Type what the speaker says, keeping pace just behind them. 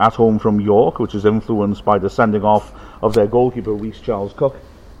at home from York, which is influenced by the sending off of their goalkeeper, Rhys Charles Cook.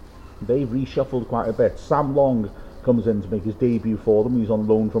 They've reshuffled quite a bit. Sam Long comes in to make his debut for them. He's on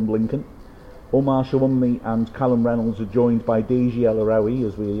loan from Lincoln. Omar Shawumli and Callum Reynolds are joined by Deji El Arawi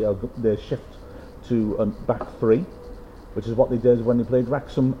as they shift to a back three, which is what they did when they played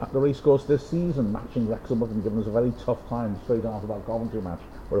Wrexham at the racecourse this season, matching Wrexham up and giving us a very tough time straight after that Coventry match.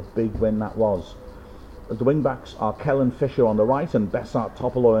 What a big win that was. The wing backs are Kellen Fisher on the right and Bessart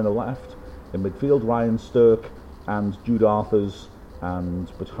Topoloy on the left. In midfield, Ryan Stirk and Jude Arthurs, and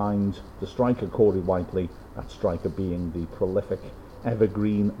behind the striker Corey Whiteley, that striker being the prolific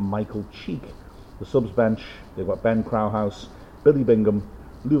evergreen Michael Cheek. The subs bench, they've got Ben Crowhouse, Billy Bingham,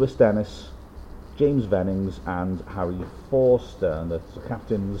 Lewis Dennis, James Vennings and Harry Forster, and the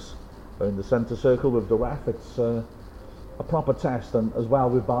captains are in the centre circle with the ref. It's a proper test, and as well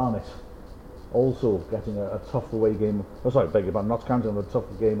with Barnet also getting a tough away game. Not counting a tough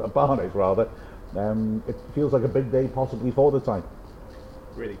game at Barnet rather. It feels like a big day possibly for the tie.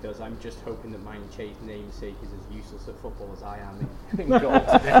 Really does. I'm just hoping that mine Chay's namesake is as useless at football as I am in goal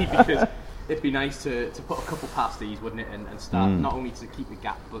today, because it'd be nice to put a couple past these, wouldn't it, and start not only to keep the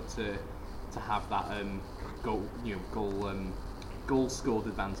gap but to have that goal scored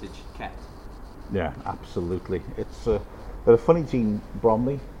advantage kept. Yeah, absolutely. It's they're a funny team,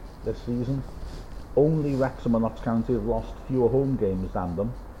 Bromley, this season. Only Wrexham and Notts County have lost fewer home games than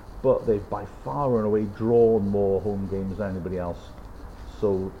them, but they've by far and away drawn more home games than anybody else.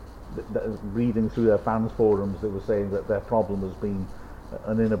 So, reading through their fans forums, they were saying that their problem has been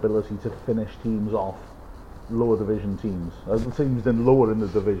an inability to finish teams off, lower division teams. Teams in lower in the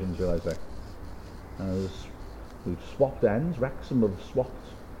division, shall I say. As we've swapped ends, Wrexham have swapped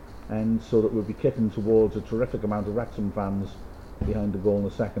ends so that we'll be kicking towards a terrific amount of Wrexham fans behind the goal in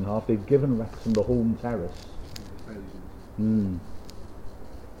the second half. They've given Wrexham the home terrace.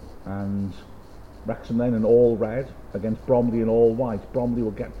 And Wrexham then in all red against Bromley in all white. Bromley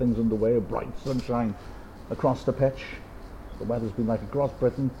will get things underway, a bright sunshine across the pitch. The weather's been like across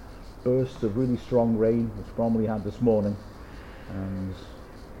Britain. Bursts of really strong rain, which Bromley had this morning, and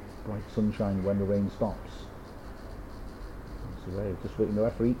bright sunshine when the rain stops. That's the way, just waiting the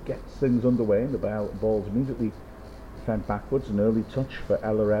referee gets things underway, and the ball's immediately fed backwards. An early touch for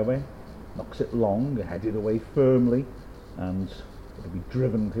El Arawi, knocks it long, headed away firmly, and it'll be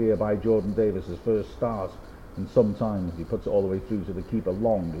driven clear by Jordan Davis, his first start in some time. He puts it all the way through to the keeper.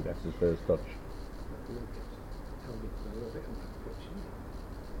 Long, who gets his first touch.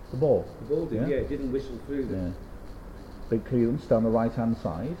 The ball did, it didn't whistle through them. Yeah. Big clearance down the right hand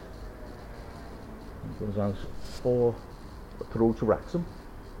side. It goes out for a throw to Wrexham.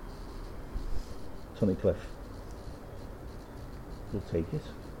 Tunnicliffe will take it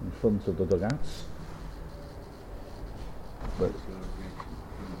in front of the dugouts. But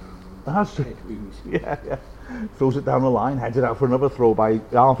that's yeah. Throws it down the line, headed out for another throw by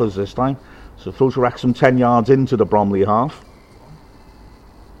Arthurs this time. So throw to Wrexham 10 yards into the Bromley half.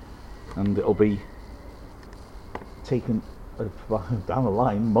 And it'll be taken down the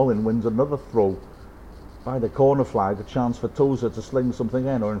line. Mullin wins another throw by the corner flag, a chance for Tozer to sling something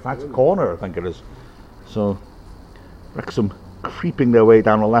in, or in fact a corner I think it is. So Wrexham creeping their way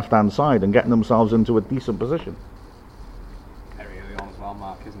down the left hand side and getting themselves into a decent position. Very early on as well,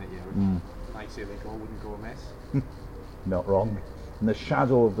 Mark, isn't it? Yeah, nice early goal, wouldn't go amiss. Not wrong. In the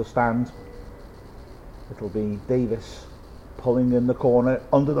shadow of the stand, it'll be Davis pulling in the corner,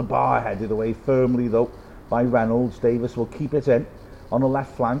 under the bar, headed away firmly though by Reynolds. Davis will keep it in on the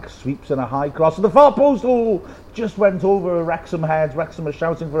left flank, sweeps in a high cross to the far post. Just went over a Wrexham head. Wrexham is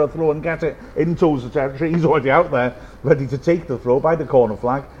shouting for a throw and get it in Tozer territory. He's already out there ready to take the throw by the corner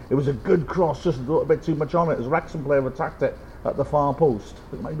flag. It was a good cross, just a little bit too much on it as Wrexham player attacked it at the far post.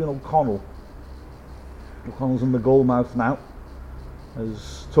 It might have been O'Connell. O'Connell's in the goal mouth now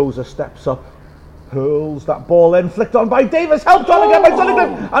as Tozer steps up, hurls that ball in, flicked on by Davis, helped on again by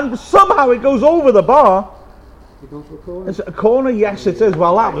Tunnicliffe, and somehow it goes over the bar. Is it a corner? Yes, it is.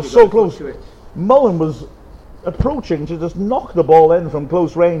 Well, that was so close. Mullin was approaching to just knock the ball in from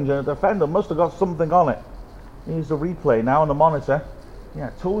close range, and the defender must have got something on it. Here's the replay now on the monitor. Yeah,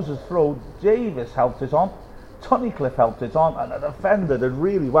 Tozer's throw. Davis helped it on. Tunnicliffe helped it on, and the defender did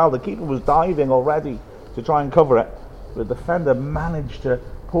really well. The keeper was diving already to try and cover it, but the defender managed to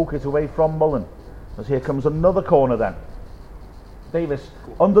poke it away from Mullin. As here comes another corner then. Davis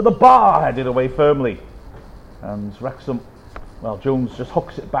under the bar, headed away firmly. And Wrexham, well, Jones just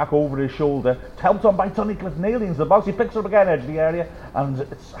hooks it back over his shoulder. Helped on by Tunnicliffe, nailing into the box. He picks it up again, edge of the area, and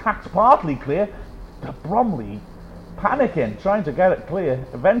it's hacked partly clear. The Bromley panicking, trying to get it clear.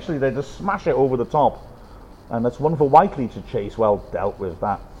 Eventually they just smash it over the top. And that's one for Whiteley to chase. Well dealt with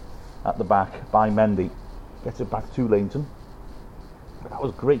that at the back by Mendy. Gets it back to Leighton. But that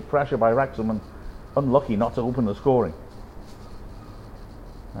was great pressure by Wrexham and unlucky not to open the scoring.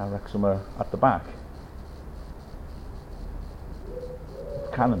 Now Wrexham are at the back.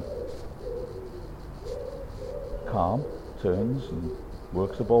 Cannon. Calm, turns and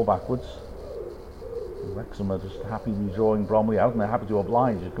works the ball backwards. And Wrexham are just happy drawing Bromley out, and they're happy to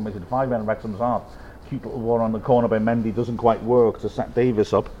oblige. They've committed 5 men in Wrexham's half. Cute little one on the corner by Mendy doesn't quite work to set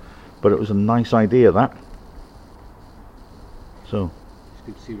Davis up, but it was a nice idea, that. So it's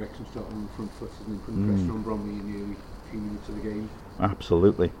good to see Wrexham starting on the front foot and putting pressure on Bromley in the early few minutes of the game.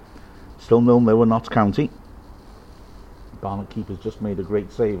 Absolutely. Still 0-0 with Notts County. Barnet keeper's just made a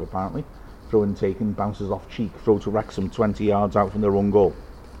great save apparently. Throw in taken, bounces off cheek, throw to Wrexham 20 yards out from their own goal.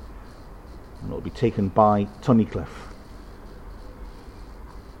 And it'll be taken by Tunnicliffe.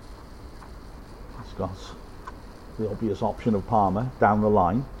 He's got the obvious option of Palmer down the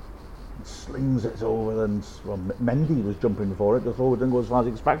line. Slings it over, and well, Mendy was jumping for it. The throw didn't go as far as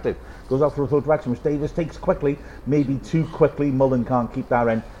expected. Goes out for a throw to Wrexham, which Davis takes quickly, maybe too quickly. Mullen can't keep that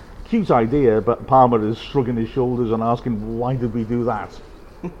in. Cute idea, but Palmer is shrugging his shoulders and asking, why did we do that?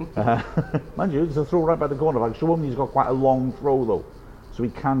 Mind you, it's a throw right by the corner. Like Shawumni's got quite a long throw though, so he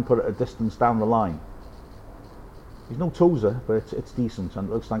can put it a distance down the line. He's no tozer, but it's decent, and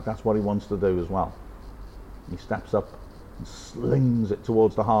it looks like that's what he wants to do as well. He steps up and slings it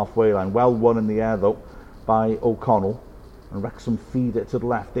towards the halfway line. Well won in the air though by O'Connell, and Wrexham feed it to the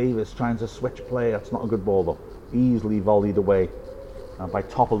left. Davis trying to switch play. That's not a good ball though. Easily volleyed away by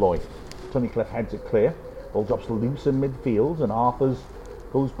Topaloy. Tunnicliffe heads it clear. Ball drops loose in midfield, and Arthurs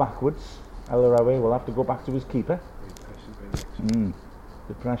goes backwards. El Araoui will have to go back to his keeper. Good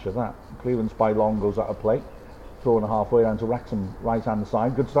pressure that. Clearance by Long goes out of play. Throwing halfway down to Wrexham right hand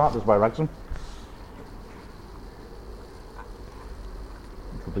side. Good start this by Wrexham.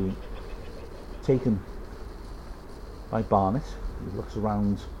 It'll be taken by Barnet. He looks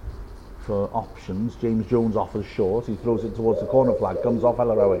around for options. James Jones offers short. He throws it towards the corner flag. Comes off El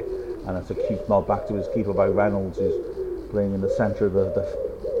Araoui, and it's a cute nod back to his keeper by Reynolds, who's playing in the centre of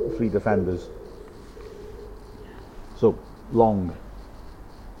the 3 defenders. So Long,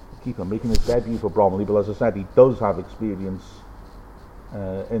 keeper, making his debut for Bromley, but as I said, he does have experience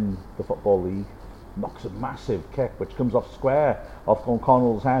in the Football League. Knocks a massive kick which comes off square off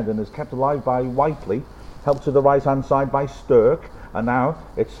O'Connell's head and is kept alive by Whiteley. Helped to the right hand side by Stirk, and now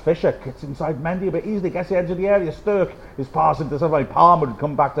it's Fisher. Gets inside Mendy a bit easily, gets the edge of the area. Stirk is passing to somebody. Palmer would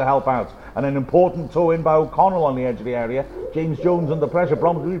come back to help out, and an important toe in by O'Connell on the edge of the area. James Jones under pressure.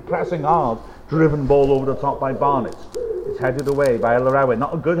 Bromley pressing hard. Driven ball over the top by Barnet. It's headed away by El Araoui.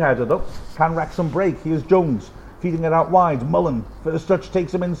 Not a good header though. Can Wrexham break? Here's Jones feeding it out wide. Mullen for the stretch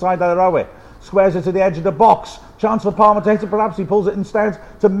takes him inside El Araoui. Squares it to the edge of the box. Chance for Palmer to hit it. Perhaps he pulls it instead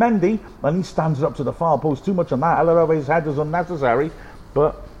to Mendy, and he stands it up to the far post. Too much on that. El Araoui's head is unnecessary,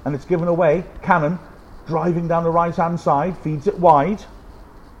 and it's given away. Cannon driving down the right hand side, feeds it wide.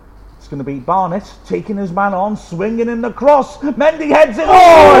 It's going to be Barnet taking his man on, swinging in the cross. Mendy heads it.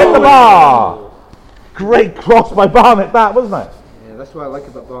 Oh, hit the bar. Great cross by Barnet, that, wasn't it? Yeah, that's what I like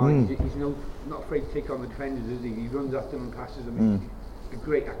about Barnet. He's not afraid to take on the defenders, is he? He runs after them and passes them. A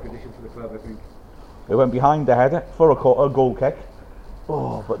great acquisition for the club, I think. It went behind the header for a goal kick.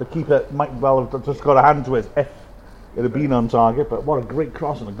 Oh, but the keeper might well have just got a hand to it if it had been on target. But what a great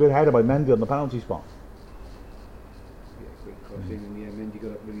cross and a good header by Mendy on the penalty spot. Yeah, great crossing, and Mendy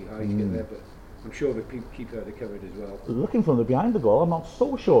got up really high to get there, but I'm sure the keeper had it covered as well. Looking from the behind the goal, I'm not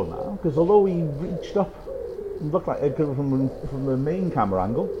so sure now, because although he reached up, it looked like it could from the main camera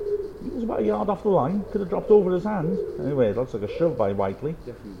angle. He was about a yard off the line, could have dropped over his hand. Anyway, it looks like a shove by Whiteley.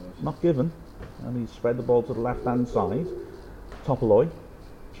 Definitely was. Not given. And he spread the ball to the left hand side. Topaloy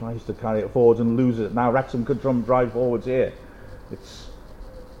tries to carry it forwards and loses it. Now Wrexham could drive forwards here. It's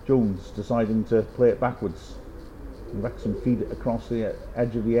Jones deciding to play it backwards. And Wrexham feed it across the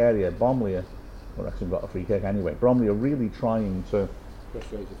edge of the area. Bromley, Wrexham got a free kick anyway. Bromley are really trying to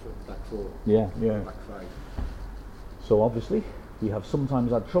Frustrated for back 4. Yeah. Back 5. So obviously we have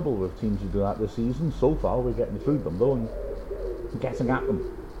sometimes had trouble with teams who do that this season. So far we're getting through them though and getting at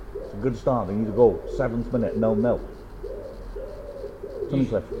them. It's a good start. They need a goal. 7th minute, 0-0.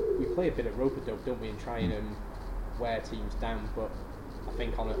 Tunnicliffe. We play a bit at rope-a-dope, don't we, and try and wear teams down, but I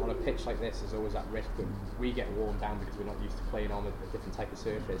think on a pitch like this there's always that risk that we get worn down because we're not used to playing on a different type of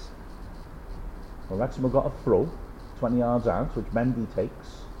surface. Well, Wrexham have got a throw 20 yards out, which Mendy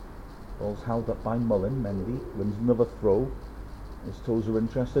takes. Ball's held up by Mullen. Mendy wins another throw. His toes are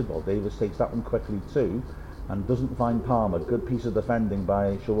interested. Well, Davis takes that one quickly too and doesn't find Palmer. Good piece of defending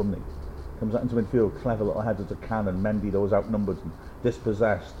by Shawumni. Comes out into midfield. Clever little header to Cannon. Mendy though is outnumbered and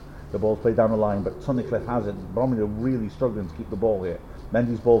dispossessed. The ball's played down the line, but Tunnicliffe has it. Bromley are really struggling to keep the ball here.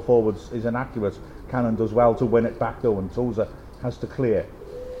 Mendy's ball forwards is inaccurate. Cannon does well to win it back though, and Tozer has to clear.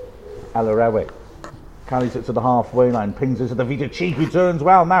 Alarewe carries it to the halfway line, pings it to the Vita Cheek, who turns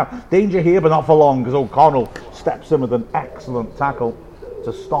well now. Danger here, but not for long, because O'Connell steps in with an excellent tackle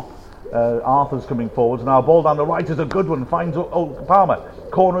to stop Arthur's coming forwards. Now a ball down the right is a good one, finds Palmer,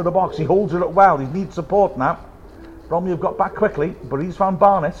 corner of the box, he holds it up well, he needs support now. Bromley have got back quickly, but he's found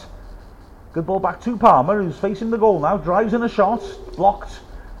Barnett. Good ball back to Palmer, who's facing the goal now, drives in a shot, blocked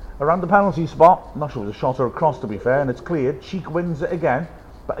around the penalty spot. Not sure it was a shot or a cross to be fair, and it's cleared. Cheek wins it again,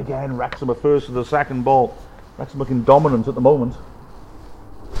 but again Wrexham are first to the second ball. Wrexham looking dominant at the moment.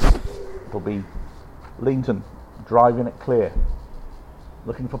 It'll be Leamton driving it clear,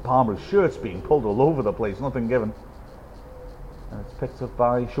 looking for Palmer. His shirt's being pulled all over the place, nothing given. And it's picked up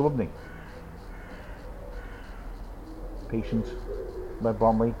by Shawubney. Patient by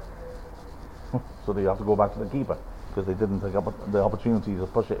Bromley. So they have to go back to the keeper because they didn't take up the opportunity to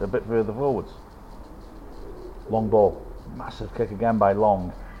push it a bit further forwards. Long ball, massive kick again by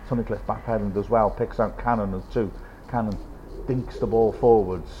Long. Tunnicliffe backpedaling as well, picks out Cannon as two. Cannon dinks the ball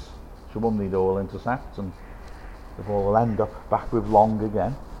forwards. Shawubney though will intercept, and the ball will end up back with Long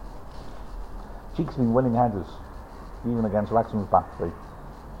again. Cheek's been winning headers, even against Wrexham's back three.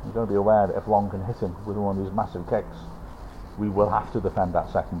 You've got to be aware that if Long can hit him with one of these massive kicks, we will have to defend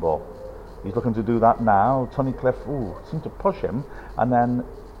that second ball. He's looking to do that now. Tunnicliffe seemed to push him, and then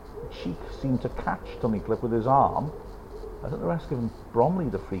Cheek seemed to catch Tunnicliffe with his arm. I think the ref's given Bromley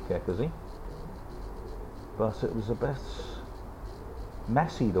the free kick, has he? But it was a bit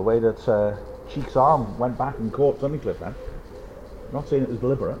messy the way that Cheek's arm went back and caught Tunnicliffe then. I'm not saying it was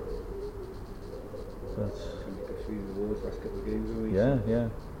deliberate, but yeah.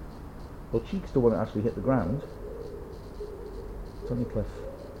 Well, Cheek's the one that actually hit the ground. Tunnicliffe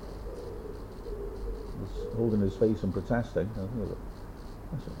was holding his face and protesting.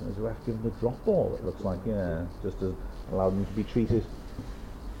 There's a ref giving the drop ball, it looks like, just to allow them to be treated.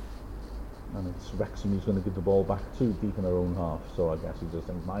 And it's Wrexham who's going to give the ball back too deep in their own half, so I guess he just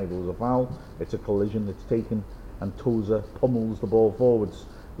thinks neither was a foul. It's a collision, it's taken, and Tozer pummels the ball forwards,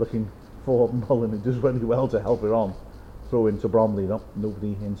 looking for Mullen, who does really well to help it on. Throw into Bromley,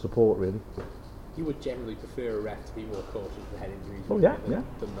 nobody in support really. You would generally prefer a ref to be more cautious with head injuries. Oh yeah.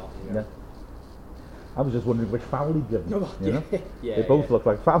 Yeah. I was just wondering which foul he'd given. They both look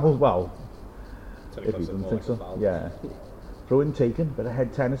like fouls. Well, if you didn't think so. Yeah. Throw in taken, bit of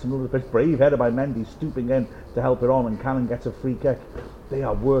head tennis, another bit brave header by Mendy, stooping in to help it on, and Cannon gets a free kick. They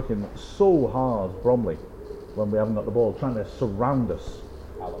are working so hard, Bromley, when we haven't got the ball, trying to surround us.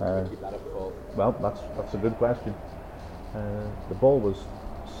 How long can we keep that up for? Well, that's a good question. The ball was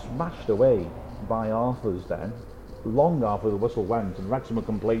smashed away by Arthur's then, long after the whistle went, and Wrexham were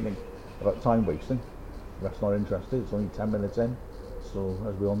complaining about time wasting. The ref's not interested, it's only 10 minutes in, so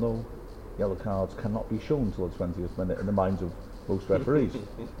as we all know, yellow cards cannot be shown till the 20th minute in the minds of most referees.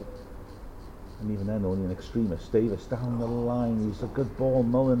 And even then only an extremist. Davis down the line, he's a good ball.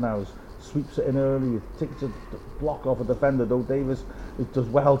 Mullen now sweeps it in early, takes a block off a defender, though Davis does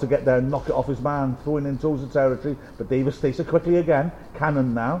well to get there and knock it off his man, throwing in Tozer territory, but Davis takes it quickly again.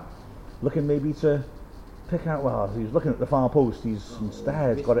 Cannon now looking maybe to pick out, well, he was looking at the far post, he's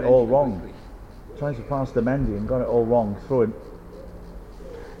instead got it all wrong. Tries to pass to Mendy and got it all wrong, throwing.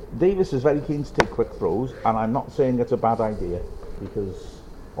 Davis is very keen to take quick throws, and I'm not saying it's a bad idea, because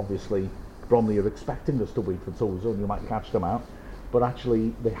obviously Bromley are expecting us to wait for Tozer and you might catch them out, but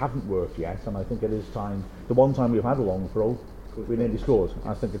actually they haven't worked yet, and I think it is time. The one time we've had a long throw, we nearly scored.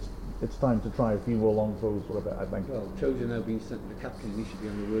 I think it's time to try a few more long throws for a bit, I think. Well, Tozer now being sent to the captain, he should be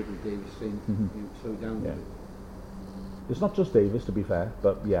on the word with Davis saying, slow down a bit. It's not just Davis, to be fair,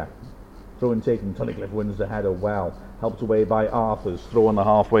 but yeah. Throw in taken, Tunnicliffe wins the header well, helped away by Arthur's throw on the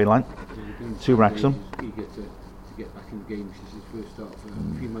halfway line to Wrexham. Eager to get back in the game, which is his first start for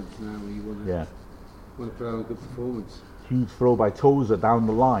a few months now, and you want to put on a good performance. Huge throw by Tozer down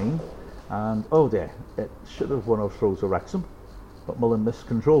the line, and oh dear, it should have won a throw to Wrexham, but Mullen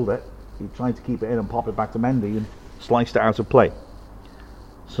miscontrolled it. He tried to keep it in and pop it back to Mendy and sliced it out of play.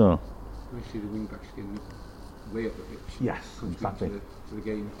 So I see the wing backs getting way up the pitch. Yes, exactly. To the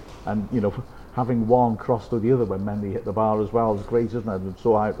game. And having one cross to the other when Mendy hit the bar as well is great, isn't it? It's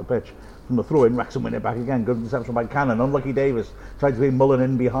so high up the pitch. From the throw in, Wrexham win it back again. Good interception by Cannon. Unlucky Davis tried to bring Mullen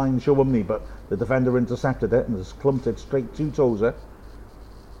in behind Shawubney, but the defender intercepted it and has clumped it straight to Tozer.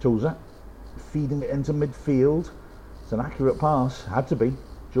 Tozer feeding it into midfield. It's an accurate pass, had to be.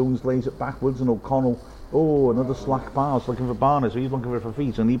 Jones lays it backwards and O'Connell, another slack pass, looking for Barnes, so he's looking for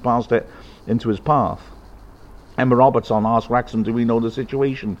feet and he passed it into his path. Emma Robertson asked Wrexham, do we know the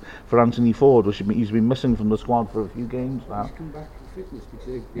situation for Anthony Ford? He's been missing from the squad for a few games now. He's come back from fitness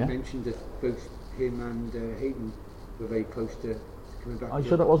because they mentioned that both him and Hayden were very close to coming back. Are you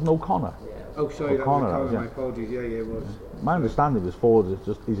sure that wasn't O'Connor? Yeah. Oh, sorry, that was O'Connor. My apologies. Yeah, it was. My understanding was Ford is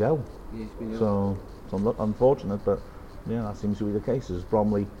just he's ill. Yeah, he's been ill. So it's unfortunate, but yeah, that seems to be the case. As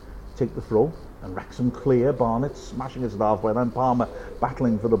Bromley take the throw and Wrexham clear. Barnett smashing it at halfway, then Palmer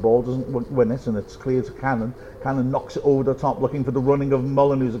battling for the ball, doesn't win it, and it's clear to Cannon. Cannon knocks it over the top, looking for the running of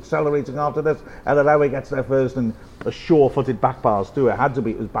Mullen, who's accelerating after this. Ellery gets there first, and a sure-footed back pass to it. Had to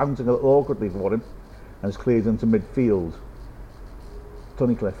be. It was bouncing a little awkwardly for him, and it's cleared into midfield.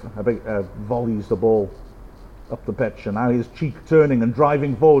 Tunnicliffe volleys the ball up the pitch, and now he's cheek turning and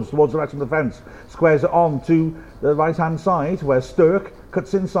driving forwards towards the Wrexham defence. Squares it on to the right hand side where Stirk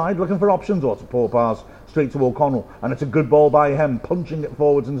cuts inside looking for options. Oh, it's a poor pass straight to O'Connell, and it's a good ball by him, punching it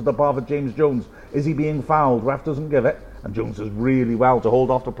forwards into the path of James Jones. Is he being fouled? Ref doesn't give it, and Jones does really well to hold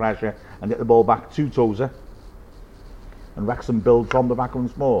off the pressure and get the ball back to Tozer, and Wrexham build from the back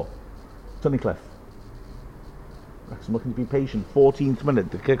once more. Tunnicliffe. Wrexham looking to be patient. 14th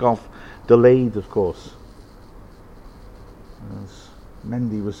minute, the kick-off delayed, of course. As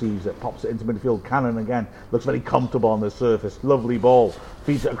Mendy receives it, pops it into midfield. Cannon again, looks very comfortable on the surface. Lovely ball,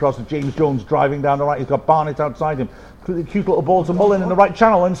 feeds it across to James Jones, driving down the right. He's got Barnett outside him. Cute little ball to Mullen in the right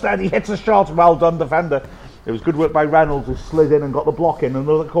channel. Instead he hits a shot. Well done, defender. It was good work by Reynolds, who slid in and got the block in.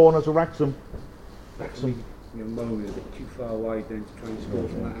 Another corner to Wrexham. Mullen was a bit too far wide then to try and score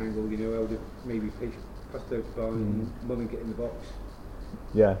from that angle. How to maybe pass out the ball and Mullen get in the box.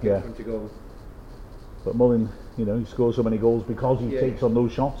 Yeah. To goal. But Mullen, he scores so many goals because he takes on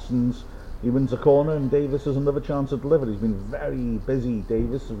those shots, and he wins a corner, and Davis has another chance to deliver. He's been very busy.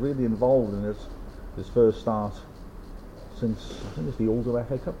 Davis is really involved in his first start since, I think it's the older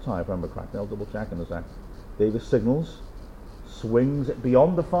FA Cup tie, if I remember correctly. I'll double check in a sec. Davis signals, swings it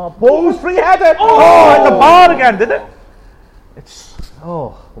beyond the far post, free-headed! Oh, in the bar again, did it?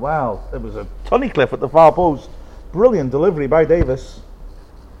 Wow. It was a Tunnicliffe at the far post. Brilliant delivery by Davis.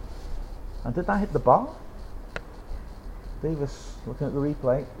 And did that hit the bar? Davis, looking at the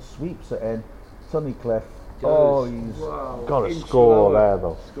replay, sweeps it in. Tunnicliffe. He's got a score there,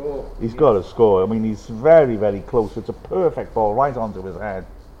 though. He's got a score. I mean, he's very, very close. It's a perfect ball right onto his head.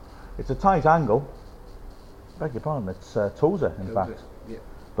 It's a tight angle. Beg your pardon, it's Tozer, in fact. Yeah.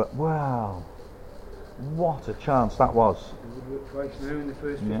 But wow, what a chance that was. It would work twice now in the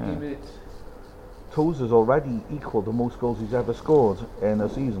first 15 minutes. Tozer's already equalled the most goals he's ever scored in a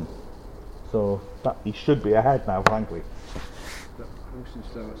season. So he should be ahead now, frankly.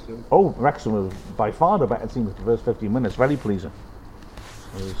 Wrexham was by far the better team for the first 15 minutes. Very pleasing.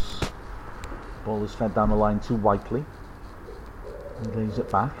 The ball is fed down the line to Whiteley. He lays it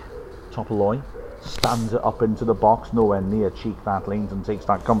back. Topoloy stands it up into the box. Nowhere near cheek that. Langton takes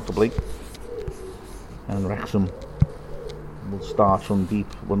that comfortably. And Wrexham will start from deep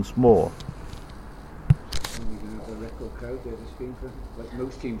once more. Like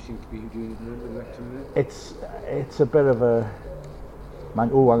most teams seem to be doing it. It's a bit of a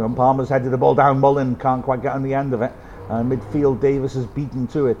hang on, Palmer's headed the ball down. Mullen can't quite get on the end of it. Midfield, Davis is beaten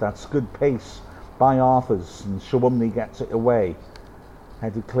to it. That's good pace by Arthurs, and Shawumney gets it away.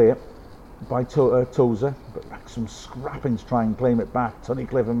 Headed clear by Tozer, but Wrexham scrapping to try and claim it back.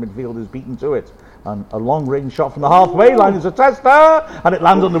 Tunnicliffe in midfield is beaten to it, and a long range shot from the halfway line is a tester, and it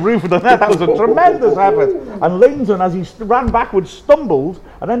lands on the roof of the net. That was a tremendous effort, and Langton, as he ran backwards, stumbled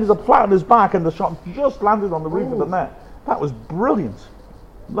and ended up flat on his back, and the shot just landed on the roof of the net. That was brilliant.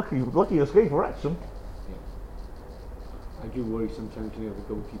 Lucky escape for Wrexham. I do worry sometimes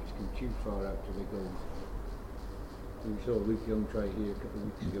the goalkeepers come too far out to their goals. We saw Luke Young try here a couple of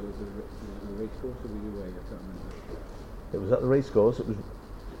weeks ago at the racecourse, or were you away? I can't remember. It was at the racecourse. It was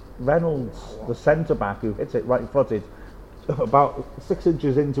Reynolds, the centre back, who hits it right-footed about 6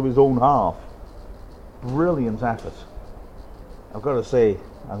 inches into his own half. Brilliant effort. I've got to say,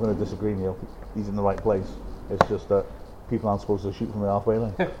 I'm going to disagree, Neil. He's in the right place. It's just that people aren't supposed to shoot from the halfway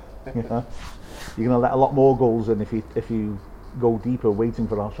line. You're going to let a lot more goals in if you go deeper, waiting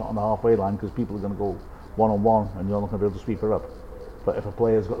for that shot on the halfway line, because people are going to go one-on-one, and you're not going to be able to sweep her up. But if a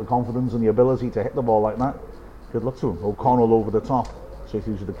player's got the confidence and the ability to hit the ball like that, good luck to him. O'Connell over the top, straight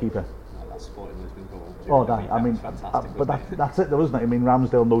through to the keeper. That's Sporting Lisbon goal. That's it, though, isn't it? I mean,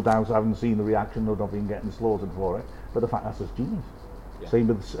 Ramsdale, no doubt, I haven't seen the reaction, no doubt, been getting slaughtered for it. But the fact that's just genius. Yeah. Same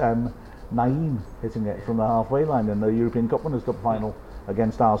with Naeem hitting it from the halfway line in the European Cup Winners' Cup final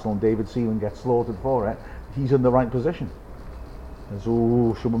against Arsenal, and David Seaman gets slaughtered for it. He's in the right position. As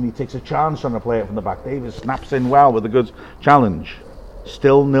Shawumney takes a chance trying to play it from the back. Davis snaps in well with a good challenge.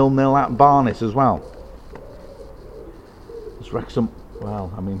 Still 0-0 at Barnet as well. Wrexham,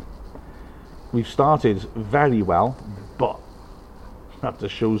 well, I mean, we've started very well, but that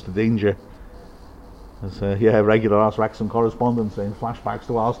just shows the danger. There's regular Arse Wrexham correspondent saying flashbacks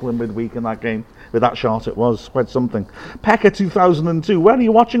to Arsenal in midweek in that game. With that shot, it was quite something. Pekka 2002, when are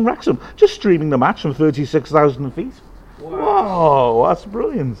you watching Wrexham? Just streaming the match from 36,000 feet. Wow, that's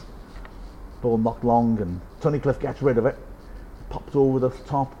brilliant. Ball knocked long and Tunnicliffe gets rid of it. Popped over the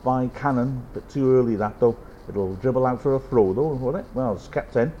top by Cannon, a bit too early that though. It'll dribble out for a throw though, won't it? Well, it's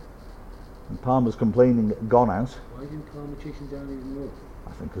kept in. And Palmer's complaining, gone out. Why didn't Palmer chasing down even more?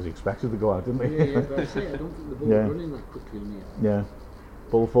 I think because he expected to go out, didn't he? Yeah, but I say, I don't think the ball was running that quickly on the Yeah.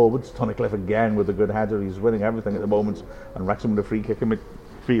 Ball forwards, Tunnicliffe again with a good header. He's winning everything at the moment. And Wrexham with a free kick in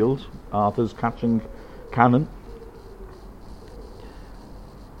midfield. Arthur's catching Cannon.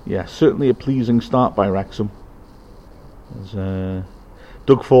 Yeah, certainly a pleasing start by Wrexham.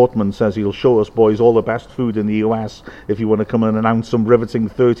 Doug Fortman says he'll show us boys all the best food in the US if you want to come and announce some riveting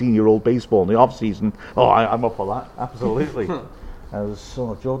 13-year-old baseball in the off-season. Oh, I'm up for that, absolutely.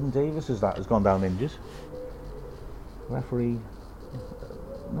 Jordan Davis has gone down injured. Referee,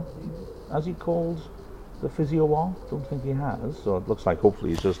 no, has he called the physio on? Don't think he has. So it looks like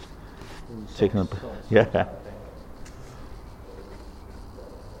hopefully he's just taken up. Yeah.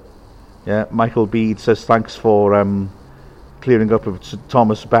 Yeah. Michael Bede says thanks for clearing up of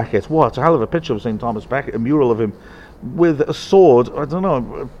Thomas Beckett. What a hell of a picture of St. Thomas Beckett. A mural of him with a sword. I don't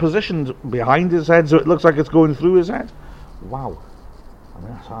know, positioned behind his head, so it looks like it's going through his head. Wow. I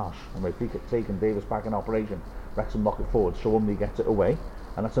mean, that's harsh. And my free kick taken, Davis back in operation. Wrexham knock it forward, Shawumley gets it away.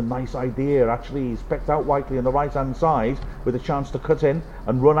 And that's a nice idea, actually. He's picked out Whiteley on the right-hand side with a chance to cut in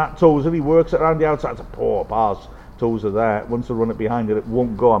and run at Tozer. He works it around the outside. It's a poor pass. Tozer there. Once they run it behind it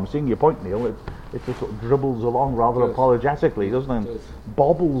won't go. I'm seeing your point, Neil. It just sort of dribbles along rather apologetically, doesn't it?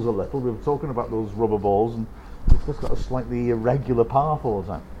 Bobbles a little. We were talking about those rubber balls, and it's just got a slightly irregular path all the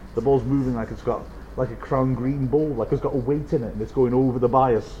time. The ball's moving like it's got like a crown green ball, like it's got a weight in it, and it's going over the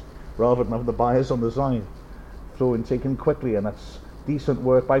bias rather than having the bias on the side. Throw in taken quickly, and that's decent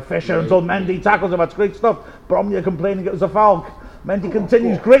work by Fisher until Mendy tackles him. That's great stuff. Bromley are complaining it was a foul. Mendy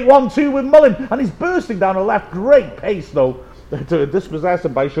continues, great 1-2 with Mullin, and he's bursting down the left. Great pace though to dispossess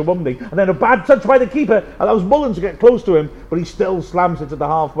him by Shawumley, and then a bad touch by the keeper, and that was Mullin to get close to him, but he still slams it to the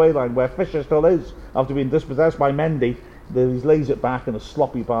halfway line where Fisher still is after being dispossessed by Mendy. He lays it back in a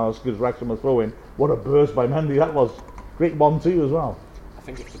sloppy pass, gives Wrexham a throw in. What a burst by Mendy that was. Great 1-2 as well. I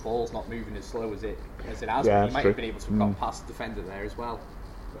think if the ball's not moving as slow as it has been, he might have been able to have gone past the defender there as well.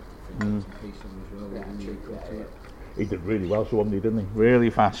 He did really well, Shawumley, didn't he? Really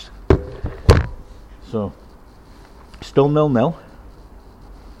fast. So, still 0-0.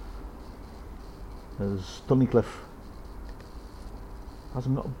 There's Tunnicliffe.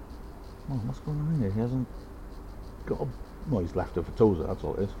 Hasn't got what's going on here? He hasn't got he's left it for Tozer, that's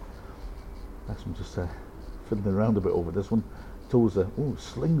all it is. Wrexham just fiddling around a bit over this one. Tozer,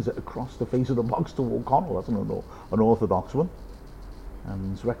 slings it across the face of the box to O'Connell. That's an orthodox one.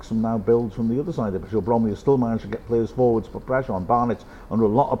 And Wrexham now builds from the other side of it. Bromley has still managed to get players forward to put pressure on. Barnett under a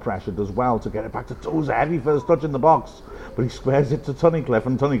lot of pressure does well to get it back to Tozer. Heavy first touch in the box, but he squares it to Tunnicliffe,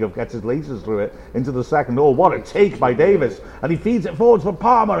 and Tunnicliffe gets his laces through it into the second. Oh, what a take by Davis, and he feeds it forwards for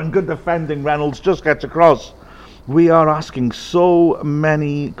Palmer, and good defending. Reynolds just gets across. We are asking so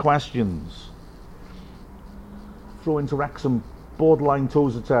many questions. Throw into Wrexham, borderline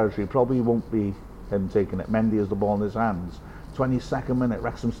Tozer territory. Probably won't be him taking it. Mendy has the ball in his hands. 22nd minute,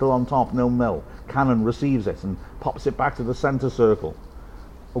 Wrexham still on top, 0-0. Cannon receives it and pops it back to the centre circle.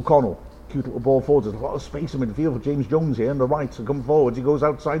 O'Connell, cute little ball forward. There's a lot of space in midfield for James Jones here on the right to come forward. He goes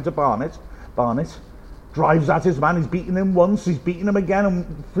outside to Barnett. Barnett drives at his man. He's beaten him once, he's beaten him again,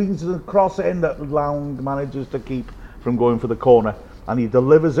 and flings the cross in that Long manages to keep from going for the corner. And he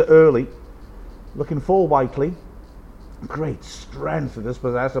delivers it early. Looking for Whiteley. Great strength to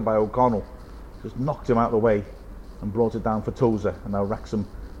dispossessor by O'Connell. Just knocked him out of the way and brought it down for Tozer, and now Wrexham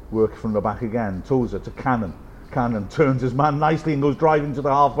work from the back again. Tozer to Cannon. Cannon turns his man nicely and goes driving to the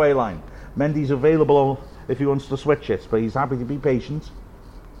halfway line. Mendy's available if he wants to switch it, but he's happy to be patient.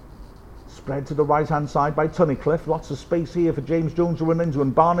 Spread to the right hand side by Tunnicliffe. Lots of space here for James Jones to run into,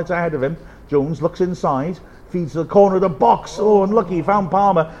 and Barnett ahead of him. Jones looks inside, feeds to the corner of the box. Oh, unlucky, he found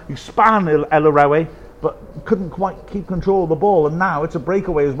Palmer, who span El Arawi, but couldn't quite keep control of the ball, and now it's a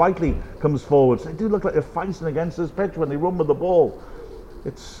breakaway as Whiteley comes forward. So they do look like they're fighting against this pitch when they run with the ball.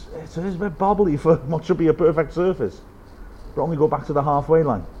 It's a bit bobbly for what should be a perfect surface. Bromley go back to the halfway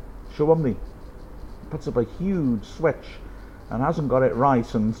line. Shawumley puts up a huge switch and hasn't got it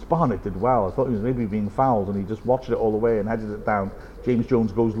right, and Barnett did well. I thought he was maybe being fouled, and he just watched it all the way and headed it down. James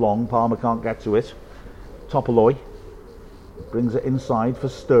Jones goes long, Palmer can't get to it. Topoloy brings it inside for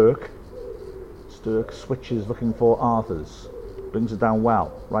Stirk. Stirk switches looking for Arthurs, brings it down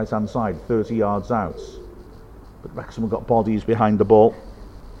well, right hand side, 30 yards out. But Wrexham have got bodies behind the ball,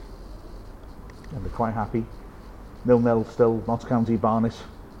 and they're quite happy. 0-0 still, Notts County Barnet.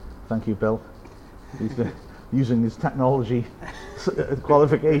 Thank you, Bill. He's using his technology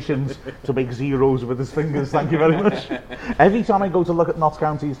qualifications to make zeros with his fingers. Thank you very much. Every time I go to look at Notts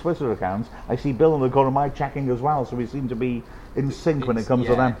County's Twitter accounts, I see Bill in the corner of my checking as well, so we seem to be in sync when it comes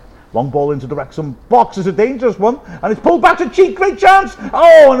to them. Long ball into the Wrexham box is a dangerous one, and it's pulled back to Cheek. Great chance!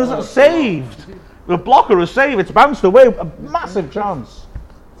 Oh, and it's saved. The blocker is saved. It's bounced away. A massive chance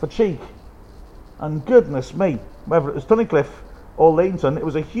for Cheek. And goodness me, whether it was Tunnicliffe or Laneton, it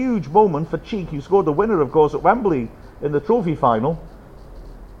was a huge moment for Cheek, who scored the winner, of course, at Wembley in the trophy final.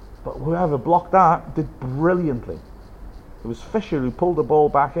 But whoever blocked that did brilliantly. It was Fisher who pulled the ball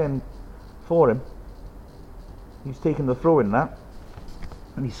back in for him. He's taken the throw in that,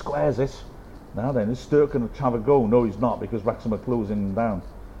 and he squares it. Now then, is Stirk going to have a go? No, he's not, because Wrexham are closing him down.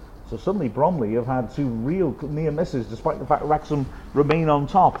 So suddenly Bromley have had two real near misses, despite the fact Wrexham remain on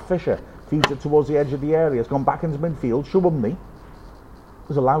top. Fisher feeds it towards the edge of the area. It's gone back into midfield. Shumney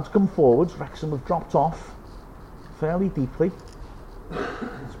was allowed to come forwards. Wrexham have dropped off fairly deeply.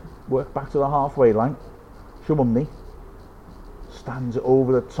 Work back to the halfway line. Shumney stands it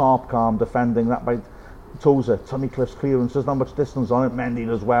over the top, calm defending that by Tozer. Tunnicliffe's clearance, there's not much distance on it.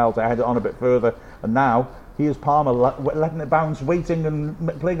 Mendy as well to head it on a bit further. And now here's Palmer letting it bounce, waiting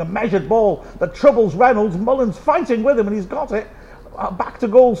and playing a measured ball that troubles Reynolds. Mullins fighting with him, and he's got it. Back to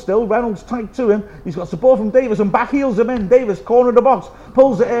goal still. Reynolds tight to him. He's got support from Davis and back heels him in. Davis, corner of the box,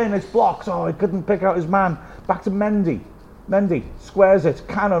 pulls it in. It's blocked. Oh, he couldn't pick out his man. Back to Mendy. Mendy squares it.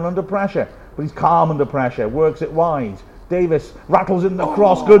 Cannon under pressure, but he's calm under pressure. Works it wide. Davis rattles in the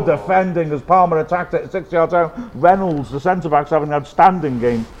cross. Good defending as Palmer attacked it 6 yards out. Reynolds, the centre-back's having an outstanding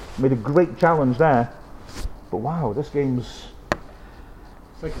game. Made a great challenge there. But wow, this game's...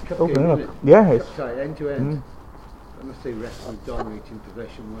 It's like a cup game, isn't it? Yeah, it's... Sorry, end to end. I must say Wrexham dominating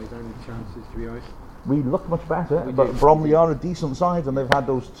possession-wise and the chances, to be honest. We look much better, but Bromley are a decent side, and they've had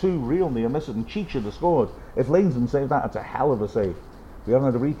those two real near misses, and Cheek should have scored. If Laneton saved that, it's a hell of a save. We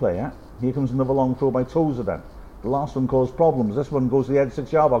haven't had a replay yet. Here comes another long throw by Tozer then. The last one caused problems. This one goes to the edge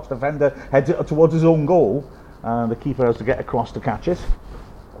 6 yard box. Defender heads it towards his own goal, and the keeper has to get across to catch it.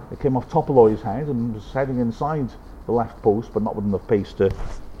 It came off Topoloy's head and was heading inside the left post, but not with enough pace to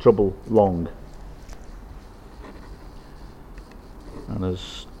trouble Long. And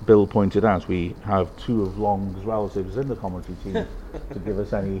as Bill pointed out, we have two of Long's relatives in the commentary team to give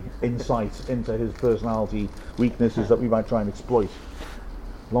us any insight into his personality weaknesses that we might try and exploit.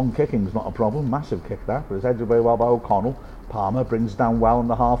 Long kicking's not a problem, massive kick that, but it's headed very well by O'Connell. Palmer brings down well on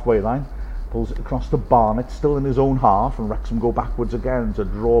the halfway line, pulls it across to Barnett, still in his own half, and Wrexham go backwards again to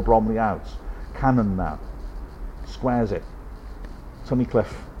draw Bromley out. Cannon now squares it.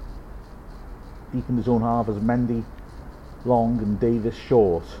 Tunnicliffe deep in his own half as Mendy, Long and Davis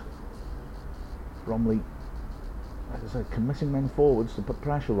short. Bromley, like I said, committing men forwards to put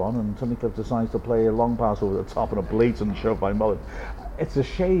pressure on, and Tunnicliffe decides to play a long pass over the top and a blatant shove by Mullen. It's a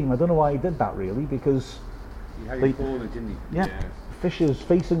shame. I don't know why he did that really, because He had his corner, didn't he? yeah, Fisher's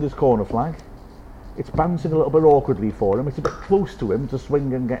facing his corner flag. It's bouncing a little bit awkwardly for him. It's a bit close to him to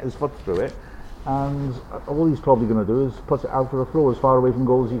swing and get his foot through it, and all he's probably going to do is put it out for a throw as far away from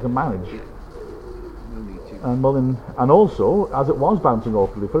goal as he can manage. No need to. And Mullin, and also, as it was bouncing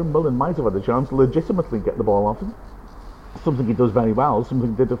awkwardly for him, Mullin might have had a chance to legitimately get the ball off him. Something he does very well,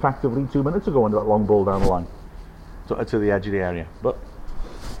 something he did effectively 2 minutes ago under that long ball down the line. To the edge of the area. But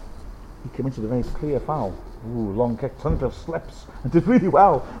he committed a very clear foul. Ooh, long kick. Tunnicliffe slips and did really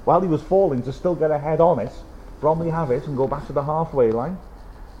well while he was falling to still get a head on it. Bromley have it and go back to the halfway line.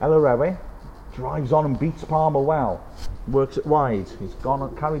 Elarewe drives on and beats Palmer well. Works it wide. He's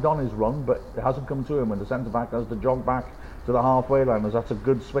carried on his run, but it hasn't come to him when the centre-back has to jog back to the halfway line, as that's a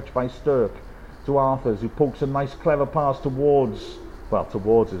good switch by Stirk to Arthurs, who pokes a nice clever pass towards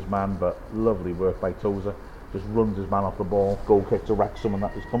his man, but lovely work by Tozer. Just runs his man off the ball. Goal kick to Wrexham, and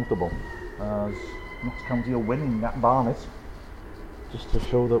that is comfortable. As Notts County are winning at Barnet, just to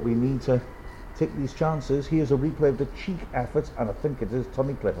show that we need to take these chances. Here's a replay of the Cheek effort, and I think it is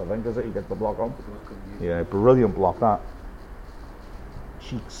Tunnicliffe, is it? He gets the block on. Yeah, brilliant block that.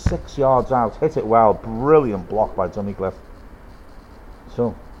 Cheek 6 yards out, hit it well, brilliant block by Tunnicliffe.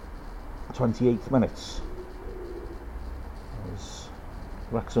 So, 28th minutes. As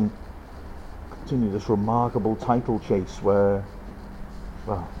Wrexham continue this remarkable title chase where,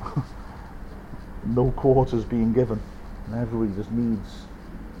 well, no quarters being given, and everybody just needs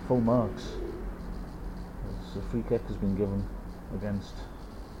full marks. As As the free kick has been given against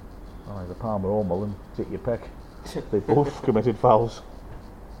either Palmer or Mullen, take your pick. They both committed fouls.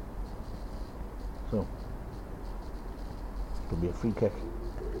 So, it'll be a free kick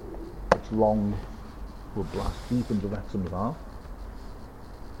which Long will blast deep into Wrexham's half.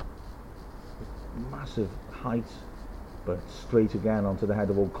 Massive height, but straight again onto the head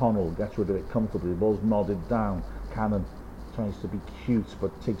of O'Connell, gets rid of it comfortably, the ball's nodded down. Cannon tries to be cute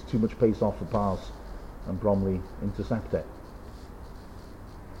but takes too much pace off the pass, and Bromley intercept it.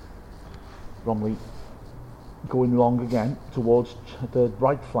 Bromley going long again towards the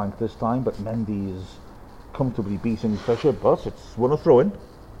right flank this time, but Mendy is comfortably beating Fisher, but it's won a throw-in.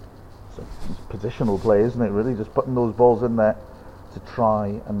 So it's positional play, isn't it, really? Just putting those balls in there to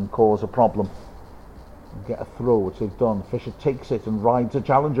try and cause a problem. And get a throw, which they've done. Fisher takes it and rides a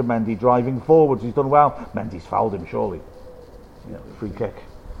challenger. Mendy driving forwards. He's done well. Mendy's fouled him, surely. Yeah, free kick.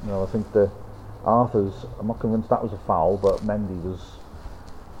 No, I think the Arthur's, I'm not convinced that was a foul, but Mendy was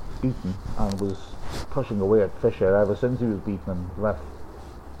beaten and was pushing away at Fisher ever since he was beaten, and the ref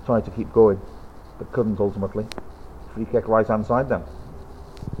tried to keep going but couldn't ultimately. Free kick right hand side then.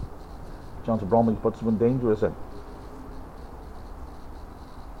 Chance of Bromley put someone dangerous in.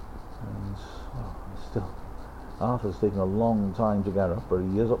 And still, Arthur's taking a long time to get up, but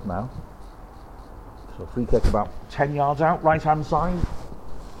he is up now. So free kick about 10 yards out, right hand side.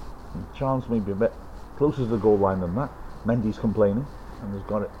 And chance maybe a bit closer to the goal line than that. Mendy's complaining and has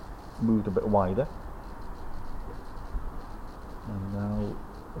got it moved a bit wider. And now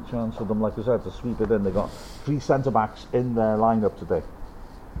a chance for them, like I said, to sweep it in. They've got 3 centre backs in their lineup today.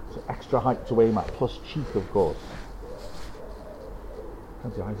 So extra height to aim at, plus cheek, of course.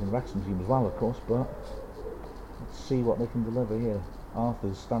 Plenty of height in the Wrexham team as well, of course, but let's see what they can deliver here.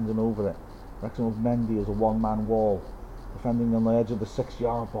 Arthur's standing over it. Wrexham with Mendy as a one-man wall, defending on the edge of the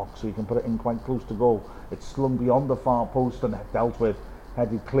 6-yard box so he can put it in quite close to goal. It's slung beyond the far post and dealt with,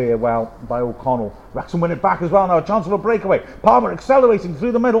 headed clear well by O'Connell. Wrexham win it back as well now, a chance of a breakaway. Palmer accelerating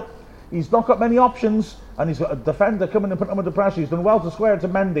through the middle. He's not got many options, and he's got a defender coming and putting him under pressure. He's done well to square it to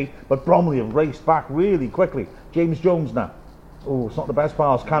Mendy, but Bromley have raced back really quickly. James Jones now. Oh, it's not the best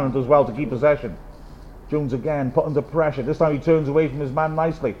pass. Cannon does well to keep possession. Jones again put under pressure. This time he turns away from his man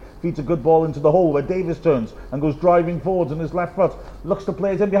nicely. Feeds a good ball into the hole where Davis turns and goes driving forwards on his left foot. Looks to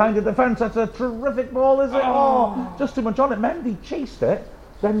play it in behind the defence. That's a terrific ball, is it? Oh, just too much on it. Mendy chased it,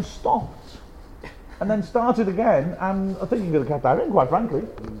 then stopped, and then started again, and I think he could have kept that in, quite frankly.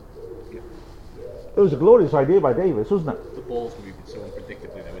 It was a glorious idea by Davis, wasn't it? The ball's moving so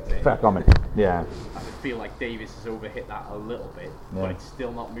unpredictably though, isn't it? Fair comment, yeah. I feel like Davis has overhit that a little bit, but it's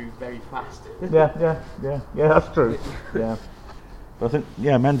still not moved very fast. Yeah, that's true. Yeah. But I think,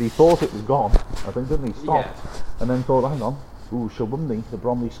 Mendy thought it was gone, I think, didn't he? Stopped, and then thought, hang on, Shawumney, the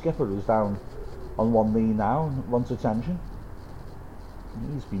Bromley skipper, is down on one knee now and wants attention.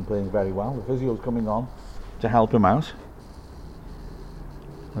 He's been playing very well. The physio's coming on to help him out.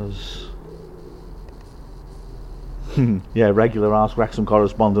 As regular Ask Wrexham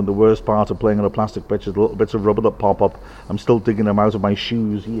correspondent, the worst part of playing on a plastic pitch is the little bits of rubber that pop up. I'm still digging them out of my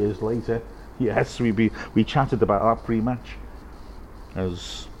shoes years later. Yes, we chatted about that pre-match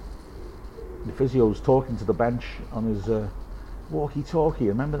as the physio's talking to the bench on his walkie-talkie.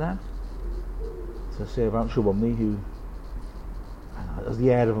 Remember that? To say about Shawumney, who has the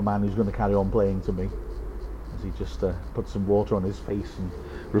air of a man who's going to carry on playing to me, as he just puts some water on his face and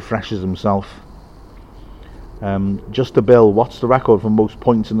refreshes himself. Just a bill, what's the record for most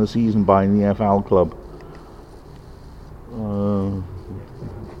points in the season by an EFL club? I'm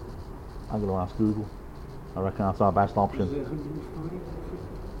going to ask Google. I reckon that's our best option.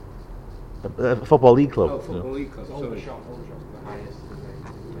 Football League Club. Oh, Football League Club. Aldershot the highest.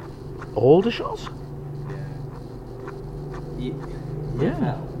 Aldershot? Yeah.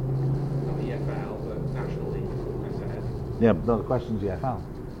 EFL. Not EFL, but National League, I said. Yeah, but no, the question's EFL.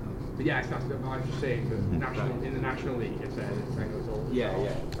 But yes, that's the, I was just saying that in the National League it said it's all. Yeah.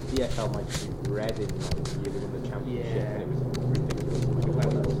 EFL might be Reading the year they won the championship, and it was ridiculous.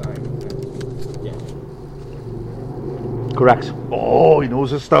 Yeah. Correct. Oh, he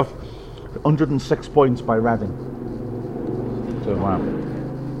knows his stuff. 106 points by Reading. So wow.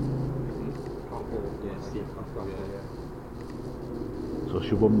 So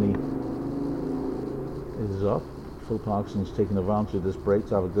Shawumney is up. Phil Parkinson's taking advantage of this break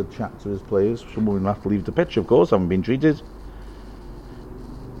to have a good chat to his players. Someone will have to leave the pitch, of course, haven't been treated.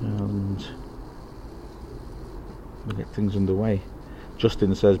 And we'll get things underway.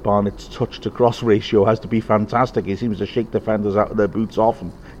 Justin says Barnett's touch to cross ratio has to be fantastic. He seems to shake defenders out of their boots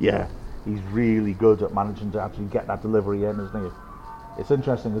often. Yeah, he's really good at managing to actually get that delivery in, isn't he? It's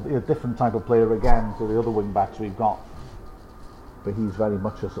interesting, a different type of player again to the other wing backs we've got, but he's very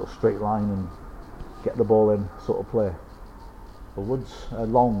much a sort of straight line and get the ball in sort of player. But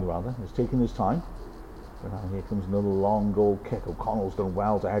Long rather, is taking his time. But now here comes another long goal kick. O'Connell's done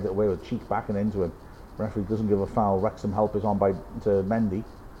well to head it away with cheek backing into him. Referee doesn't give a foul. Wrexham help is on to Mendy.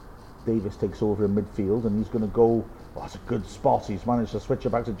 Davis takes over in midfield and he's going to go. Oh, that's a good spot. He's managed to switch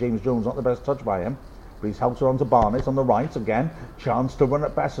it back to James Jones. Not the best touch by him, but he's helped her on to Barnett on the right again. Chance to run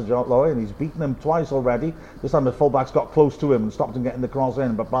at Bessage, and he's beaten him twice already. This time the fullback's got close to him and stopped him getting the cross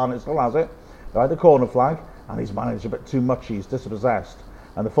in, but Barnett still has it. Right, the corner flag, and he's managed a bit too much. He's dispossessed.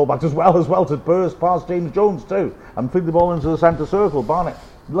 And the fullback does well to burst past James Jones too and feed the ball into the centre circle. Barnett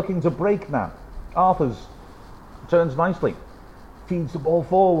looking to break now. Arthurs turns nicely, feeds the ball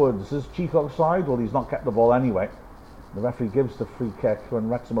forwards. Is Cheek offside? Well, he's not kept the ball anyway. The referee gives the free kick when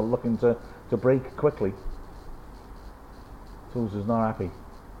Wrexham are looking to break quickly. Toes is not happy.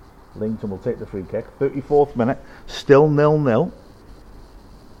 Langton will take the free kick. 34th minute, still 0-0.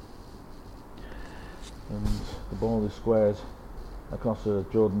 And the ball is squared across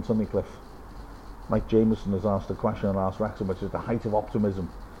Jordan Tunnicliffe. Mike Jameson has asked a question on Ask Wrexham, which is the height of optimism.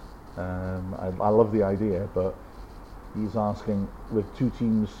 I love the idea, but he's asking, with two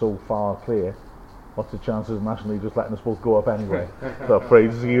teams so far clear, what's the chances of National League just letting us both go up anyway? So I'm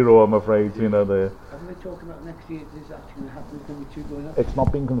afraid 0, I'm afraid. Haven't they talking about next year? Is that actually going to happen? Is going to be 2 going up? It's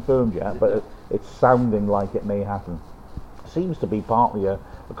not been confirmed yet, but it's sounding like it may happen. Seems to be partly a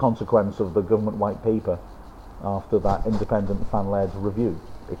consequence of the government white paper after that independent fan-led review,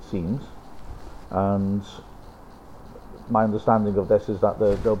 it seems. And my understanding of this is that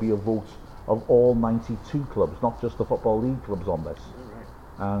there'll be a vote of all 92 clubs, not just the Football League clubs on this. Oh,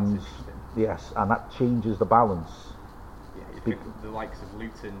 right. And yes, and that changes the balance. Yeah, you think the likes of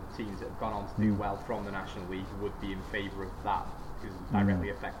Luton, teams that have gone on to do well from the National League, would be in favour of that, because it would directly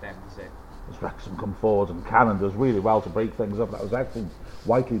affect them, does it? As Wrexham come forward, and Cannon does really well to break things up. That was excellent.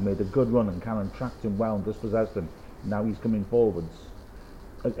 Whiteley made a good run and Cannon tracked him well and dispossessed him. Now he's coming forwards.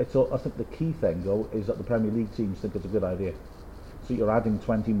 I think the key thing though is that the Premier League teams think it's a good idea. So you're adding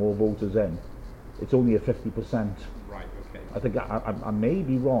 20 more voters in. It's only a 50%. Right, okay. I think I may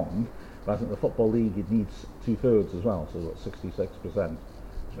be wrong, but I think the Football League, it needs 2/3 as well, so what, 66%.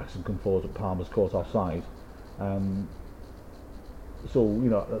 Wrexham come forward at Palmer's caught offside. So,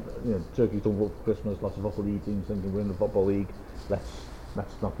 Turkey's don't vote for Christmas, lots of Football League teams thinking we're in the Football League, let's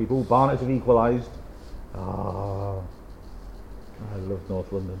knock people. Barnet have equalised. I love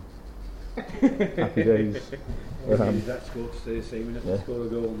North London. Happy days. That score to stay the same, we have to score a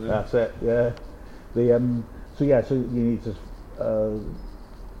goal now. That's it, yeah. So you need to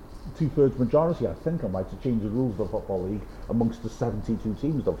 2/3 majority, I think, to change the rules of the Football League amongst the 72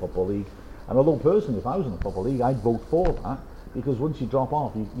 teams of the Football League. And although personally, if I was in the Football League, I'd vote for that, because once you drop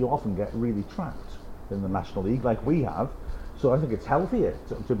off, you often get really trapped in the National League, like we have. So I think it's healthier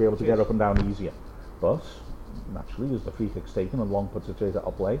to be able to get up and down easier. But naturally, as the free kick's taken and Long puts it straight at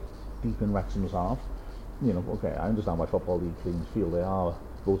play, deep in Wrexham's half, okay, I understand why Football League teams feel they are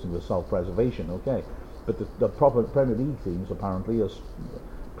voting for self-preservation, okay. But the proper Premier League teams apparently are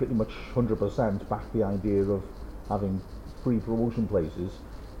pretty much 100% back the idea of having free promotion places,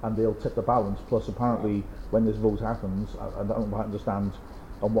 and they'll tip the balance. Plus, apparently, when this vote happens, I don't understand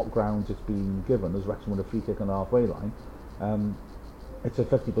on what grounds it's being given, as Wrexham with a free kick on the halfway line, it's a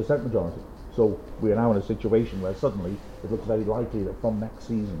 50% majority. So we are now in a situation where suddenly it looks very likely that from next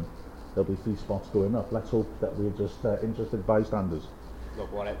season there'll be 3 spots going up. Let's hope that we're just interested bystanders.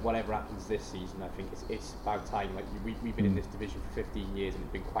 Look, whatever happens this season, I think it's about time. Like we've been in this division for 15 years, and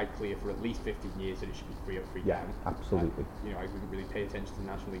it's been quite clear for at least 15 years that it should be free up, free down. Absolutely. I wouldn't really pay attention to the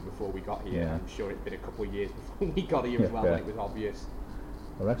National League before we got here. Yeah. I'm sure it'd been a couple of years before we got here as well, and it was obvious.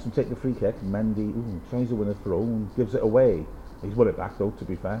 Well, Wrexham take the free kick. Mendy tries to win a throw and gives it away. He's won it back though, to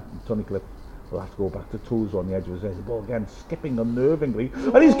be fair. Tunnicliffe will have to go back to Toes on the edge of his head. The ball again skipping unnervingly.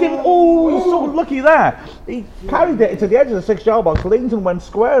 And he's given, he's so lucky there. He carried it to the edge of the 6-yard box. Langton went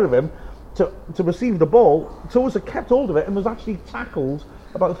square of him to receive the ball. Toes had kept hold of it and was actually tackled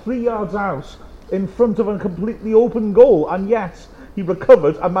about 3 yards out in front of a completely open goal. And yes, he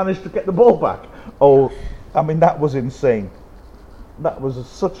recovered and managed to get the ball back. That was insane. That was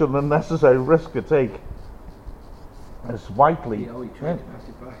such an unnecessary risk to take. As Whiteley, he tried to pass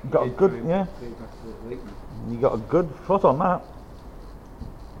it back. Got a good, he got a good foot on that.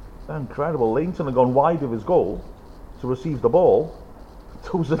 Incredible. Langton had gone wide of his goal to receive the ball.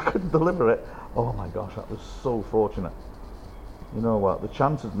 Tozer couldn't deliver it. Oh my gosh, that was so fortunate. You know what? The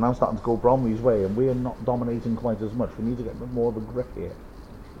chances are now starting to go Bromley's way, and we're not dominating quite as much. We need to get a bit more of a grip here.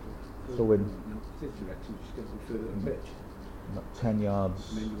 So About 10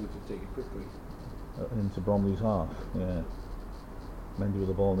 yards Mendy would have taken it quickly. into Bromley's half. Yeah. Mendy with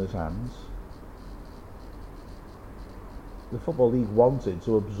the ball in his hands. The Football League wanted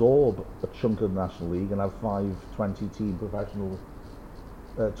to absorb a chunk of the National League and have 5 20-team professional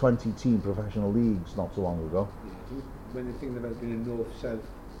leagues not so long ago. Yeah, when they think about doing a north-south,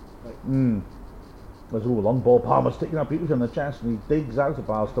 like There's a long ball, Palmer sticking up people in the chest, and he digs out a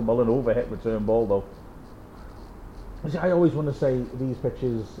pass to Mullen, overhit return ball though. You see, I always want to say these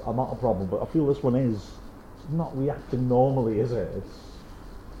pitches are not a problem, but I feel this one is. It's not reacting normally, is it? It's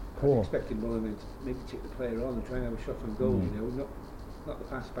poor. I was expecting Mullen to maybe take the player on and try and have a shot on goal, you know, not the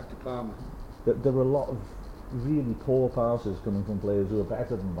pass back to Palmer. There were a lot of really poor passes coming from players who are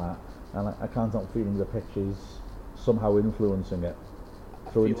better than that, and I can't help feeling the pitch is somehow influencing it.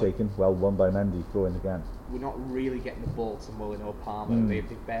 Throw in taken, well won by Mendy, throw in again. We're not really getting the ball to Mullen or Palmer. They've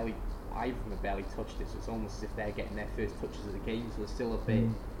barely, either of them have barely touched it, so it's almost as if they're getting their first touches of the game, so they're still a bit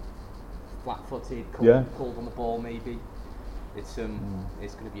flat-footed, cold on the ball maybe. It's going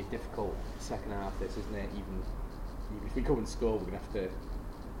to be a difficult second half, this, isn't it? Even if we go and score, we're going to have to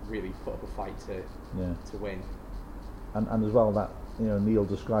really put up a fight to win. And as well, that Neil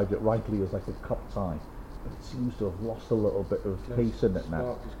described it rightly as like a cup tie. But it seems to have lost a little bit of pace in it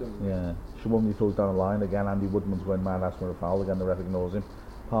now. Yeah. Shimoni throws down a line again. Andy Woodman's going mad, asking for a foul again. The ref ignores him.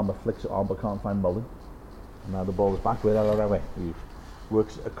 Palmer flicks it on, but can't find Mullen. And now the ball is back with Elarewe, who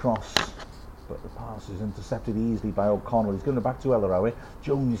works it across, but the pass is intercepted easily by O'Connell. He's going back to Elarewe.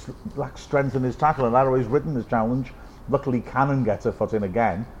 Jones lacks strength in his tackle, and Elarewe's ridden his challenge. Luckily, Cannon gets a foot in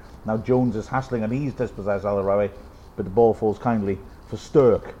again. Now Jones is hassling, and he's dispossessed Elarewe, but the ball falls kindly for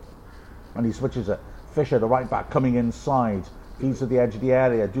Stirk, and he switches it. Fisher, the right back, coming inside, feeds to the edge of the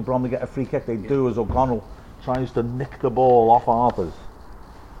area. Do Bromley get a free kick? They do, as O'Connell tries to nick the ball off Arthurs.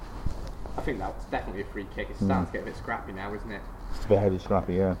 I think that's definitely a free kick. It's starting to get a bit scrappy now, isn't it? It's very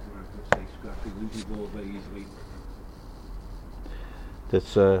scrappy, yeah. Scrappy, losing ball very easily.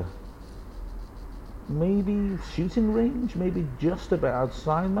 That's maybe shooting range, maybe just a bit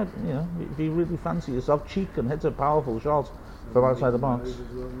outside. Might, if you really fancy yourself, cheek and hit a powerful shot from outside the box.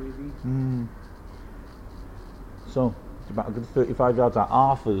 So it's about a good 35 yards out.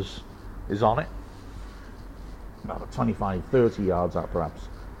 Arthurs is on it. About 25, 30 yards out perhaps.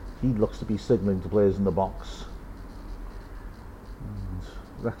 He looks to be signalling to players in the box.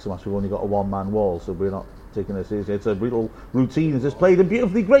 And Wrexham, we've only got a one-man wall, so we're not taking this seriously. It's a brutal routine as it's played in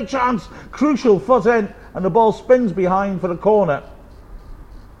beautifully. Great chance, crucial foot in, and the ball spins behind for the corner.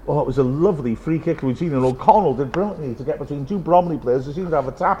 Oh, it was a lovely free kick routine, and O'Connell did brilliantly to get between two Bromley players who seemed to have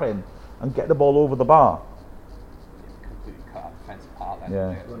a tap in and get the ball over the bar. Completely cut our defence apart then.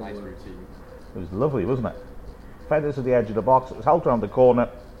 Yeah. It was a nice routine. It was lovely, wasn't it? Fed it to the edge of the box. It was held around the corner,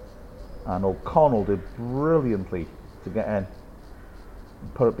 and O'Connell did brilliantly to get in and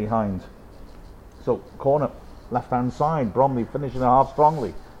put it behind. So corner, left-hand side. Bromley finishing the half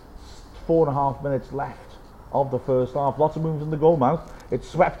strongly. 4.5 minutes left of the first half. Lots of moves in the goal mouth. It's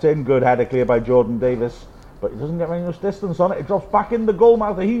swept in, good header clear by Jordan Davis, but it doesn't get very much distance on it. It drops back in the goal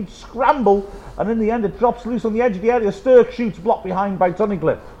mouth, a huge scramble, and in the end it drops loose on the edge of the area. Stirk shoots, blocked behind by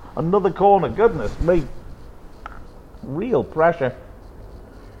Tunnicliffe. Another corner, goodness me. Real pressure.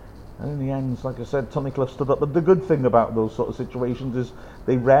 And in the end, like I said, Tunnicliffe stood up. But the good thing about those sort of situations is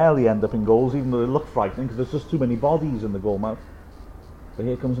they rarely end up in goals, even though they look frightening, because there's just too many bodies in the goal mouth. But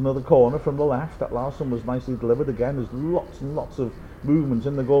here comes another corner from the left. That last one was nicely delivered again. There's lots and lots of movements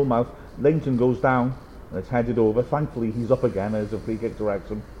in the goal mouth. Langton goes down, and it's headed over. Thankfully, he's up again as a free kick to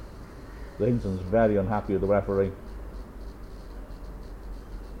Wrexham. Langton's very unhappy with the referee.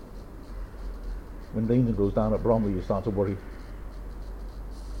 When Langton goes down at Bromley, you start to worry.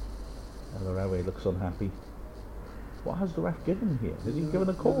 And the railway looks unhappy. What has the ref given here? Has he given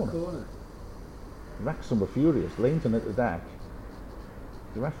a corner? Wrexham were furious. Langton at the deck.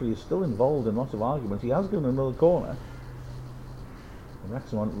 The referee is still involved in lots of arguments. He has given another corner. And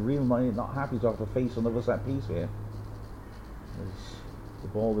Wrexham aren't really not happy to have to face another set piece here. As the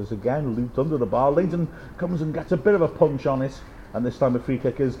ball is again looped under the bar. Langton comes and gets a bit of a punch on it, and this time a free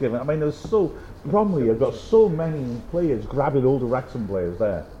kick is given. I mean, Bromley have got so many players grabbing older Wrexham players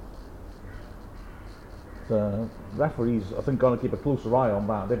there. The referees, I think, going to keep a closer eye on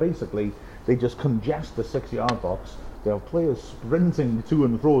that. They just congest the 6-yard box. They have players sprinting to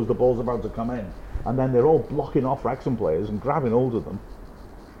and fro as the ball's about to come in, and then they're all blocking off Wrexham players and grabbing hold of them.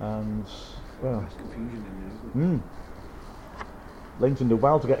 And there's confusion in there, isn't it? Langton did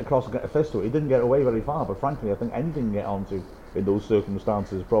well to get across and get a fist to it. He didn't get away very far, but frankly, I think anything you get onto in those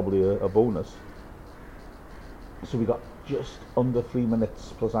circumstances is probably a bonus. So we got just under 3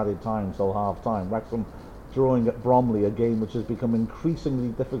 minutes plus added time till half time. Wrexham drawing at Bromley, a game which has become increasingly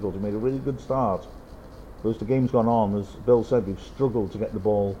difficult. We made a really good start, but as the game's gone on, as Bill said, we've struggled to get the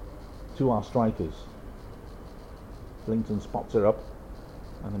ball to our strikers. Linton spots it up,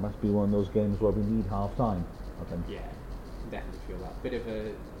 and it must be one of those games where we need half time, I think. Yeah, definitely feel that. Bit of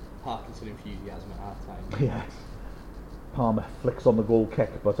a Parkinson enthusiasm at half time. Yes. Palmer flicks on the goal kick,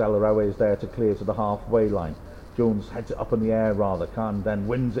 but El Araoui is there to clear to the halfway line. Jones heads it up in the air rather, Khan then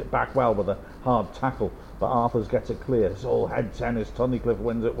wins it back well with a hard tackle, but Arthurs gets it clear. It's all head tennis. Tunnicliffe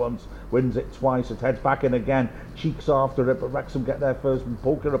wins it once, wins it twice, it heads back in again, Cheeks after it, but Wrexham get there first and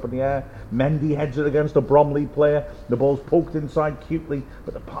poke it up in the air. Mendy heads it against a Bromley player, the ball's poked inside cutely,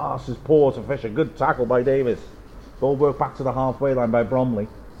 but the pass is poor to Fisher. Good tackle by Davis. Ball worked back to the halfway line by Bromley.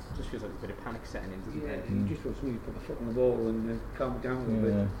 Just feels like a bit of panic setting in, doesn't it? You just want somebody to put the foot on the ball and calm it down a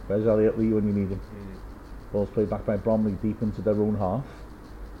little bit. Where's Elliot Lee when you need him? Ball's played back by Bromley deep into their own half.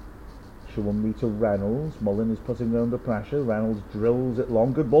 Shumway to Reynolds. Mullin is putting them under pressure. Reynolds drills it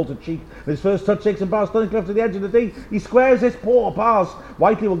long. Good ball to Cheek. His first touch takes him past Tunnicliffe to the edge of the D. He squares this poor pass.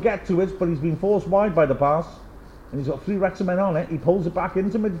 Whiteley will get to it, but he's been forced wide by the pass. And he's got 3 Wrexham men on it. He pulls it back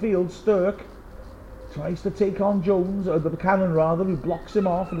into midfield. Stirk tries to take on Jones, or the Cannon rather, who blocks him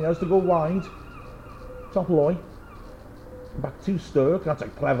off, and he has to go wide. Topoloy. Back to Stirk. That's a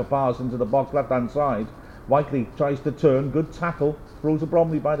clever pass into the box left hand side. Whiteley tries to turn, good tackle, throws to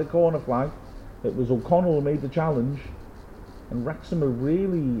Bromley by the corner flag. It was O'Connell who made the challenge, and Wrexham are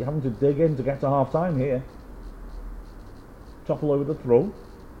really having to dig in to get to half time here. Topple over the throw.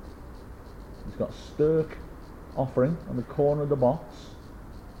 He's got Stirk offering on the corner of the box.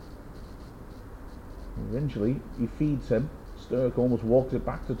 Eventually he feeds him. Stirk almost walks it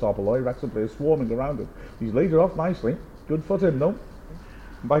back to Topoloy. Wrexham players swarming around him. He's laid it off nicely. Good foot in though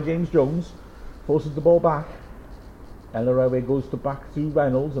by James Jones. Forces the ball back. El Araoui goes back to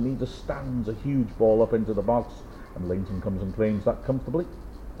Reynolds, and he just stands a huge ball up into the box, and Leighton comes and claims that comfortably.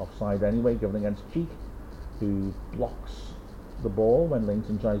 Offside anyway, given against Cheek, who blocks the ball when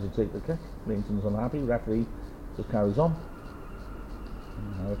Leighton tries to take the kick. Leighton's unhappy. Referee just carries on.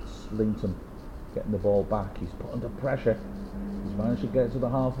 And now it's Leighton getting the ball back. He's put under pressure. He's managed to get it to the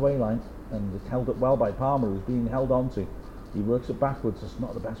halfway line, and it's held it well by Palmer, who's being held onto. He works it backwards. It's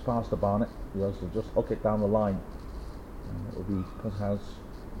not the best pass to Barnett. He has to just hook it down the line. And it will be put out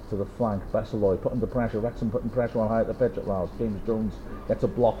to the flank. Besseloy put under pressure. Wrexham putting pressure on high at the pitch at last. James Jones gets a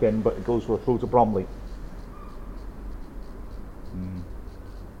block in, but it goes for a throw to Bromley.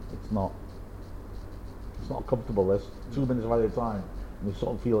 It's not comfortable, this. 2 minutes of added time, and we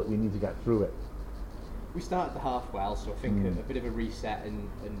sort of feel like we need to get through it. We started the half well, so I think a bit of a reset and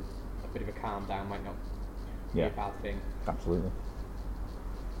a bit of a calm down might not be a bad thing. Absolutely.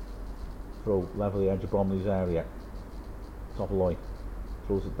 Throw level the edge of Bromley's area. Topoloy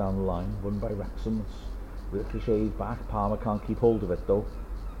throws it down the line, run by Wrexham. It's ricocheted back. Palmer can't keep hold of it though.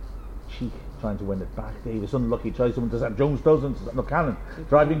 Cheek trying to win it back. Davis unlucky, tries to intercept. Jones doesn't. No, Cannon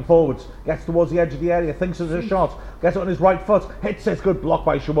driving forwards, gets towards the edge of the area, thinks it's a shot, gets it on his right foot, hits it. Good block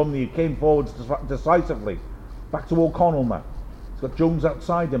by Shumway, who came forwards decisively. Back to O'Connell now. He's got Jones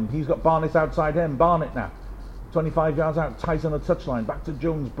outside him. He's got Barnett outside him. Barnett now 25 yards out, tight on the touchline. Back to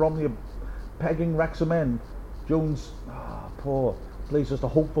Jones. Bromley pegging Wrexham in. Jones, poor, plays just a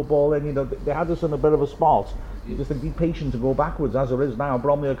hopeful ball in. You know, they had us in a bit of a spot. You just think, be patient to go backwards as there is now.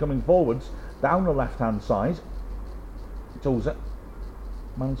 Bromley are coming forwards down the left hand side. Tozer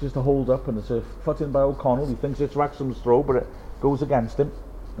manages to hold up, and it's a foot in by O'Connell. He thinks it's Wrexham's throw, but it goes against him,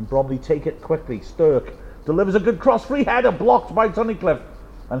 and Bromley take it quickly. Stirk delivers a good cross, free header, blocked by Tunnicliffe,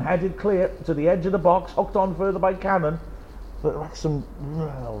 and headed clear to the edge of the box, hooked on further by Cannon. But Wrexham,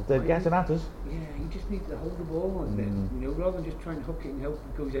 well, they're getting at us. Yeah, you just need to hold the ball, and then, you know, rather than just trying to hook it and hope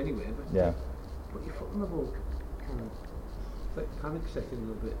it goes anywhere. But put your foot on the ball, kind of like panic setting a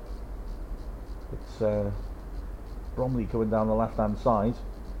little bit. It's Bromley coming down the left hand side.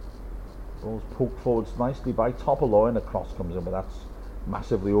 Ball's poked forwards nicely by Topoloy, and a cross comes in, but that's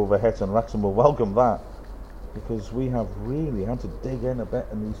massively overhit, and Wrexham will welcome that, because we have really had to dig in a bit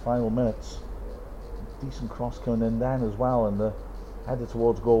in these final minutes. Decent cross coming in then as well, and the header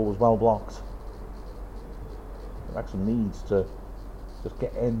towards goal was well blocked. Wrexham needs to just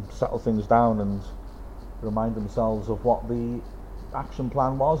get in, settle things down, and remind themselves of what the action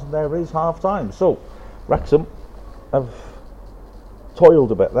plan was, and there is half time. So Wrexham have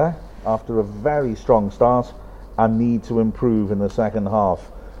toiled a bit there after a very strong start and need to improve in the second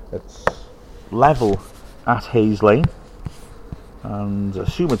half. It's level at Hayes Lane, and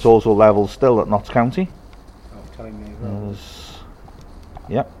assume it's also level still at Notts County. Half time now.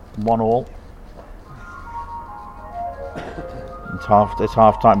 Yep, 1-1. And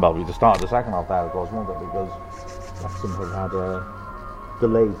half time. Well, we just started the second half there, of course, won't it? Because Wrexham have had a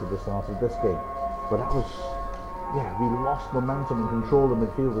delay to the start of this game. But that was, we lost momentum and control of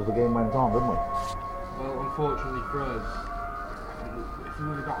midfield as the game went on, didn't we? Well, unfortunately for us, if we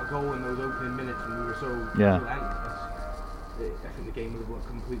would have got a goal in those opening minutes when we were so relentless, I think the game would have looked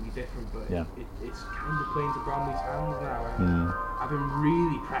completely different. But it's kind of playing to Bromley's hands now. I've been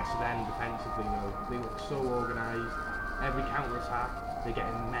really pressed them defensively, though. They look so organised. Every counter attack, they're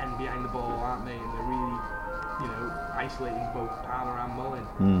getting men behind the ball, aren't they? And they're really, isolating both Palmer and Mullin.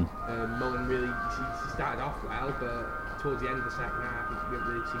 Mullin really, he started off well, but towards the end of the second half, we haven't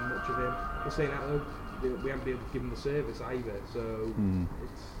really seen much of him. We're saying that though, we haven't been able to give him the service either. So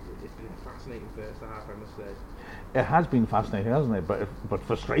it's been a fascinating first half, I must say. It has been fascinating, hasn't it? But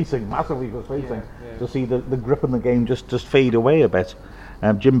frustrating, massively frustrating to see the grip in the game just fade away a bit.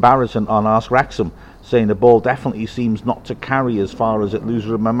 Jim Barrison on Ask Wrexham saying the ball definitely seems not to carry as far as it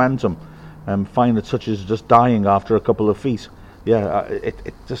loses momentum. Finer touches just dying after a couple of feet.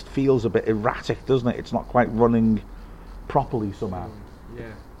 It just feels a bit erratic, doesn't it? It's not quite running properly somehow.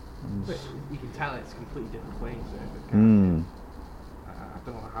 But you can tell it's a completely different playing surface. I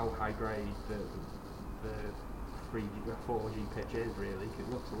don't know how high grade the 4G pitch is really. It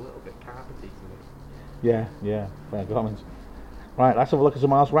looks a little bit carpety to me. Fair comment. Right, let's have a look at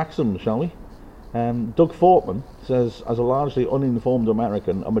some Ask Wrexham, shall we? Doug Fortman says, as a largely uninformed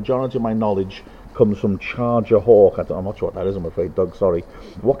American, a majority of my knowledge comes from Charger Hawk. I'm not sure what that is, I'm afraid, Doug, sorry.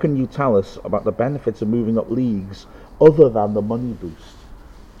 What can you tell us about the benefits of moving up leagues other than the money boost?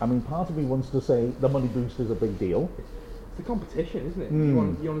 I mean, part of me wants to say the money boost is a big deal. It's the competition, isn't it? You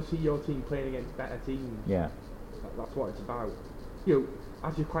want to see your team playing against better teams. Yeah. That's what it's about.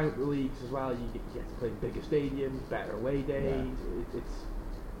 As you climb up the leagues as well, you get to play bigger stadiums, better away days. It's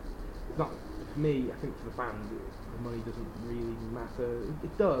not, for me, I think for the fans, the money doesn't really matter.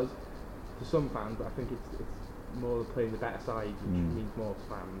 It does to some fans, but I think it's more playing the better sides, which means more to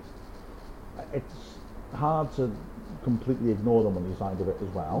fans. It's hard to completely ignore the money side of it as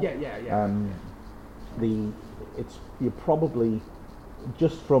well. You're probably,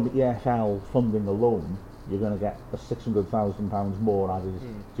 just from EFL funding alone, you're going to get a £600,000 more added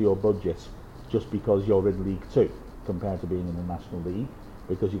to your budget just because you're in League 2 compared to being in the National League,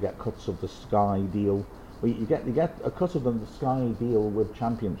 because you get cuts of the Sky deal. Well, you get a cut of the Sky deal with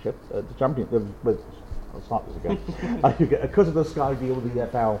Championship. I'll start this again. You get a cut of the Sky deal with the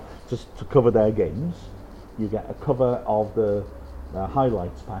EFL just to cover their games. You get a cover of the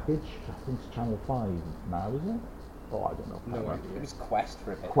highlights package. I think it's Channel 5 now, isn't it? Oh, I don't know. No idea. It was Quest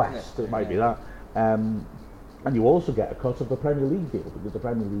for a bit. Quest, it might be that. And you also get a cut of the Premier League deal, because the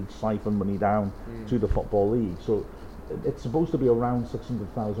Premier League siphon money down to the Football League. So it's supposed to be around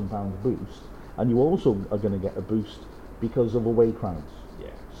 £600,000 boost. And you also are going to get a boost because of away crowds.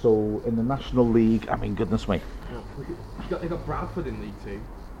 Yeah. So in the National League, I mean, goodness me. They got Bradford in League 2.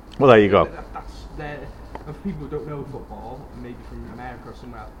 Well, there you go. That's their. And for people who don't know football, maybe from America or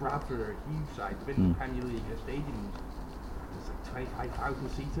somewhere else, Bradford are a huge side. They've been in the Premier League, their stadiums. It's like 25,000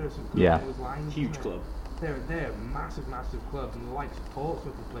 seater or something. Yeah. Those lines, huge club. They're a massive club, and the likes of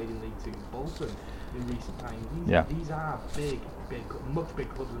Portsmouth have played in League 2 and Bolton in recent times. These are much big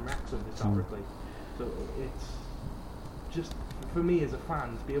clubs in Wrexham historically. So it's just, for me as a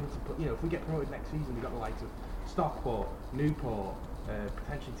fan, to be able to put, if we get promoted next season, we've got the likes of Stockport, Newport,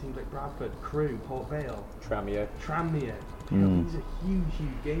 potentially teams like Bradford, Crewe, Port Vale, Tranmere. These are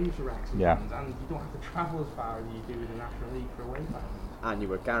huge games for Wrexham fans, and you don't have to travel as far as you do in the National League for away fans. And you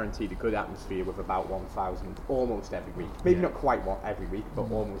were guaranteed a good atmosphere with about 1,000 almost every week. Maybe not quite every week, but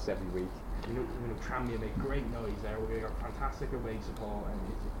almost every week. Tranmere make great noise there. We got fantastic away support,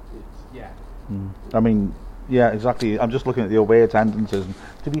 and I mean, exactly. I'm just looking at the away attendances. And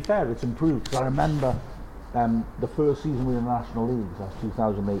to be fair, it's improved, because I remember the first season we were in the National League, that's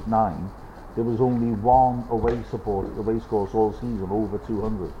 2008-9. There was only one away scores all season over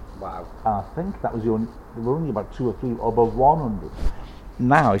 200. Wow. I think that was there were only about 2 or 3 above 100.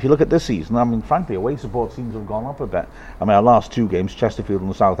 Now, if you look at this season, I mean, frankly, away support seems to have gone up a bit. I mean, our last 2 games, Chesterfield and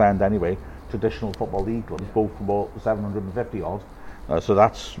the South End anyway, traditional Football League clubs, both for about 750 odd. So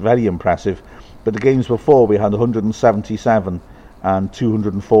that's very impressive. But the games before, we had 177 and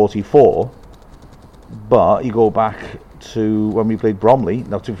 244. But you go back to when we played Bromley,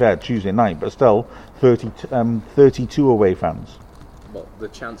 now to be fair, Tuesday night, but still 32 away fans. Well, the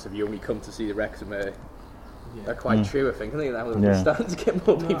chance of you only come to see the Wrexham are quite true, I think. I think that will start to get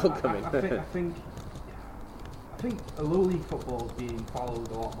more people coming. I think a low league football is being followed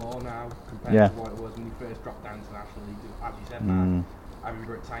a lot more now compared to what it was when we first dropped down to National League, as you said, man. I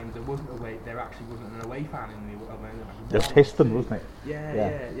remember at times there actually wasn't an away fan in the away. Just Histon, wasn't it?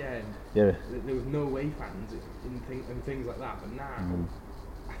 Yeah. Yeah. There was no away fans and things like that. But now,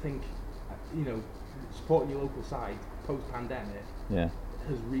 I think, supporting your local side post-pandemic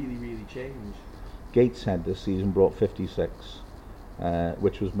has really, really changed. Gateshead this season brought 56,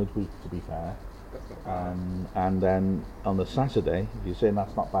 which was midweek, to be fair. That's not bad. And then on the Saturday, if you're saying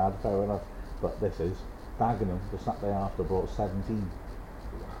that's not bad, fair enough, but this is Dagenham, the Saturday after, brought 17.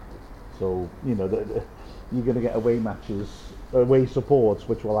 So, you're going to get away matches, away supports,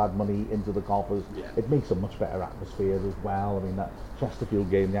 which will add money into the coffers. Yeah. It makes a much better atmosphere as well. I mean, that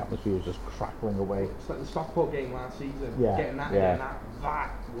Chesterfield game, the atmosphere was just crackling away. It's like the Stockport game last season. Yeah, Getting that yeah. in,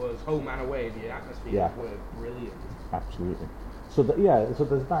 that was home and away. The atmosphere were brilliant. Absolutely. So so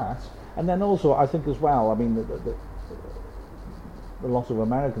there's that. And then also, I think as well, I mean, a lot of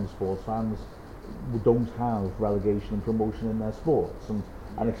American sports fans don't have relegation and promotion in their sports, and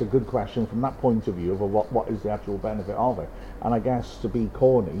it's a good question from that point of view of what is the actual benefit of it. And I guess, to be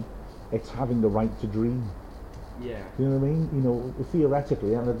corny, it's having the right to dream. Yeah. You know what I mean?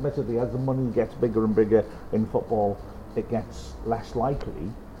 Theoretically, and admittedly, as the money gets bigger and bigger in football, it gets less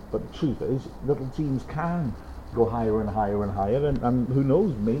likely. But the truth is, little teams can go higher and higher and higher, and who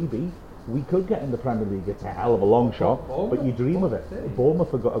knows, maybe we could get in the Premier League. It's a hell of a long shot, but you dream of it.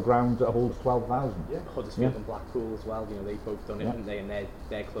 Bournemouth have got a ground that holds 12,000. Yeah, Huddersfield and Blackpool as well. They've both done it, haven't they? And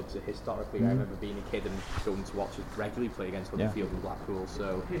their clubs are historically. I remember being a kid and going to watch it regularly play against Huddersfield and Blackpool.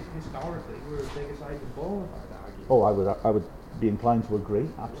 So historically, we're a bigger side than Bournemouth, I'd argue. Oh, I would be inclined to agree.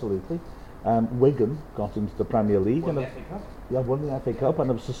 Absolutely. Wigan got into the Premier League Won and the FA Cup. won the FA Cup and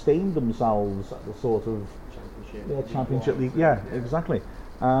have sustained themselves at the sort of Championship League. Yeah, exactly.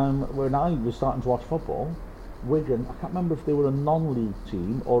 When I was starting to watch football, Wigan, I can't remember if they were a non-league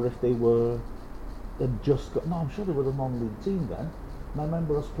team or if they were I'm sure they were a non-league team then. And I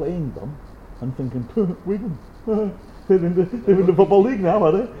remember us playing them and thinking, Wigan, they're in the Football League now,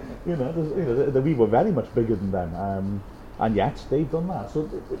 are they? We were very much bigger than them. And yet they've done that. So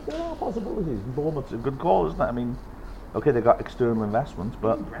there are possibilities. Bournemouth's a good call, isn't it? I mean, okay, they got external investments,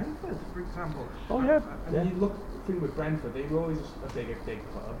 but Brentford, for example. Oh yeah. I mean, you look thing with Brentford, they were always a big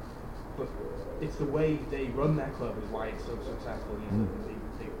club, but it's the way they run their club is why it's so successful.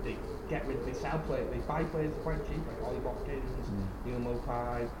 They get rid, they sell players, they buy players quite cheap, like Ollie Watkins, Neil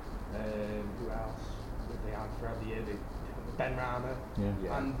Mopai, who else? They had throughout the year, Ben Rama,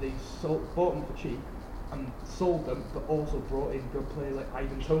 and they bought them for cheap. And sold them, but also brought in good players like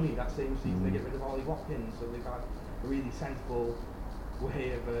Ivan Toney that same season. They get rid of Ollie Watkins, so they've had a really sensible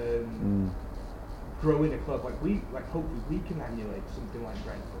way of growing a club. Hopefully we can emulate something like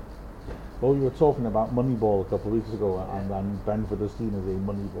Brentford. Well, we were talking about Moneyball a couple of weeks ago, and Brentford is seen as a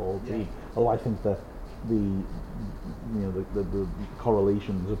Moneyball team. Although I think the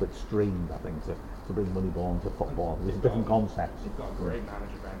correlation is a bit strained. I think to bring Moneyball into football, there's different concepts. They've got a great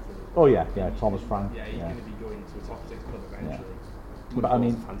manager, Brentford. Oh yeah, Thomas Frank. Yeah, he's going to be going to a top 6 club eventually. But I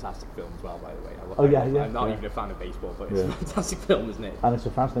mean, it's a fantastic film as well, by the way. I'm not even a fan of baseball, but it's a fantastic film, isn't it? And it's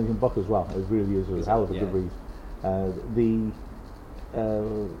a fascinating book as well. It really is a hell of a good read.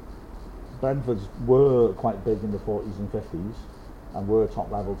 Brentfords were quite big in the 40s and 50s, and were a top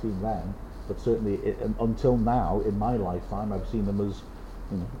level team then. But certainly, until now, in my lifetime, I've seen them as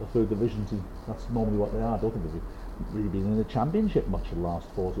a third division team. That's normally what they are. I don't think they've really been in the Championship much in the last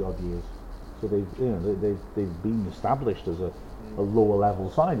 40 odd years. So they've been established as a lower level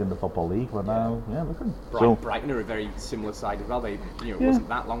side in the Football League, but now, look at them. Brighton are a very similar side as well. It wasn't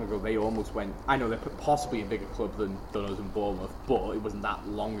that long ago. They almost went. I know they're possibly a bigger club than us and Bournemouth, but it wasn't that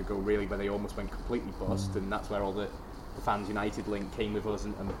long ago really where they almost went completely bust, and that's where all the Fans United link came with us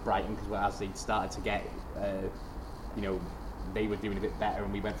and Brighton, because as they started to get, they were doing a bit better,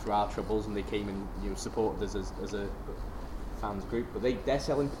 and we went through our troubles, and they came and supported us as a fans group. But they're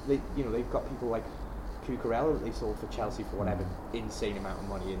selling. They've got people like Cucurella that they sold for Chelsea for whatever insane amount of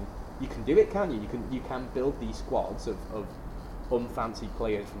money, and you can do it, can't you? You can build these squads of unfancy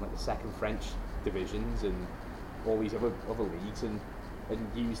players from like the second French divisions and all these other leagues, and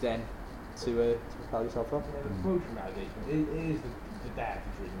use them to propel yourself up. Yeah, the promotion relegation it is the dare to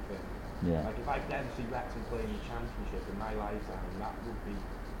dream thing. Yeah. Like if I could ever see Wrexham playing the Championship in my lifetime, that would be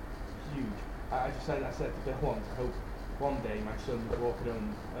huge. I said to Bill once, I hope one day my son was walking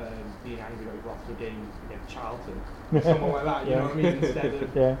home being angry that we lost a game against Charlton, or someone like that, you know what I mean, instead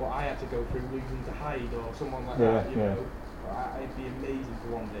of what I had to go through losing to Hyde or someone like that, you know. It'd be amazing for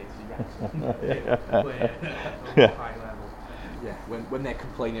one day to see Wrexham play at a high level. Yeah, when they're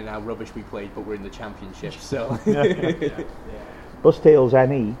complaining how rubbish we played, but we're in the Championship, so... Bustails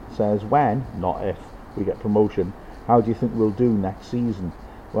NE says, when, not if, we get promotion, how do you think we'll do next season?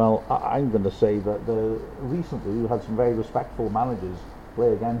 Well, I'm going to say that recently we've had some very respectful managers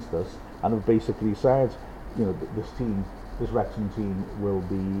play against us and have basically said, this Wrexham team will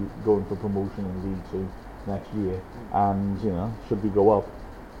be going for promotion in League 2 next year, and should we go up,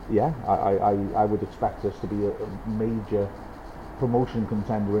 I would expect us to be a major promotion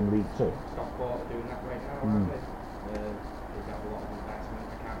contender in League 2. Stockport are doing that right now, aren't they? They've got a lot of investment.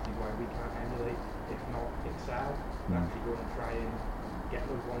 I can't see why we can't emulate, if not excel, and actually go and try and get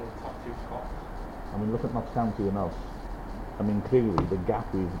those one of the top 2 spots. I mean, look at Notts County and us. I mean, clearly the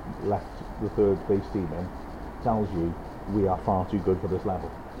gap we've left the third place team in tells you we are far too good for this level.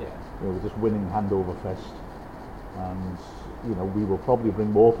 Yeah. We're just winning hand over fist, and we will probably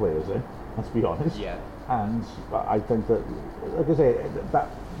bring more players in. Let's be honest. Yeah. And I think that, like I say, that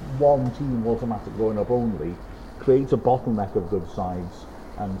one team automatic going up only creates a bottleneck of good sides,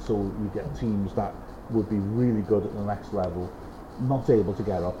 and so you get teams that would be really good at the next level, not able to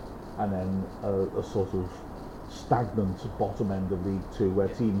get up, and then a sort of stagnant bottom end of League 2 where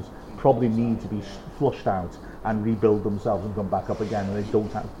teams probably need to be flushed out and rebuild themselves and come back up again, and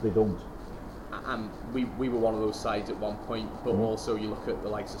they don't. And we were one of those sides at one point, but also you look at the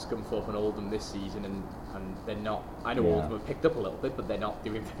likes of Scunthorpe and Oldham this season, and they're not. I know Oldham have picked up a little bit, but they're not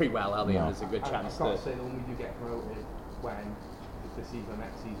doing very well, are they? And there's a good chance I've got to say that when we do get promoted, when this season,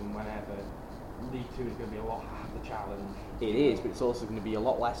 next season, whenever, League 2 is going to be a lot harder challenge. It is, but it's also going to be a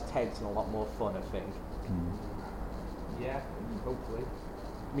lot less tense and a lot more fun, I think. Yeah, hopefully.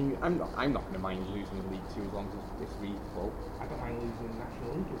 I mean, I'm not going to mind losing in League 2 as long as it's reasonable. I don't mind losing in the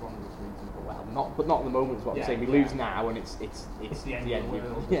National League as long as it's reasonable. Well, but not at the moment is what I'm saying. We lose now, and it's the end of the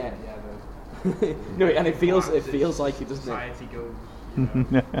world. Yeah. No, and it feels like it, doesn't society it? Goes.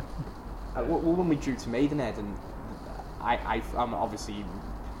 Well, when we drew to Maidenhead, and I'm obviously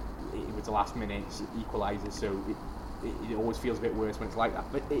it was a last minute equaliser, so it always feels a bit worse when it's like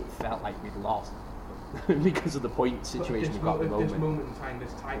that. But it felt like we'd lost because of the point situation we've got at the moment. This moment in time,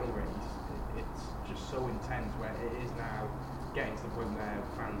 this title race, it's just so intense. Where it is now getting to the point where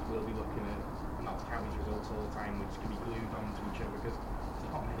fans will be looking at Notts County's results all the time, which can be glued onto each other because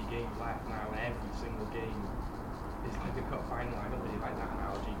there's not many games left now, and every single game is like a cup final. I don't really like that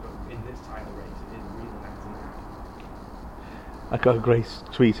analogy, but in this title race, it is really neck and neck. I got a great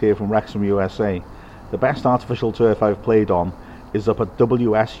tweet here from Wrexham USA. The best artificial turf I've played on is up at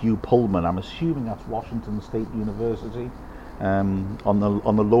WSU Pullman. I'm assuming that's Washington State University, on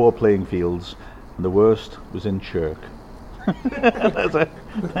the lower playing fields, and the worst was in Chirk.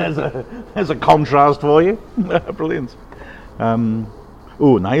 there's a contrast for you. Brilliant. Now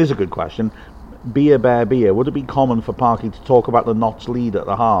here's a good question. Beer Bear Beer, would it be common for Parky to talk about the Notts lead at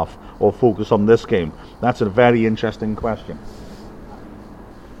the half or focus on this game? That's a very interesting question.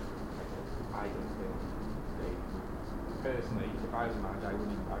 I don't think personally, if I was a manager, I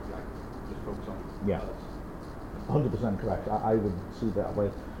wouldn't. I'd just focus on. Yeah, 100% correct. I would see that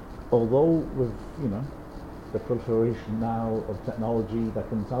way. Although with the proliferation now of technology that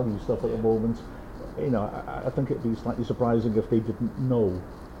can tell you stuff at the moment, I think it'd be slightly surprising if they didn't know,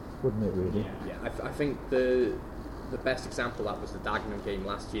 wouldn't it? Really? Yeah. I think the best example of that was the Dagenham game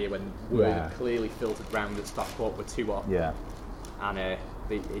last year when word clearly filtered round that Stockport were 2 up. Yeah. And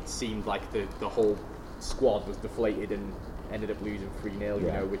it seemed like the whole squad was deflated and ended up losing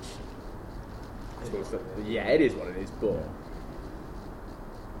 3-0. Which I suppose it is what it is, but.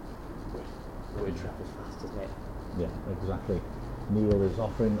 Word travels fast, doesn't it? Yeah, exactly. Neil is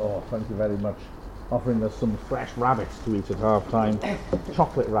offering, thank you very much, offering us some fresh rabbits to eat at half time.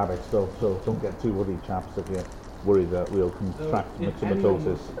 Chocolate rabbits, though, so don't get too worried, chaps, if you're worried that we'll contract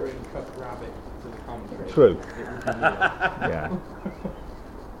myxomatosis. Bring cut rabbit to the commentary. True. Yeah.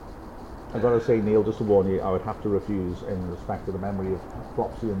 I've got to say, Neil, just to warn you, I would have to refuse in respect to the memory of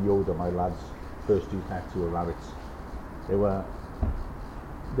Flopsy and Yoda, my lads' first 2 pets who were rabbits. They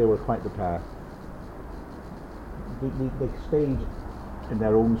were quite the pair. They stayed in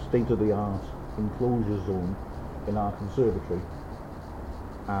their own state-of-the-art enclosure zone in our conservatory,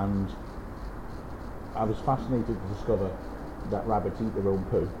 and I was fascinated to discover that rabbits eat their own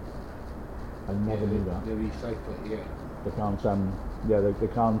poo. I never knew that. They recycle it, They can't, they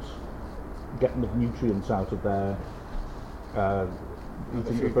can't get enough nutrients out of their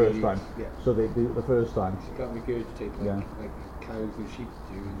eating the first time. Yeah. So they do it the first time. You can't regurgitate like cows and sheep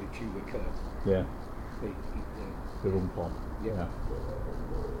do, and they chew the cud. Yeah. They eat their own pond. Yeah.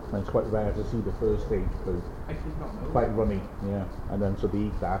 And it's quite rare to see the first stage poo. I did not know. Quite runny, yeah. And then so they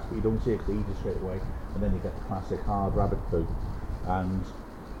eat that, but you don't see it, they eat it straight away. And then you get the classic hard rabbit poo. And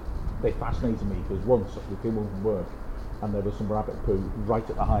they fascinated me because once we came home from work and there was some rabbit poo right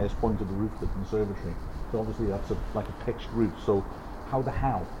at the highest point of the roof of the conservatory. So obviously that's like a pitched roof, so how the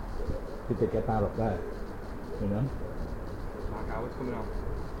hell did they get that up there? You know? Mark Howard's coming on.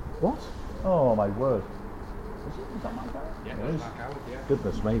 What? Oh my word. Is that Mark Howard? Yeah, It is. Mark Howard, yeah.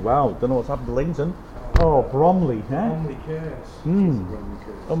 Goodness me, wow. Don't know what's happened to Linton. Oh, Bromley, eh? Bromley curse.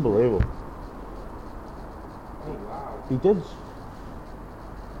 Unbelievable. Oh, wow. He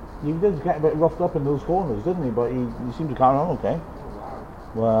did get a bit roughed up in those corners, didn't he? But he seemed to carry on okay.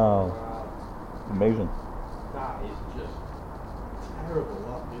 Oh, Wow. wow. Amazing. That is just terrible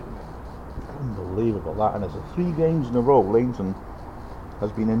luck, isn't it? Unbelievable that, and it's 3 games in a row Leighton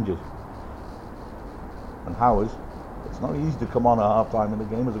has been injured. And Howard, it's not easy to come on at half time in the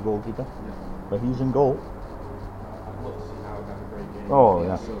game as a goalkeeper. Yeah. But he's in goal. I'd love to see Howard have a great game. Oh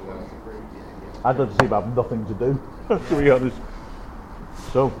yeah. So that was a great game. I'd love to see him have nothing to do, to be honest.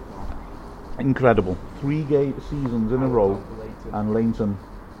 So incredible. 3 seasons in a row, and Leighton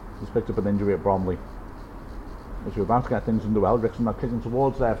has picked up an injury at Bromley. As we're about to get things underway, Wrexham are kicking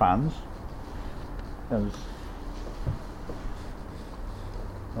towards their fans. As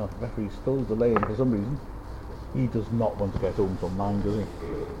the referee's still delaying for some reason. He does not want to get home till 9, does he?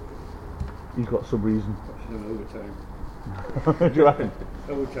 He's got some reason. Overtime. Do you reckon?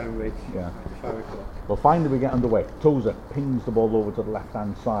 Overtime rate. Yeah. 5 o'clock. Well, finally we get underway. Tozer pings the ball over to the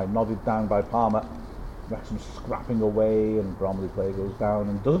left-hand side, nodded down by Palmer. Wrexham scrapping away, and Bromley player goes down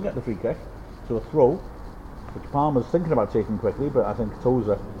and doesn't get the free kick. So a throw, which Palmer's thinking about taking quickly, but I think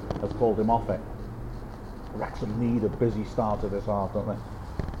Tozer has called him off it. Wrexham need a busy start to this half, don't they?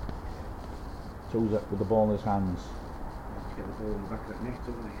 Tozer with the ball in his hands. Get the ball in the back of that net,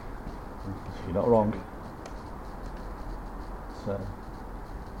 don't they? You're not wrong. So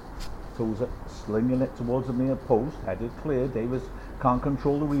Tozer slinging it towards the near post, headed clear. Davis can't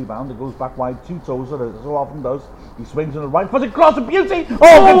control the rebound. It goes back wide to Tozer, as it so often does. He swings in the right footed cross, a beauty!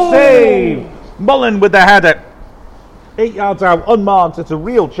 Oh, good save! Mullen with the header. 8 yards out, unmarked. It's a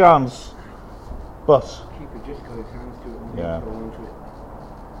real chance. But Keeper just got his hands to it and Yeah. hold on to it.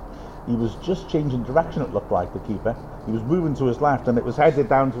 he was just changing direction, it looked like, the keeper. He was moving to his left and it was headed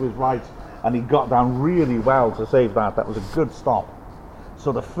down to his right, and he got down really well to save that. That was a good stop.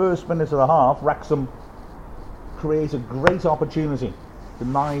 So the first minute of the half, Wrexham create a great opportunity,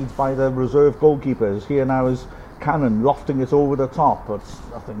 denied by the reserve goalkeepers. Here now is Cannon lofting it over the top, but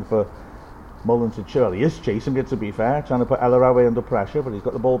nothing for Mullen to chill. He is chasing it, to be fair, trying to put El Araoui under pressure, but he's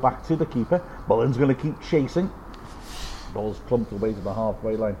got the ball back to the keeper. Mullen's going to keep chasing. Ball's clumped away to the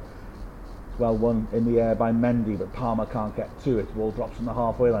halfway line. It's well won in the air by Mendy, but Palmer can't get to it. Ball drops in the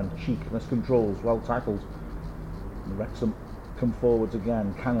halfway line. Cheek miscontrols, well tackled. And Wrexham come forwards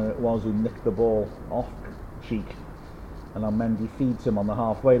again. Cannon it was who nicked the ball off Cheek, and now Mendy feeds him on the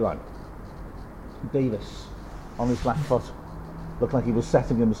halfway line. Davis on his left foot looked like he was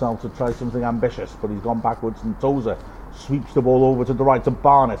setting himself to try something ambitious, but he's gone backwards, and Tozer sweeps the ball over to the right to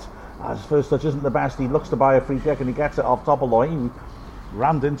Barnett. His first touch isn't the best. He looks to buy a free kick and he gets it off Topoloy, who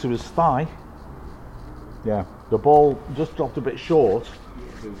rammed into his thigh. Yeah, the ball just dropped a bit short.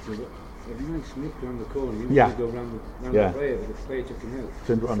 If he might slip around the corner, he was Yeah. going to go round the Yeah. player, but the player took him out.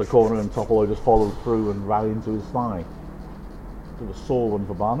 Turned around the corner and Topoloy just followed through and rallied into his thigh. It was a sore one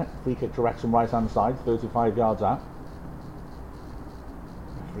for Barnett. Free kick to Wrexham right hand side, 35 yards out.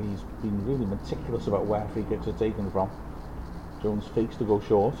 He's been really meticulous about where free kicks are taken from. Jones fakes to go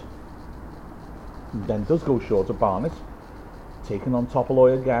short, and then does go short to Barnett. Taken on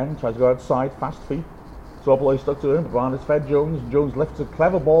Topoloy again, tries to go outside, fast feet. Topoloy stuck to him, Barnett fed Jones. Jones lifts a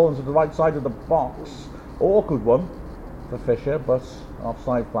clever ball into the right side of the box. Awkward one for Fisher, but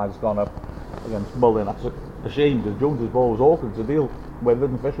offside flag's gone up against Mullen. That's a shame, because Jones's ball was awkward to deal with,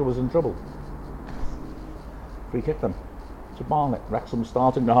 and Fisher was in trouble. Free kick then to Barnett. Wrexham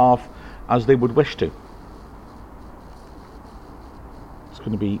starting the half as they would wish to. It's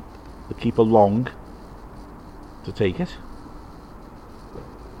going to be the keeper Long to take it.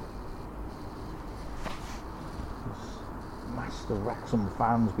 There's massive Wrexham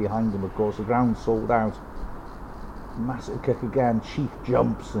fans behind him, of course. The ground's sold out. Massive kick again. Cheek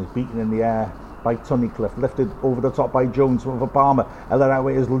jumps and is beaten in the air by Tunnicliffe, lifted over the top by Jones for Palmer. El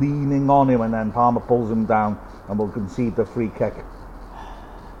Araoui is leaning on him, and then Palmer pulls him down and will concede the free kick.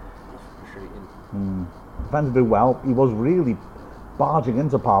 Defended it well. He was really barging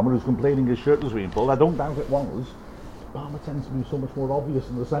into Palmer, who's complaining his shirt was being pulled. I don't doubt it was. Palmer tends to be so much more obvious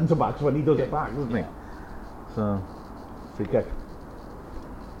than the centre backs when he does it back, doesn't he? So, free kick.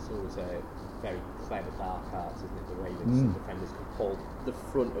 It's always a very clever dark arts, isn't it? The way that some defenders can pull the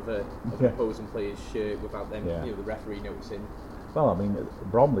front of an opposing player's shirt without them, the referee noticing. Well, I mean,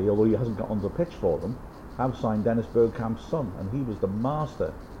 Bromley, although he hasn't got on the pitch for them, have signed Dennis Bergkamp's son, and he was the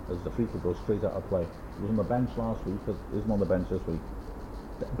master as the free kick goes straight out of play. He was on the bench last week, but isn't on the bench this week.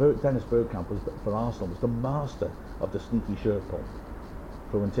 Dennis Bergkamp was, for Arsenal, was the master of the sneaky shirt pull.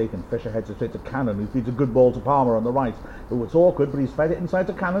 Through and taken, Fisher heads it straight to Cannon, who feeds a good ball to Palmer on the right. Oh, it's awkward, but he's fed it inside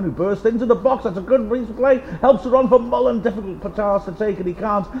to Cannon, who bursts into the box. That's a good play. Helps it on for Mullen. Difficult task to take, and he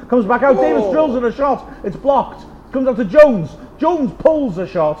can't. Comes back out. Davis drills in a shot. It's blocked. Comes out to Jones. Jones pulls a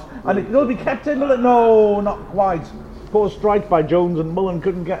shot, and it will be kept in. No, not quite. Poor strike by Jones, and Mullen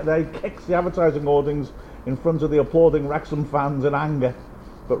couldn't get there. He kicks the advertising hoardings in front of the applauding Wrexham fans in anger.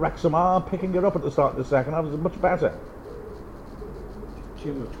 But Wrexham are picking it up at the start of the second half. It's much better.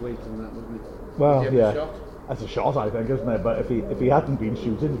 Too much weight on that, wasn't it? Well, yeah. That's a shot, I think, isn't it? But if he hadn't been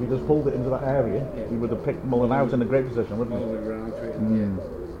shooting, if he just pulled it into that area, he would have picked Mullen out in a great position, wouldn't he?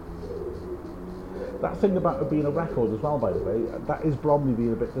 That thing about it being a record as well, by the way, that is Bromley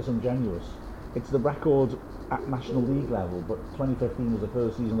being a bit disingenuous. It's the record at National League level, but 2015 was the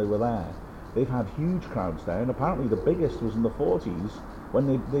first season they were there. They've had huge crowds there, and apparently the biggest was in the 40s when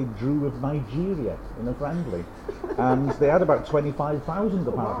they drew with Nigeria in a friendly. And they had about 25,000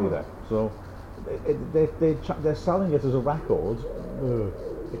 apparently there. So they're selling it as a record.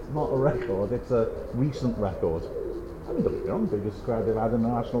 It's not a record, it's a recent record. I mean, don't get me wrong, biggest crowd they've had in the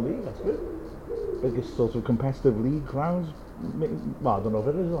National League, that's good. Biggest sort of competitive league crowds. Well, I don't know if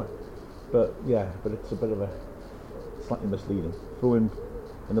it is, right? But yeah, but it's a bit of a slightly misleading. Throw in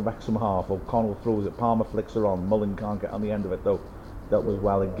the Wrexham half, O'Connell throws it, Palmer flicks her on, Mullen can't get on the end of it though. Dealt with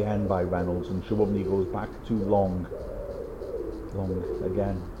well again by Reynolds, and Shawumni goes back too long. Long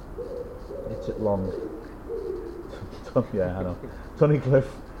again. Hits it long. Yeah, I know.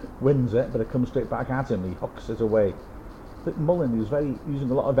 Tunnicliffe wins it, but it comes straight back at him. He hooks it away. I think Mullen, who's using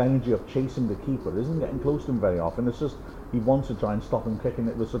a lot of energy of chasing the keeper, isn't getting close to him very often. It's just he wants to try and stop him kicking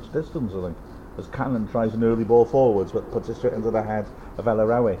it with such distance, I think. As Cannon tries an early ball forwards, but puts it straight into the head of El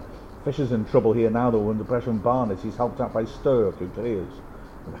Arawi. Fisher's in trouble here now, though, under pressure from Barnett. He's helped out by Sturrock, who clears.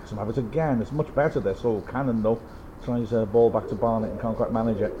 Wrexham have it again. It's much better there. So Cannon, though, tries a ball back to Barnett and can't quite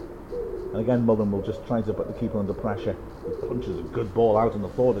manage it. And again, Mullen will just try to put the keeper under pressure. He punches a good ball out on the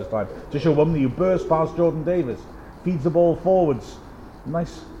floor this time to Shawumni, who bursts past Jordan Davis. Feeds the ball forwards.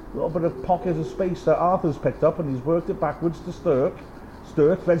 Nice little bit of pocket of space that Arthur's picked up, and he's worked it backwards to Sturrock.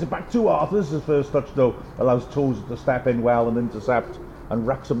 Sturrock threads it back to Arthur's. His first touch, though, allows Tozer to step in well and intercept. And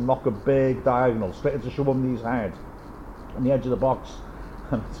Wrexham knock a big diagonal straight into Shawumni's head on the edge of the box.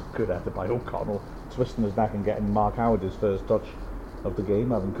 And it's a good effort by O'Connell, twisting his neck and getting Mark Howard his first touch of the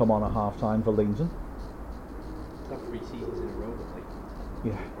game, having come on at half-time for Leighton. It's got 3 seasons in a row, like.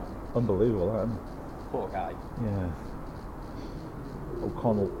 Yeah, unbelievable, that, isn't it? Poor guy. Yeah.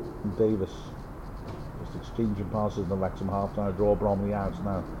 O'Connell and Davis just exchanging passes in the Wrexham half-time, draw Bromley out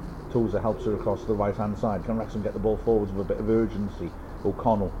now. Tozer helps her across the right-hand side. Can Wrexham get the ball forwards with a bit of urgency?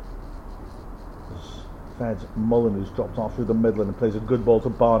 O'Connell has fed Mullen, who's dropped off through the middle, and plays a good ball to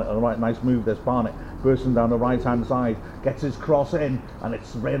Barnett. All right, nice move. There's Barnett bursting down the right-hand side, gets his cross in, and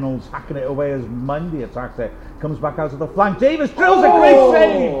it's Reynolds hacking it away as Mundy attacked it. Comes back out to the flank. Davis drills a great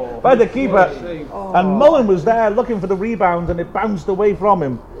save by the keeper, and Mullen was there looking for the rebound, and it bounced away from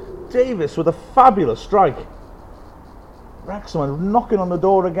him. Davis with a fabulous strike. Wrexham are knocking on the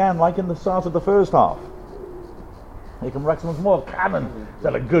door again, like in the start of the first half. Here come Wrexham once more. Cannon, he's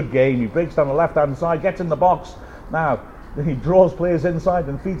had a good game. He breaks down the left-hand side, gets in the box. Now, he draws players inside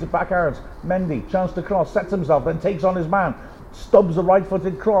and feeds it back out. Mendy, chance to cross, sets himself, then takes on his man. Stubs a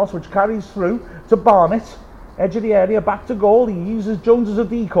right-footed cross, which carries through to Barnett. Edge of the area, back to goal. He uses Jones as a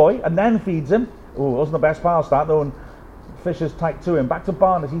decoy and then feeds him. Oh, it wasn't the best pass that, though, and Fisher's tight to him. Back to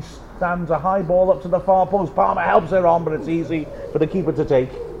Barnett. He stands a high ball up to the far post. Palmer helps her on, but it's easy for the keeper to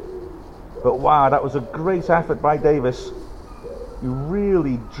take. But wow, that was a great effort by Davis. He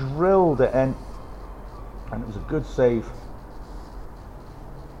really drilled it in, and it was a good save.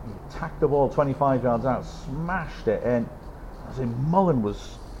 He attacked the ball 25 yards out, smashed it in. As in, Mullen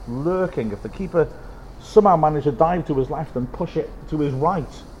was lurking. If the keeper somehow managed to dive to his left and push it to his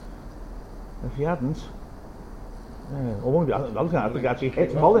right, if he hadn't, I think it actually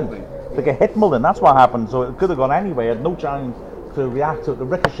hit Mullen. I think it hit Mullen, that's what happened. So it could have gone anyway. Had no time to react to it. The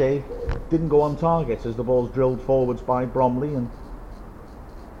ricochet didn't go on target as the ball's drilled forwards by Bromley, and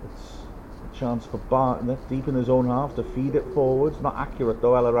it's a chance for Barnett deep in his own half to feed it forwards. Not accurate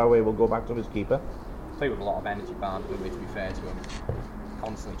though. El Arawi will go back to his keeper. Played with a lot of energy, Barnett, to be fair to him.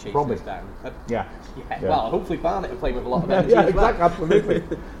 Constantly chasing Bromley. us down. Yeah. Well, hopefully Barnett will play with a lot of energy. Yeah, as well. exactly,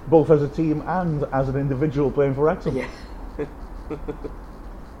 absolutely. Both as a team and as an individual playing for Wrexham. Yeah.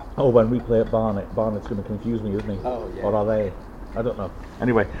 Oh, when we play at Barnett, Barnett's going to confuse me, isn't he? Oh, yeah. Or are they? I don't know.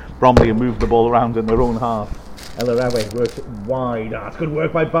 Anyway, Bromley moved the ball around in their own half. Elarewe works it wide. That's good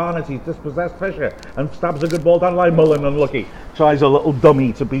work by Barnett. He's dispossessed Fisher and stabs a good ball down the line. Mullen, unlucky. Tries a little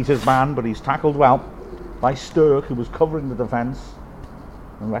dummy to beat his man, but he's tackled well by Sturck, who was covering the defence.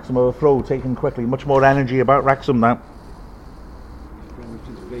 And Wrexham overthrow taken quickly. Much more energy about Wrexham now.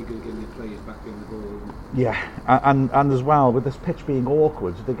 Very good getting the players back in the ball. Yeah, and as well, with this pitch being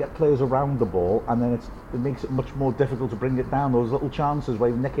awkward, they get players around the ball, and then it makes it much more difficult to bring it down. Those little chances where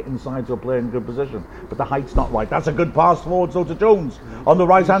you nick it inside to a player in good position, but the height's not right. That's a good pass forward, so to Jones. On the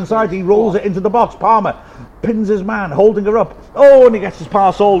right-hand side, he rolls it into the box. Palmer pins his man, holding her up. Oh, and he gets his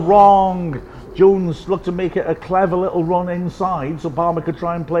pass all wrong. Jones looked to make it a clever little run inside, so Palmer could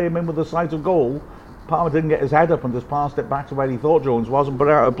try and play him in with the sight of goal. Palmer didn't get his head up and just passed it back to where he thought Jones was and put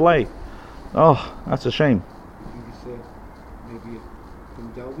it out of play. Oh, that's a shame. I think it's maybe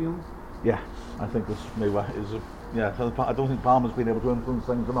from Dalbion. Yeah, I think this maybe is a... Yeah, I don't think Palmer's been able to influence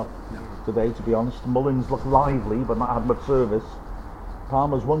things enough today, to be honest. Mullins looked lively, but not had much service.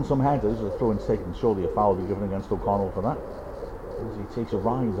 Palmer's won some headers. A throw-in's taken. Surely a foul will be given against O'Connell for that. As he takes a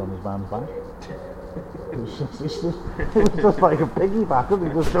ride on his man's back. It was just like a piggyback, and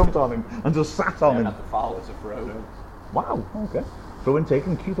he just jumped on him and just sat on him. Had the foul as a throw. Wow, okay. Throw-in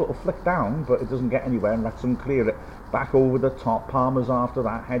taken, cute little flick down, but it doesn't get anywhere, and Wrexham clear it. Back over the top, Palmer's after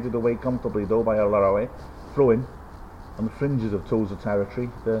that, headed away comfortably though by Olarowe. Throw-in on the fringes of Tozer territory,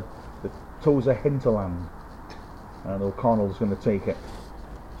 the Tozer hinterland. And O'Connell's going to take it.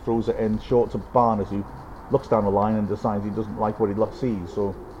 Throws it in, short to Barnett, who looks down the line and decides he doesn't like what he sees,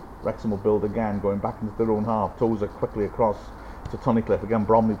 so Wrexham will build again, going back into their own half. Tozer quickly across to Tunnicliffe. Again,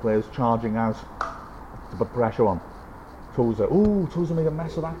 Bromley players charging out to put pressure on. Tozer. Ooh, Tozer made a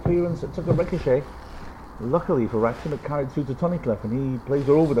mess of that clearance. It took a ricochet. Luckily for Wrexham, it carried through to Tunnicliffe, and he plays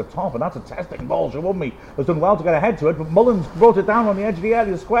her over the top, and that's a testing ball. She won me. Has done well to get ahead to it, but Mullins brought it down on the edge of the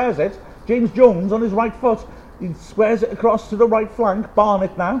area, squares it. James Jones on his right foot. He squares it across to the right flank.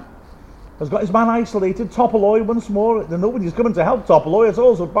 Barnett now has got his man isolated. Topoloy once more. Nobody's coming to help Topoloy at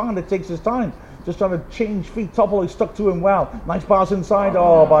all, so Barnett takes his time. Just trying to change feet. Topoloy stuck to him well. Nice pass inside.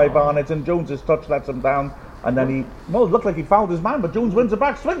 Oh, by Barnett, and Jones's touch lets him down. And then it looked like he fouled his man, but Jones wins it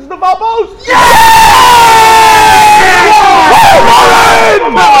back, swings the far post. Yeah!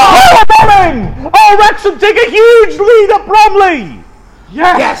 Oh, Wrexham take a huge lead at Bromley.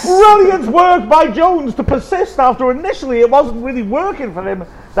 Yes! Brilliant work by Jones to persist after initially it wasn't really working for him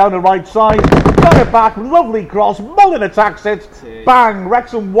down the right side. Got it back, lovely cross, Mullin attacks it, bang,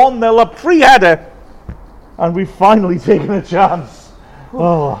 Wrexham 1-0 up, free header, and we've finally taken a chance.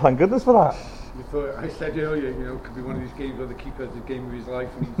 Oh, thank goodness for that. I said earlier, it could be one of these games where the keeper has the game of his life,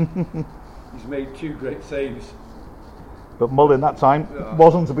 and he's made 2 great saves. But Mullin that time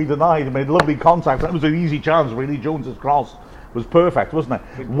wasn't to be denied. He made lovely contact. That was an easy chance, really. Jones's cross was perfect, wasn't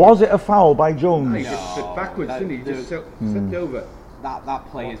it? Was it a foul by Jones? No, he just slipped backwards, didn't he? He just slipped over. That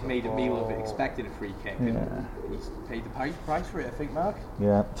play has made a meal of it, expected a free kick, and he's paid the price for it, I think, Mark.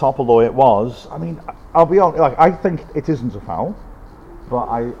 Yeah, Topoloy it was. I mean, I'll be honest, I think it isn't a foul, but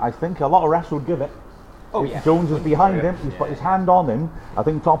I think a lot of refs would give it. Jones is behind him, he's put his hand on him. I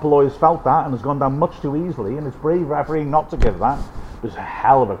think Topoloy has felt that and has gone down much too easily, and it's brave refereeing not to give that. It was a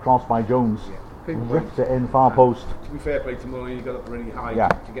hell of a cross by Jones. Ripped it in, far post. To be fair play to Mullin, he got up really high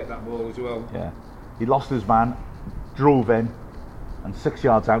to get that ball as well. Yeah, he lost his man, drove in, and 6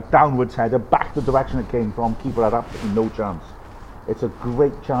 yards out, downwards header, back the direction it came from. Keeper had absolutely no chance. It's a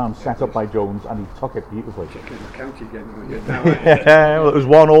great chance set up by Jones, and he took it beautifully. Checking the count again. Well, it was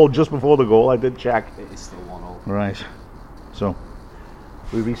 1-1 just before the goal. I did check. It is still 1-1. Right. So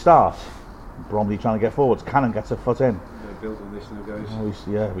we restart. Bromley trying to get forwards. Cannon gets a foot in. Build on this now,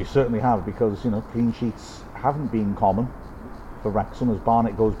 guys. We certainly have, because clean sheets haven't been common for Wrexham, as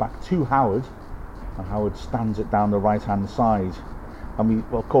Barnett goes back to Howard, and Howard stands it down the right hand side. And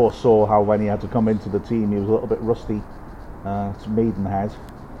we of course saw how when he had to come into the team he was a little bit rusty. It's Maidenhead.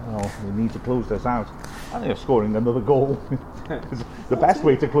 We need to close this out. I think scoring another goal is the best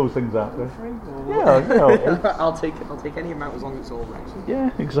way to close things out. I'll take any amount as long as it's all Wrexham.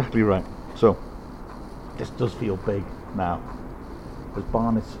 Yeah, exactly right. So this does feel big now. Because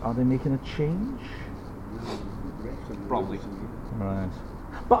Barnett, are they making a change? Probably. Right.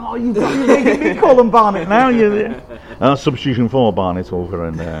 But you're making me call them Barnett now. Substitution for Barnett over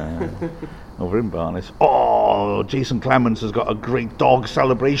in Barnett. Oh, Jason Clements has got a great dog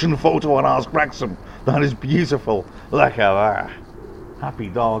celebration photo on Ask Wrexham. That is beautiful. Look at that. Happy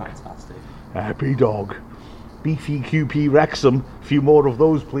dog. Fantastic. Happy dog. Beefy QP Wrexham. A few more of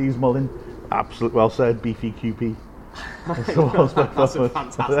those, please, Mullin. Absolutely well said, Beefy QP. That's a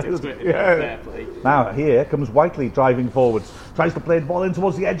fantastic switch. Yeah. Now here comes Whiteley driving forwards, tries to play the ball in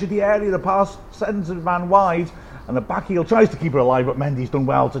towards the edge of the area. The pass sends a man wide, and the back heel tries to keep it alive, but Mendy's done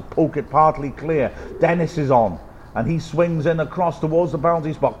well to poke it partly clear. Dennis is on, and he swings in across towards the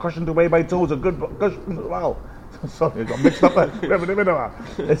boundary spot, cushioned away by Toes. A good cushion as well. Sorry, I got mixed up there.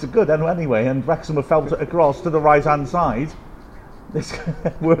 It's a good anyway, and Wrexham have felt it across to the right hand side. This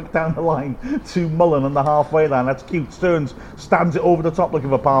work down the line to Mullen on the halfway line. That's cute. Stearns stands it over the top looking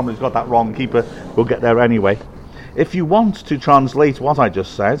for Palmer. He's got that wrong. Keeper will get there anyway. If you want to translate what I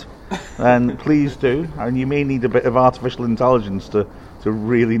just said, then please do. And you may need a bit of artificial intelligence to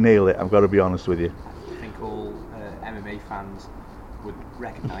really nail it. I've got to be honest with you. I think all MMA fans would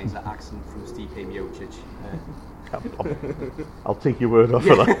recognise that accent from Stipe Miocic. I'll take your word off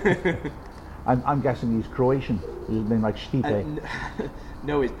for that. I'm guessing he's Croatian. His name like Stipe.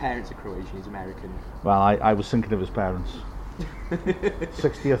 No, his parents are Croatian. He's American. Well, I was thinking of his parents.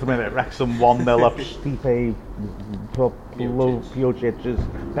 60th minute, Wrexham 1-0 up. Stipe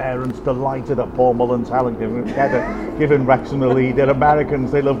Miocic's parents delighted at Paul Mullen's talent, giving Wrexham a lead. They're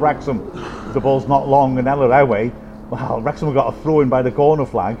Americans, they love Wrexham. The ball's not long, and El Araoui, well, Wrexham got a throw in by the corner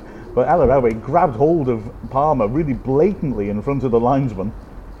flag, but El Araoui grabbed hold of Palmer really blatantly in front of the linesman.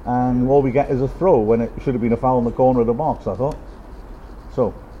 And all we get is a throw when it should have been a foul in the corner of the box, I thought.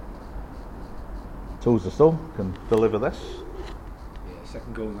 So, Toes still can deliver this. Yeah,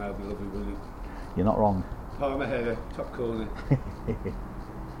 second goal now will be lovely, won't it? You're not wrong. Palmer header, top corner. Give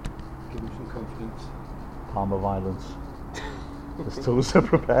him some confidence. Palmer violence. As Toes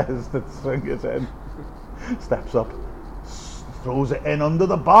prepares to swing it in. Steps up. Throws it in under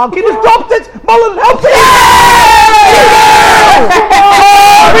the bar. Keeper's dropped it! Mullen helps it!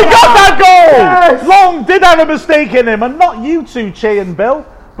 Oh, he got that goal! Yes. Long did have a mistake in him, and not you two, Chay and Bill,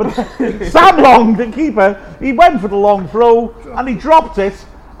 but Sam Long, the keeper, he went for the long throw, and he dropped it,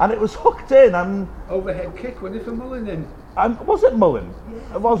 and it was hooked in. And overhead kick, wasn't it, for Mullen then? Was it Mullen?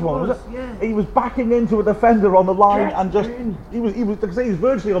 Yeah, it was Mullen, was it? Yeah. He was backing into a defender on the line, and just he was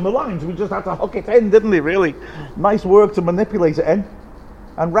virtually on the line, so we just had to hook it in, didn't he? Really nice work to manipulate it in,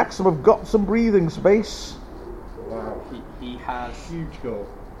 and Wrexham have got some breathing space. Wow, he has huge goal.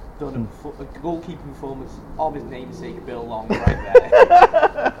 Done a goalkeeping performance of his namesake Bill Long right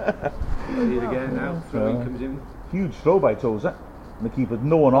there. See it again now. Throw-in comes in. Huge throw by Toes, and the keeper's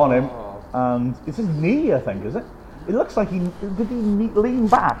no one on him, and it's his knee, I think, is it? It looks like did he lean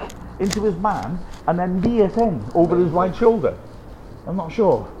back into his man and then knee it in over his right shoulder? I'm not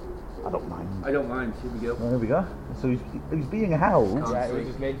sure. I don't mind. I don't mind. Here we go. There we go. So he's being held. Yeah, it was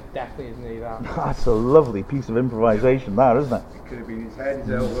his knee, definitely his knee. That's a lovely piece of improvisation, that, isn't it? It could have been his head, his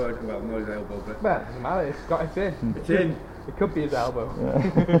elbow. Well, not his elbow, but. Well, it doesn't matter. It's got it in. It's in. It could be his elbow.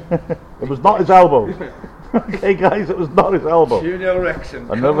 Yeah. It was not his elbow. Okay, guys, it was not his elbow. 2-0 Wrexham.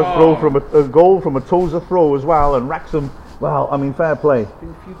 Another throw from a goal from a Tozer throw as well, and Wrexham. Well, I mean, fair play. It's been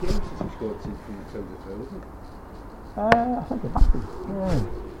a few games since he scored from the Tozer throw, isn't it? I think it might be. Yeah.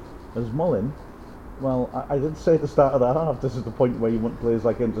 As Mullen, well, I did say at the start of the half, this is the point where you want players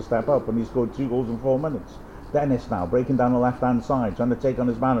like him to step up, and he scored 2 goals in 4 minutes. Dennis now breaking down the left-hand side, trying to take on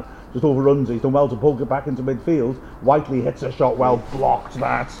his man, just overruns it. He's done well to poke it back into midfield. Whiteley hits a shot well, blocked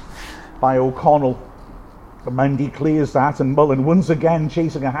that by O'Connell. Mendy clears that, and Mullen once again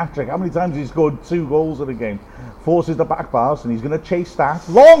chasing a hat-trick. How many times has he scored 2 goals in a game? Forces the back pass, and he's going to chase that.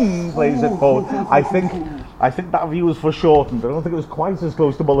 Long plays it forward. I think that view was foreshortened. I don't think it was quite as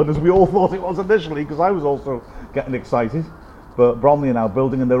close to Mullen as we all thought it was initially, because I was also getting excited. But Bromley are now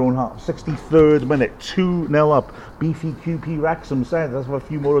building in their own half. 63rd minute, 2-0 up. Beefy QP Wrexham said, let's have a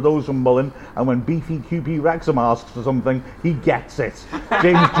few more of those from Mullen. And when Beefy QP Wrexham asks for something, he gets it.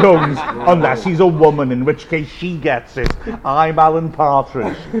 James Jones, unless he's a woman, in which case she gets it. I'm Alan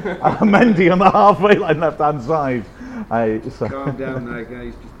Partridge. Mendy on the halfway line, left-hand side. Calm down there,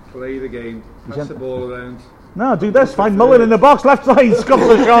 guys. Just play the game. Pass the ball around. No, do this. Find Mullen in the box, left side, scuffs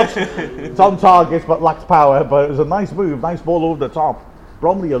the shot. It's on target, but lacks power. But it was a nice move, nice ball over the top.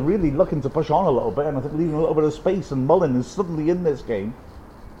 Bromley are really looking to push on a little bit, and I think leaving a little bit of space. And Mullen is suddenly in this game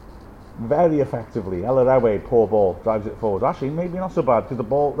very effectively. El Araoui, poor ball, drives it forward. Actually, maybe not so bad because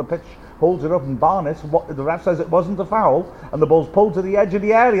the pitch holds it up, and Barnett, the ref says it wasn't a foul, and the ball's pulled to the edge of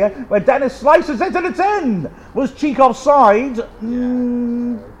the area where Dennis slices it, and it's in. Was Cheek offside?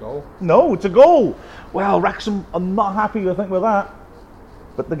 Goal. No, it's a goal. Well, Wrexham are not happy, I think, with that.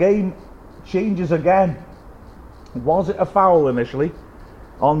 But the game changes again. Was it a foul initially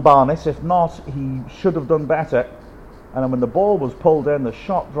on Barnes? If not, he should have done better. And then when the ball was pulled in, the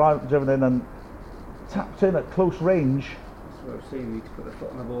shot driven in and tapped in at close range. That's what I was saying, you need to put the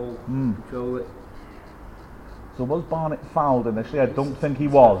foot on the ball, control it. So was Barnett fouled initially? I don't think he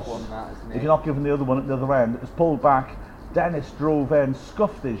was. If you're not giving the other one at the other end, it's pulled back. Dennis drove in,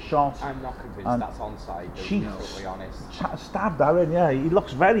 scuffed his shot. I'm not convinced that's onside, to be totally honest. Stabbed that in, yeah. He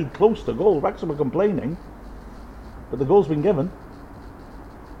looks very close to goal. Wrexham are complaining, but the goal's been given.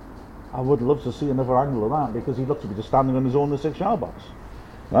 I would love to see another angle of that, because he looked to be just standing on his own in the 6-yard box.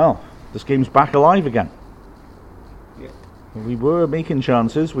 Well, this game's back alive again. Yeah. We were making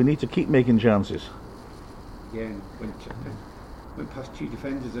chances. We need to keep making chances. Yeah, and went past 2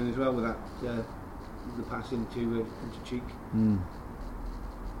 defenders then as well with that the pass into Cheek.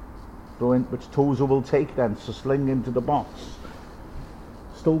 Throw in, which Tozer will take then, to sling into the box.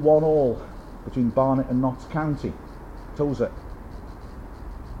 Still 1-1 between Barnet and Notts County. Tozer.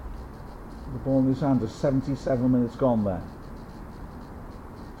 The ball in his hand, there's 77 minutes gone there.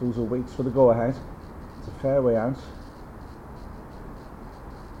 Tozer waits for the go-ahead. It's a fair way out.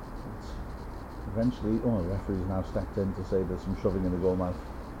 Eventually, the referee's now stepped in to say there's some shoving in the goal mouth.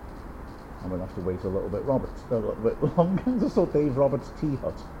 I'm going to have to wait a little bit longer. I saw Dave Roberts' tea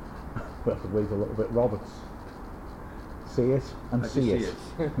hut. We'll have to wait a little bit, Roberts. See it and see it.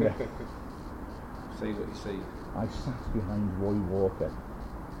 Yeah. Say what you see. I sat behind Roy Walker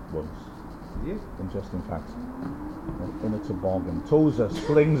once. Yeah. Interesting fact. In a toboggan. Tozer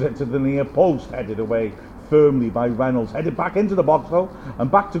slings it to the near post, headed away firmly by Reynolds. Headed back into the box though, and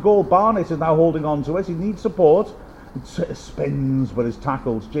back to goal. Barnett is now holding on to it. He needs support. It spins but is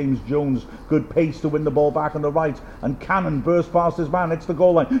tackled. James Jones, good pace to win the ball back on the right, and Cannon bursts past his man. It's the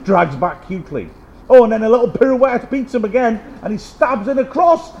goal line. Drags back cutely. Oh, and then a little pirouette beats him again, and he stabs in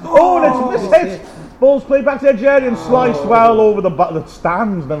across. And it's missed hit. Ball's played back to Edge area and sliced well over the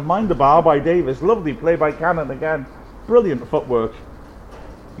stands. Never mind the bar by Davis. Lovely play by Cannon again. Brilliant footwork.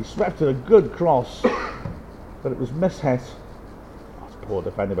 He swept in a good cross, but it was mishit. That's poor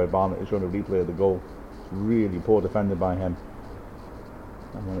defending by Barnett. He's showing a replay of the goal. It's really poor defending by him.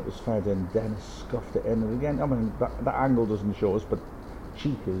 And when it was fed in, Dennis scuffed it in. And again, I mean, that angle doesn't show us, but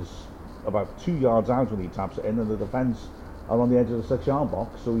Cheek is about 2 yards out when he taps it in, and the defence are on the edge of the 6-yard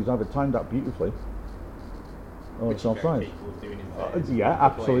box, so he's either timed that beautifully. Oh, it's offside. Yeah,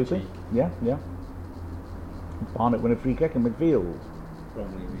 absolutely. Yeah. Barnett win a free kick in midfield.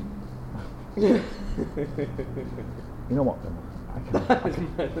 Bromley, You know what, then?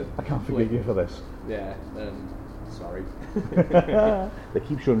 I can't forgive you for this. Yeah, sorry. They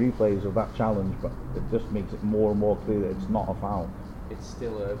keep showing replays of that challenge, but it just makes it more and more clear that it's not a foul. It's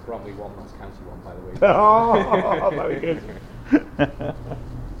still a Bromley 1, Notts County 1, by the way. Oh, very good.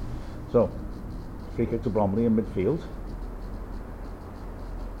 So, free kick to Bromley in midfield.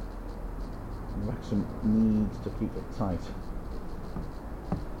 Wrexham needs to keep it tight.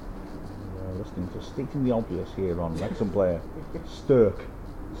 Listening to stating the obvious here on Wrexham player. Stirk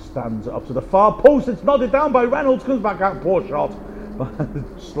stands up to the far post. It's nodded down by Reynolds. Comes back out. Poor shot.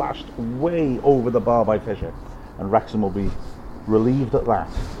 Slashed way over the bar by Fisher. And Wrexham will be relieved at that.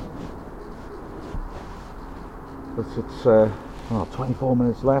 But it's 24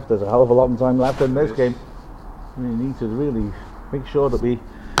 minutes left. There's a hell of a lot of time left in this game. We need to really make sure that we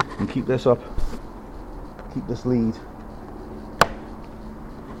can keep this up, keep this lead.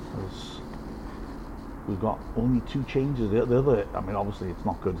 We've got only 2 changes. The other, I mean, obviously it's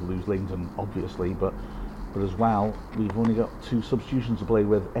not good to lose Langton, obviously, but as well, we've only got 2 substitutions to play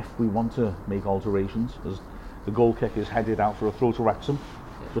with if we want to make alterations, as the goal kick is headed out for a throw to Wrexham,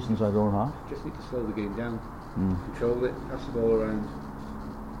 just inside their own half. Just need to slow the game down, control it, pass the ball around.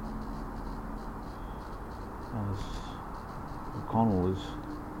 As O'Connell is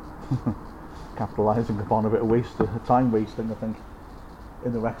capitalising upon a bit of time wasting, I think,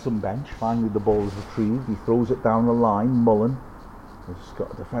 in the Wrexham bench. Finally the ball is retrieved. He throws it down the line. Mullen has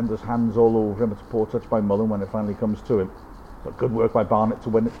got a defender's hands all over him. It's a poor touch by Mullen when it finally comes to him. But good work by Barnett to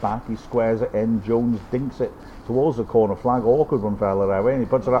win it back. He squares it in. Jones dinks it towards the corner flag. Awkward one fella there, and he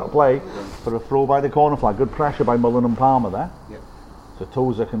puts it out of play for a throw by the corner flag. Good pressure by Mullen and Palmer there. Yep. So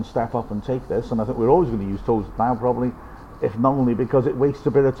Tozer can step up and take this, and I think we're always going to use Tozer now, probably, if not only because it wastes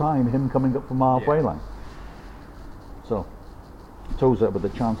a bit of time, him coming up from the halfway line. So Tozer with the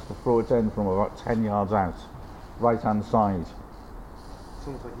chance to throw it in from about 10 yards out, right hand side. It's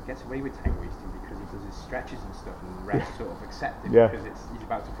almost like he gets away with time wasting because he does his stretches and stuff, and the rest sort of accept it because he's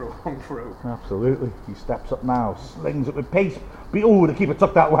about to throw a long throw. Absolutely. He steps up now, slings it with pace. Oh, the keeper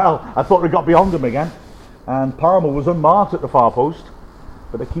took that well. I thought we got beyond him again. And Palmer was unmarked at the far post,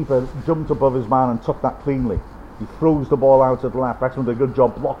 but the keeper jumped above his man and took that cleanly. He throws the ball out to the left. Wrexham did a good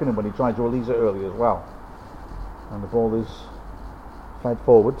job blocking him when he tried to release it early as well. And the ball is fed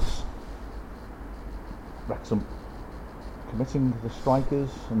forwards. Wrexham committing the strikers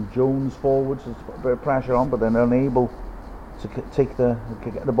and Jones forwards. There's a bit of pressure on, but then unable to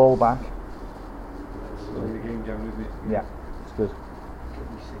get the ball back. Slowing the game down, isn't it? Yeah, it's good.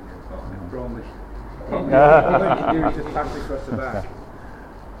 Bromley.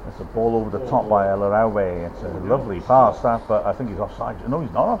 It's a ball over the top by El Araoue. It's a lovely pass, that, but I think he's offside. No,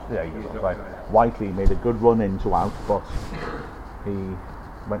 he's not offside. He's offside. Whiteley made a good run in to out, but he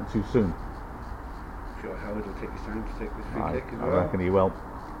went too soon. I'm sure Howard will take his time to take this free kick as I well. reckon he will.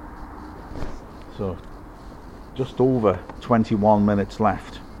 So, just over 21 minutes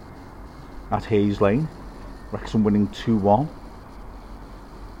left at Hayes Lane. Wrexham winning 2-1.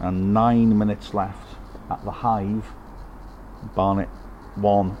 And 9 minutes left at the Hive. Barnet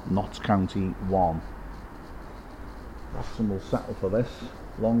 1, Notts County 1. Wrexham will settle for this.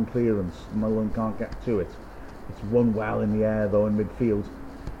 Long clearance. Mullen can't get to it. It's won well in the air though in midfield.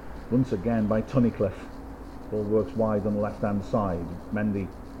 Once again by Tunnicliffe. Ball works wide on the left hand side. Mendy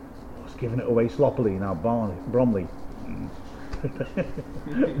was giving it away sloppily. Now Bromley.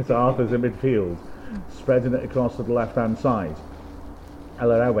 It's Arthur's in midfield. Spreading it across to the left hand side. El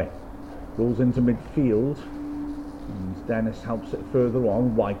Araoue goes into midfield. And Dennis helps it further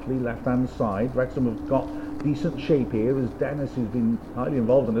on. Whiteley, left hand side. Wrexham have got decent shape here as Dennis, who's been highly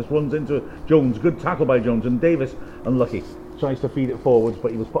involved in this, runs into Jones. Good tackle by Jones, and Davis, unlucky, tries to feed it forwards,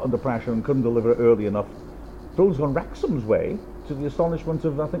 but he was put under pressure and couldn't deliver it early enough. Throw's gone Wrexham's way, to the astonishment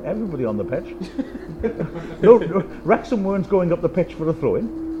of I think everybody on the pitch. no, Wrexham weren't going up the pitch for a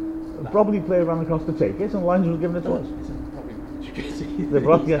throw-in. Bromley player ran across to take it, and Lyons was giving it to us.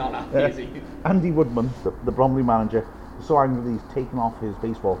 Andy Woodman, the Bromley manager, is so angry that he's taken off his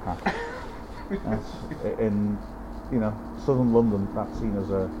baseball cap. In southern London, that's seen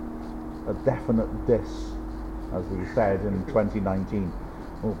as a definite diss, as we said in 2019.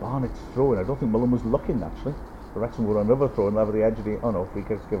 Oh, Barnett's throwing. I don't think Mullen was looking actually. The Wrexham were another throw and over the edge of the. Oh no, free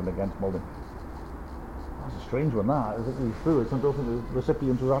kick's given against Mullen. That's a strange one. That I think he threw it. I don't think the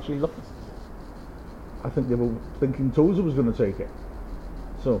recipient was actually looking. I think they were thinking Tozer was going to take it.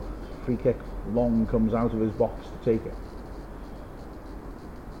 So, free kick. Long comes out of his box to take it.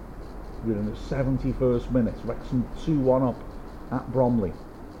 We're in the 71st minute. Wrexham 2-1 up at Bromley.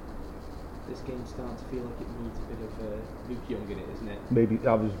 This game's starting to feel like it needs a bit of Luke Young in it, isn't it? Maybe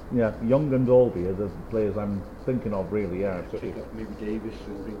Young and Dalby are the players I'm thinking of, really. Yeah, Maybe Davis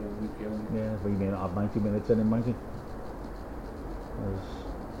and bring on Luke Young. Yeah, we may not have 90 minutes in him, might he?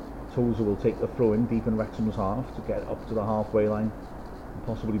 As Tozer will take the throw in deep in Wrexham's half to get up to the halfway line, and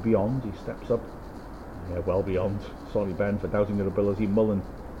possibly beyond. He steps up, well beyond. Sorry, Ben, for doubting your ability. Mullen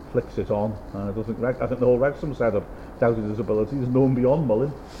flicks it on. I think the whole Wrexham setup doubted his ability. There's no one beyond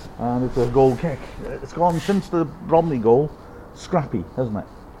Mullen, and it's a goal kick. It's gone since the Bromley goal scrappy, hasn't it?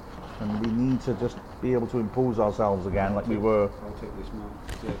 And we need to just be able to impose ourselves again like we were. I'll take this man.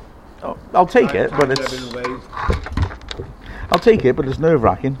 Yeah. Oh, I'll take it, but it's. I'll take it, but it's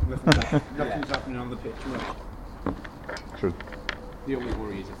nerve-wracking. Nothing's happening on the pitch much. True. The only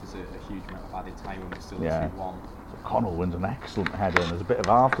worry is if there's a huge amount of added time when we're still 2-1. Connell wins an excellent header, and there's a bit of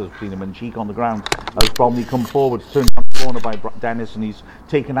after between him and Cheek on the ground as Bromley come forward, turned down the corner by Dennis, and he's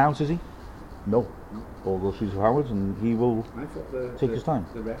taken out, is he? No. Ball goes through to Howard, and he will take his time.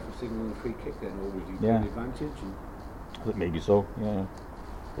 The ref was signaling a free kick then, or was he taking advantage? I think maybe so, yeah.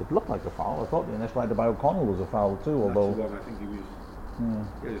 It looked like a foul. I thought the initial idea by O'Connell was a foul too, although... That's the one I think he was...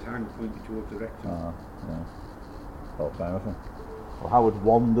 his hand pointed towards the rectum. Oh, fair enough. Well, Howard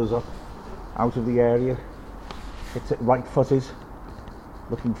wanders up out of the area, hits it right-footed,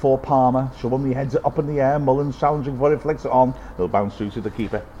 looking for Palmer. Shawumli heads it up in the air. Mullen's challenging for it, flicks it on. It'll bounce through to the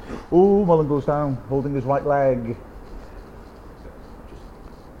keeper. Ooh, Mullen goes down, holding his right leg.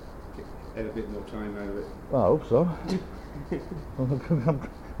 Just get a bit more time out of it. Well, I hope so.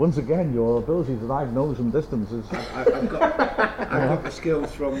 Once again, your abilities that I've known from distance is... I've got the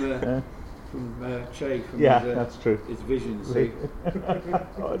skills from Chay. From that's true. His vision. See.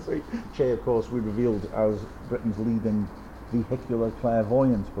 Chay, of course, we revealed as Britain's leading vehicular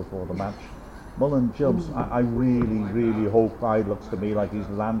clairvoyant before the match. Mullen Chubbs, I really hope it looks to me like he's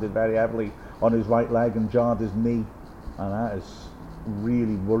landed very heavily on his right leg and jarred his knee, and that is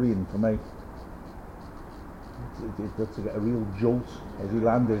really worrying for me. To get a real jolt as he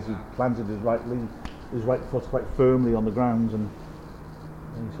landed. He planted his right foot quite firmly on the ground, and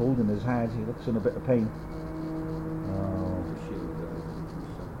he's holding his head. He looks in a bit of pain.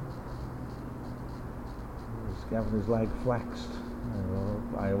 He's having his leg flexed.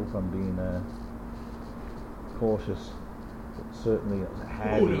 I hope I'm being cautious, but certainly it's a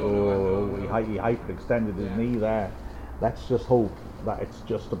head. He hyperextended his knee there. Let's just hope that it's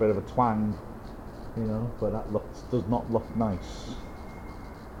just a bit of a twang you know, but that does not look nice.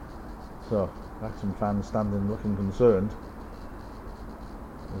 So, Wrexham fans standing looking concerned.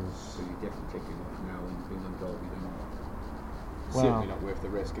 So you're definitely taking off now and being on Derby then? Certainly not worth the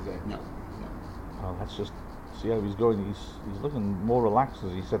risk, is it? No. Well, let's just see how he's going. He's looking more relaxed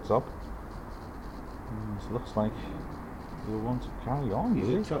as he sits up. It looks like he'll want to carry on. He's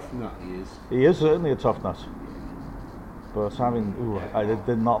a tough nut, he is. He is certainly a tough nut. But I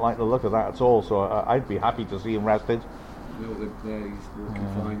did not like the look of that at all, so I'd be happy to see him rested. No, there he's walking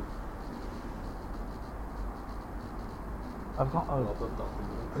fine. I've got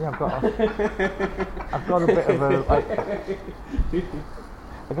a bit of a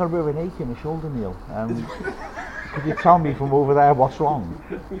I've got a bit of an ache in my shoulder, Neil. Could you tell me from over there what's wrong?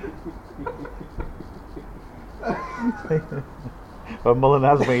 Well, Mullen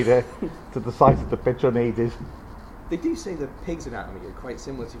has made it to the side of the pitch unaided. They do say that pigs' anatomy are quite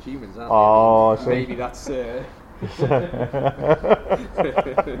similar to humans, aren't they? Oh, maybe that's. Referring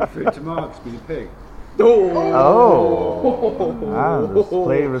to Mark's being a pig. And the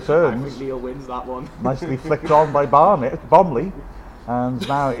play returns. I think Neil wins that one. Nicely flicked on by Bromley. And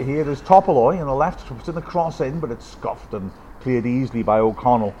now here is Topoloy on the left, putting the cross in, but it's scuffed and cleared easily by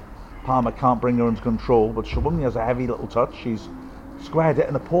O'Connell. Palmer can't bring her into control, but Shawumni has a heavy little touch. She's squared it,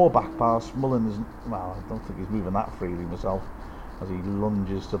 and a poor back pass. Mullen is, well, I don't think he's moving that freely myself as he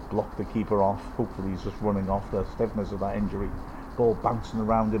lunges to block the keeper off. Hopefully he's just running off the stiffness of that injury. Ball bouncing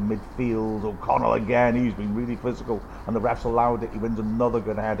around in midfield. O'Connell again, he's been really physical, and the refs allowed it. He wins another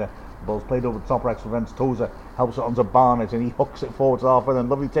good header. The ball's played over the top. Wrexham defence. Tozer helps it onto Barnett, and he hooks it forward to half-field. And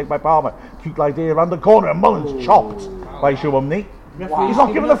lovely take by Palmer. Cute idea around the corner, and Mullen's chopped by Shawumni. Wow. He's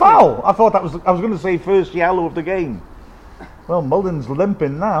not given the foul. I thought I was going to say first yellow of the game. Well, Mullen's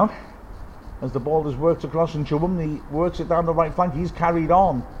limping now as the ball is worked across, and Shawumni works it down the right flank. He's carried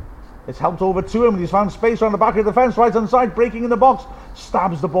on. It's helped over to him, and he's found space around the back of the fence, right hand side, breaking in the box,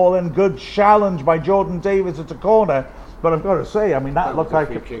 stabs the ball in. Good challenge by Jordan Davis. It's a corner, but I've got to say, I mean, that looked like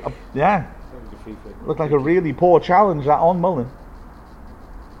looked like a really poor challenge that on Mullen.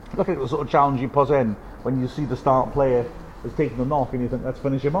 Look at the sort of challenge you put in when you see the start player is taking the knock, and you think, let's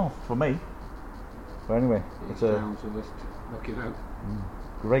finish him off for me. But anyway, it's a down, so let's knock it out.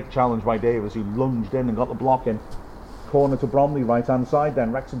 Great challenge by Davis. He lunged in and got the block in. Corner to Bromley, right hand side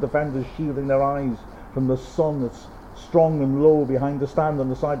then. Wrexham defenders shielding their eyes from the sun that's strong and low behind the stand on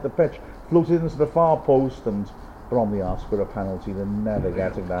the side of the pitch. Floated into the far post, and Bromley asked for a penalty. They're never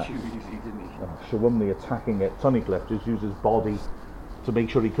getting that. Shawumni attacking it. Tunnicliffe just used his body to make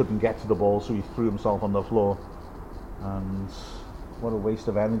sure he couldn't get to the ball, so he threw himself on the floor. And what a waste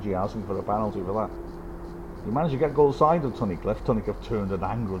of energy asking for a penalty for that. He managed to get goal side of Tunnicliffe. Tunnicliffe turned and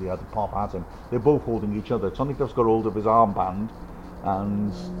angrily had to pop at him. They're both holding each other. Tunnicliffe's got hold of his armband,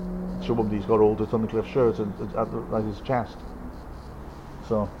 and Shawumni's got hold of Tunnicliffe's shirt at his chest.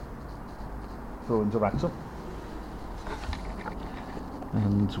 So, throw into Wrexham.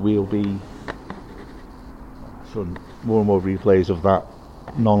 And we'll be showing more and more replays of that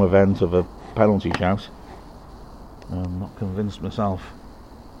non-event of a penalty shout. I'm not convinced myself.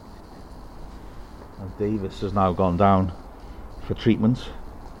 And Davis has now gone down for treatment.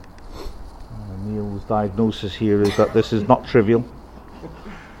 Neil's diagnosis here is that this is not trivial.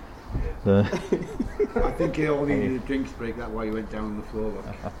 I think he all needed a drinks break, that's why he went down on the floor.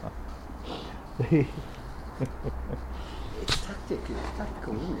 It's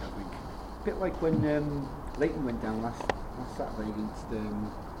tactical, isn't it, I think? A bit like when Leighton went down last Saturday against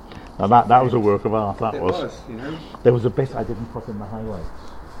that was a work of art, that was. You know? There was a bit I didn't put in the highlights,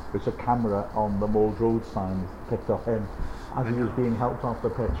 which a camera on the Mold Road sign picked up him as he was being helped off the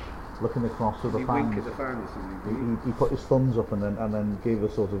pitch, looking across to the fans. At the fans he put his thumbs up and then gave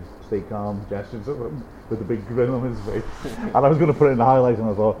a sort of stay calm gesture to them with a big grin on his face. And I was going to put it in the highlights, and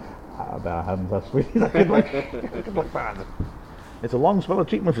I thought, I hadn't actually. That could look bad. It's a long spell of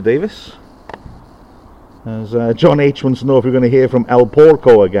treatment for Davis. As John H wants to know if we're going to hear from El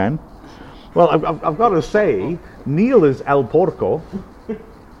Porco again. Well, I've got to say, Neil is El Porco.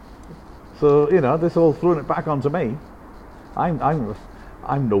 So, you know, this all throwing it back onto me. I'm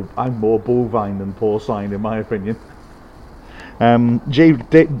more bovine than porcine, in my opinion.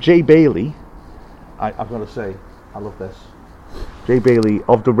 Jay Bailey, I've got to say, I love this. Jay Bailey,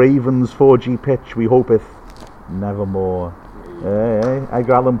 of the Ravens 4G pitch, we hopeth nevermore.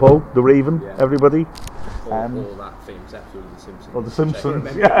 Edgar Allan Poe, the Raven, everybody. All that famous episode of The Simpsons. Oh, The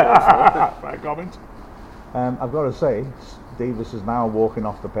Simpsons, yeah. Right comment. I've got to say, Davis is now walking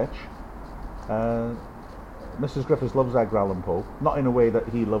off the pitch. Mrs. Griffiths loves Edgar Allan Poe, not in a way that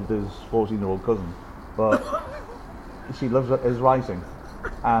he loved his 14-year-old cousin, but she loves his writing.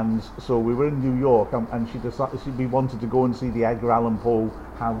 And so we were in New York, and she decided we wanted to go and see the Edgar Allan Poe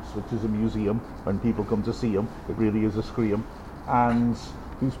house, which is a museum. When people come to see him, it really is a scream. And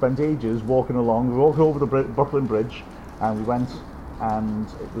we spent ages walking along. We walked over the Brooklyn Bridge, and we went, and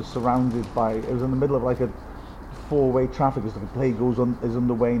it was surrounded by. It was in the middle of like a four-way traffic as the play is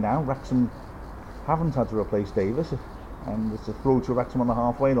underway now. Wrexham haven't had to replace Davis, and it's a throw to Wrexham on the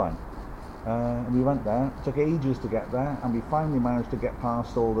halfway line. And we went there. It took ages to get there, and we finally managed to get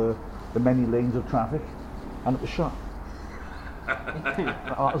past all the many lanes of traffic, and it was shut.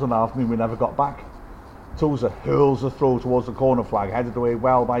 That was an afternoon we never got back. Tozer hurls the throw towards the corner flag, headed away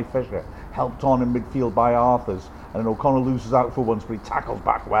well by Fisher, helped on in midfield by Arthurs, and then O'Connor loses out for once, but he tackles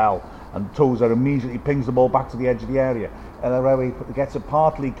back well, and Tozer immediately pings the ball back to the edge of the area. El Araoui gets it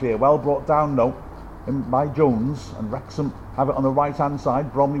partly clear, well brought down though by Jones, and Wrexham have it on the right hand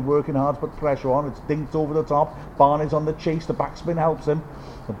side. Bromley working hard to put pressure on. It's dinked over the top. Barnett's on the chase, the backspin helps him.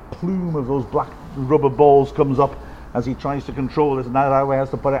 The plume of those black rubber balls comes up as he tries to control it, and El Araoui has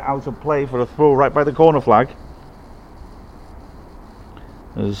to put it out of play for a throw right by the corner flag.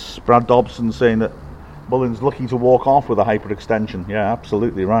 There's Brad Dobson saying that Mullin's lucky to walk off with a hyperextension. Yeah,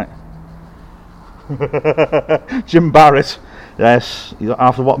 absolutely right. Jim Barrett, yes,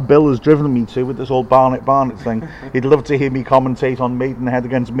 after what Bill has driven me to with this old Barnett thing, he'd love to hear me commentate on Maidenhead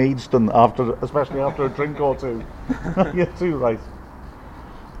against Maidstone, especially after a drink or two. You're too right.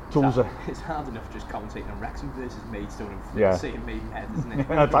 It's hard enough just commentating on Wrexham versus Maidstone and saying Maidenhead, isn't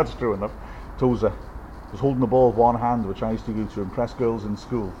it? That's true enough. Tozer was holding the ball with one hand, which I used to do to impress girls in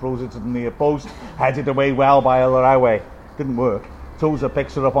school. Throws it to the near post, headed away well by El Araoui. Didn't work. Tozer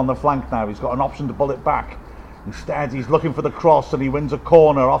picks it up on the flank now. He's got an option to pull it back. Instead, he's looking for the cross, and he wins a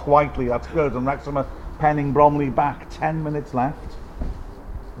corner off Whiteley. That's good. And Wrexham are penning Bromley back. 10 minutes left.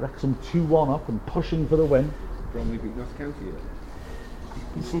 Wrexham 2-1 up and pushing for the win. Bromley beat Notts County yet?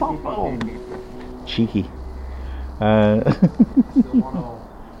 Stop! Oh. Cheeky. Still 1-1.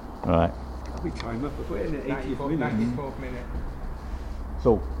 Right. We time up. We're in the 94th minute.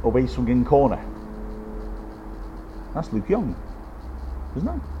 So, away swinging corner. That's Luke Young, isn't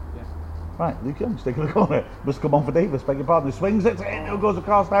it? Yeah. Right, Luke Young's taking the corner. Must come on for Davis, beg your pardon. He swings it, it goes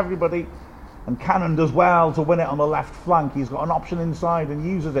across everybody. And Cannon does well to win it on the left flank. He's got an option inside and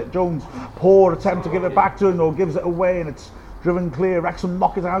uses it. Jones, poor attempt to give it back to him, or gives it away, and it's driven clear. Wrexham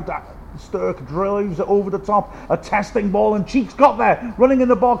knock it out. Sturck drives it over the top. A testing ball, and Cheeks got there, running in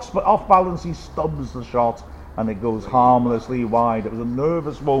the box, but off balance he stubs the shot, and it goes harmlessly wide. It was a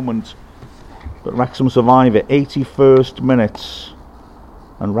nervous moment, but Wrexham survive it. 81st minute,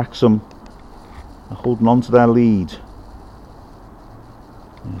 and Wrexham are holding on to their lead.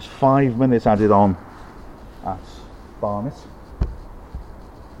 There's 5 minutes added on at Barnet.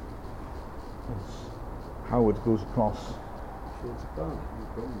 As Howard goes across.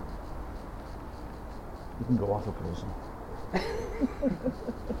 You can go off a person.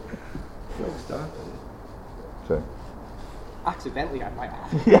 So. Accidentally, I might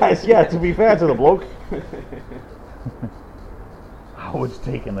have. Yes, yeah, to be fair to the bloke. Howard's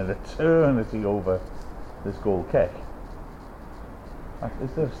taken an eternity over this goal kick.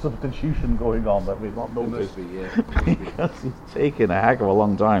 Is there substitution going on that we've not noticed? There must be, yeah. Because he's taken a heck of a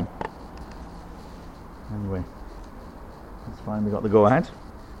long time. Anyway, he's finally got the go ahead.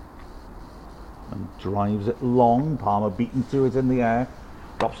 And drives it long. Palmer beaten to it in the air.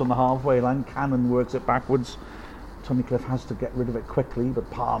 Drops on the halfway line. Cannon works it backwards. Tunnicliffe has to get rid of it quickly, but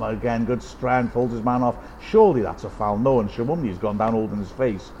Palmer again, good strength, holds his man off. Surely that's a foul. No, and Shawumni's gone down holding his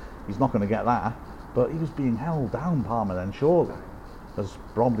face. He's not going to get that. But he was being held down, Palmer, then, surely. As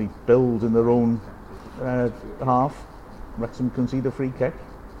Bromley build in their own half. Wrexham concede a free kick.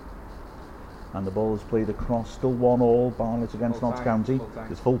 And the ball is played across, still 1-1, Barnet against Notts County.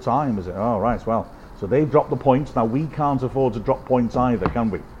 It's full time, is it? Oh, right, well. So they've dropped the points. Now we can't afford to drop points either, can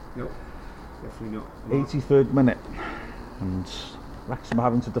we? No, definitely not. 83rd minute. And Wrexham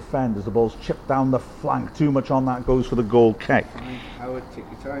having to defend as the ball's chipped down the flank. Too much on that, goes for the goal kick. Howard, take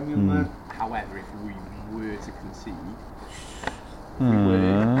your time, young man. However, if we were to concede,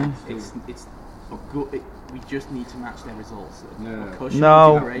 we just need to match their results. No.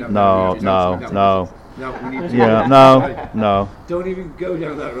 Don't even go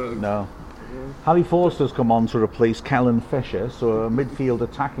down that road. No. Harry Forster's come on to replace Kellen Fisher, so a midfield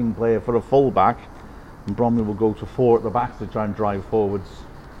attacking player for a full-back, and Bromley will go to 4 at the back to try and drive forwards.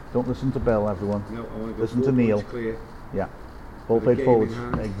 Don't listen to Bill, everyone. No, I want to go listen to Neil. Clear. Yeah. Ball played forwards.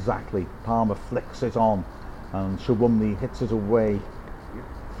 Exactly. Palmer flicks it on, and Shawumni hits it away.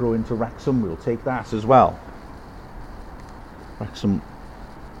 Throw into Wrexham, we'll take that as well. Wrexham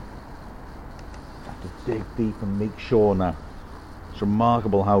have to dig deep and make sure now. It's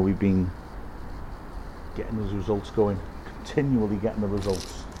remarkable how we've been getting those results going, continually getting the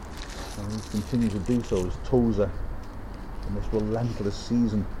results, and we continue to do so as Tozer in this relentless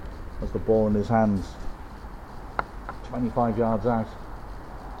season has the ball in his hands, 25 yards out.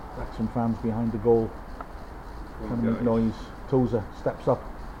 Wrexham fans behind the goal trying to make noise. Tozer steps up,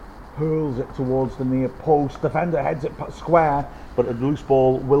 hurls it towards the near post, defender heads it square, but a loose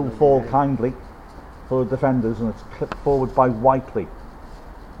ball will fall kindly for the defenders, and it's clipped forward by Whiteley.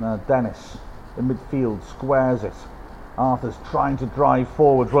 Now Dennis in midfield squares it. Arthur's trying to drive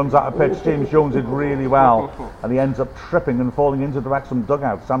forward, runs out of pitch. James Jones did really well, and he ends up tripping and falling into the Wrexham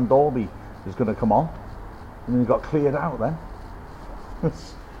dugout. Sam Dalby is going to come on, and then he got cleared out then.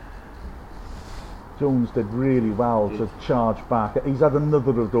 Jones did really well to charge back. He's had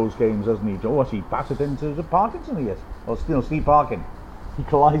another of those games, hasn't he? Oh, he battered into the Parkinson he is. Or Steve Parkin. He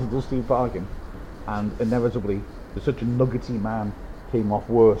collided with Steve Parkin, and inevitably such a nuggety man came off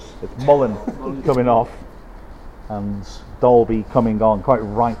worse. It's Mullen coming off and Dalby coming on, quite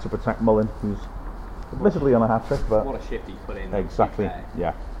right to protect Mullen, who's admittedly on a hat-trick, but what a shift he's put in. Exactly,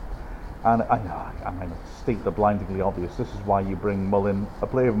 yeah. And I mean, state the blindingly obvious. This is why you bring Mullen, a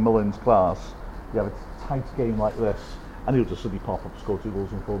player of Mullen's class. You have a tight game like this, and he'll just suddenly pop up, score 2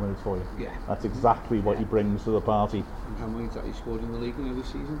 goals in 4 minutes for you. Yeah, that's exactly what he brings to the party. And how many that he scored in the league this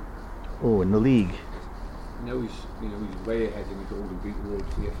season? Oh, in the league. He's way ahead in the Golden Beat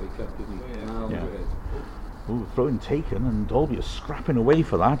Awards, the FA Cup, isn't he? Yeah. Ooh, throw-in taken, and Dalby is scrapping away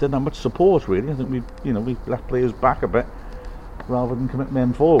for that. Didn't have much support really. I think we left players back a bit rather than commit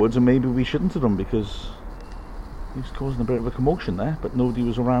men forwards, and maybe we shouldn't have done, because he was causing a bit of a commotion there, but nobody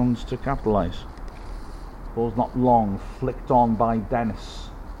was around to capitalise. Ball's not long, flicked on by Dennis.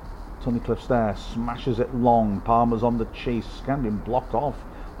 Tunnicliffe's there, smashes it long. Palmer's on the chase, Scandian blocked off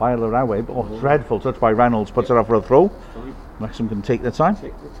by Larawe. Oh, dreadful touch by Reynolds, puts it up for a throw. Wrexham can take their time.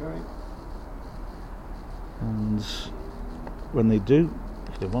 And when they do,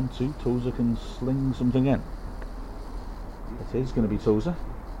 if they want to, Tozer can sling something in. It is going to be Tozer.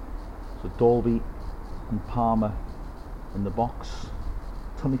 So Dalby and Palmer in the box.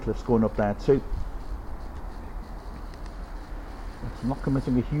 Tunnicliffe's going up there too. It's not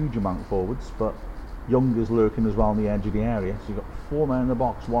committing a huge amount forwards, but Young is lurking as well on the edge of the area. So you've got 4 men in the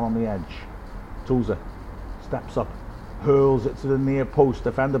box, 1 on the edge. Tozer steps up, hurls it to the near post,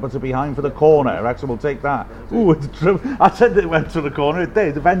 defender puts it behind for the corner. Wrexham will take that. Ooh, I said that it went to the corner, it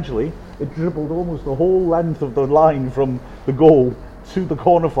did eventually. It dribbled almost the whole length of the line from the goal to the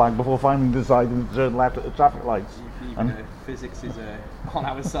corner flag before finally deciding to turn left at the traffic lights. And physics is on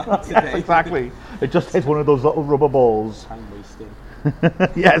our side today. Yes, exactly. It just hit one of those little rubber balls. Time wasting.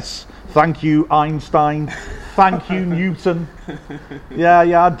 Yes, thank you Einstein, thank you Newton.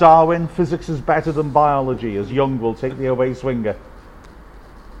 Yeah, Darwin, physics is better than biology, as Young will take the away swinger.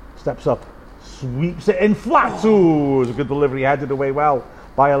 Steps up, sweeps it in flat. Ooh, it's a good delivery, headed away well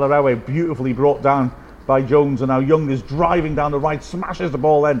by Larawe, beautifully brought down by Jones, and now Young is driving down the right, smashes the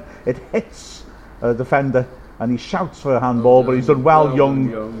ball in. It hits a defender, and he shouts for a handball, but he's done well,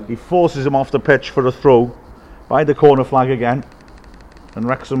 Young. He forces him off the pitch for a throw by the corner flag again. And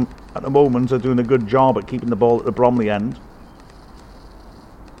Wrexham at the moment are doing a good job at keeping the ball at the Bromley end.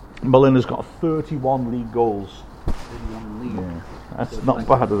 Mullen has got 31 league goals. 31 league. Yeah, that's so not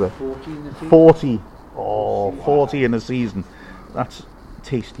bad, is it? 40 in the season? 40. Oh, 40 in a season. That's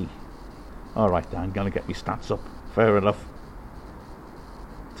tasty. Alright, Dan, gonna get me stats up. Fair enough.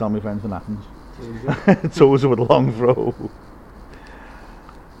 Tell me if anything happens. Tozer with a long throw.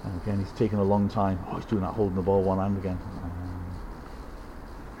 And again, he's taking a long time. Oh, he's doing that, holding the ball one hand again.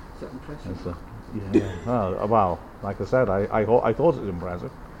 Is that impressive? Yeah. Well, like I said, I thought it was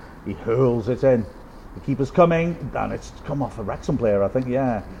impressive. He hurls it in. The keeper's coming, and it's come off a Wrexham player, I think,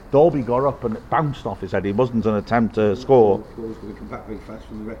 yeah. Dalby got up and it bounced off his head. It wasn't an attempt to score. The goal's going to come back very fast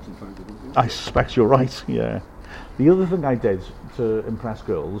from the Wrexham fans, isn't it? I suspect you're right, yeah. The other thing I did to impress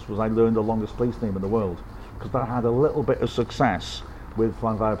girls was I learned the longest place name in the world, because that had a little bit of success with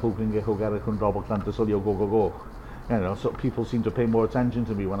Flanvair Pulklinge Hogera Kundrobel Clantasulio Go Go Go. You know, so people seem to pay more attention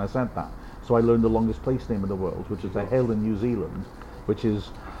to me when I said that. So I learned the longest place name in the world, which is a hill in New Zealand, which is...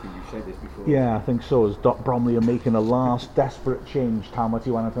 I think you've said this before. Yeah, I think so. As Bromley are making a last desperate change. Tamati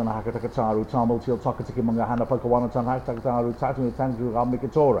Wanatan Hakatakaru, Tamiltil Tokatiki Munga Hanapaka Wanatan Hakatakaru, Tatumi Tangu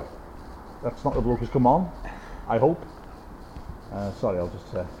Ramikatora. That's not the bloke who's come on, I hope. Sorry, I'll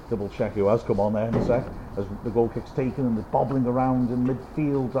just double check who has come on there in a sec. As the goal kick's taken and the bobbling around in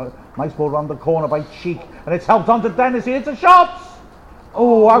midfield. Nice ball around the corner by Cheek, and it's helped on to Dennis. He hits a shot!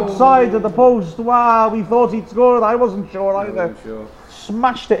 Oh, outside of the post. Wow, we thought he'd scored. I wasn't sure either.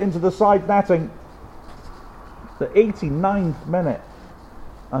 Smashed it into the side netting. The 89th minute.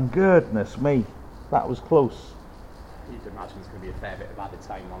 And goodness me, that was close. You'd imagine it's going to be a fair bit of added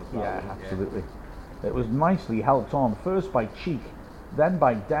time on as well. Yeah, absolutely. It was nicely helped on, first by Cheek, then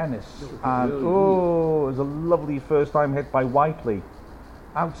by Dennis, and it was a lovely first time hit by Whiteley.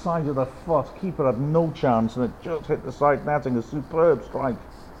 Outside of the foot, keeper had no chance, and it just hit the side netting, a superb strike.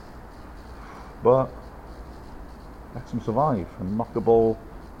 But Wrexham survive and knock the ball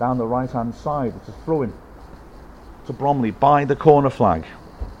down the right hand side. It's a throw in to Bromley by the corner flag.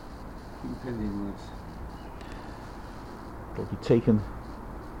 It'll be taken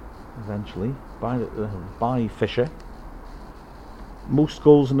eventually by Fisher. Most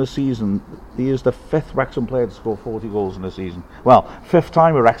goals in the season. He is the 5th Wrexham player to score 40 goals in the season. Well, 5th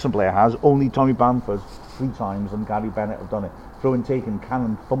time a Wrexham player has. Only Tommy Bamford 3 times, and Gary Bennett have done it. Throw in taken,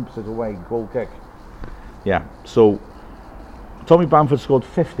 Cannon thumps it away, goal kick. Yeah, so Tommy Bamford scored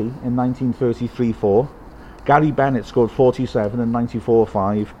 50 in 1933-4. Gary Bennett scored 47 in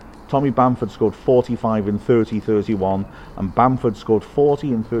 94-5. Tommy Bamford scored 45 in 30-31, and Bamford scored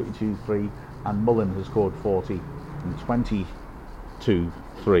 40 in 32-3, and Mullen has scored 40 in 22-3.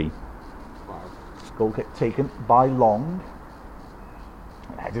 Wow. Goal kick taken by Long.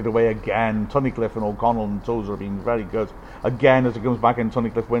 Headed away again. Tunnicliffe and O'Connell and Tozer have been very good. Again, as it comes back in,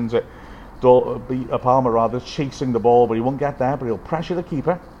 Tunnicliffe wins it. Palmer rather chasing the ball, but he won't get there, but he'll pressure the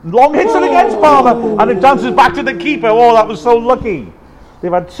keeper. Long hits it against Palmer, and it dances back to the keeper. Oh, that was so lucky.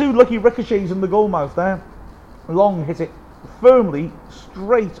 They've had 2 lucky ricochets in the goal mouth there. Long hit it firmly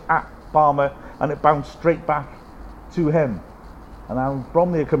straight at Palmer, and it bounced straight back to him. And now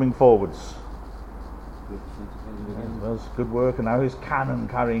Bromley are coming forwards. That's good work, and now here's Cannon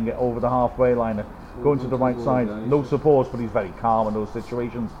carrying it over the halfway line, going to the right side. No support, but he's very calm in those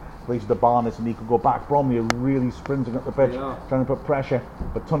situations. Plays the Barnett and he could go back. Bromley are really sprinting up the pitch, trying to put pressure,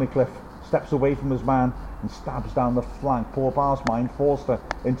 but Tunnicliffe steps away from his man and stabs down the flank. Poor pass mine, Forster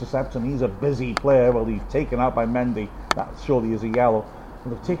intercepts him. He's a busy player. Well, he's taken out by Mendy. That surely is a yellow.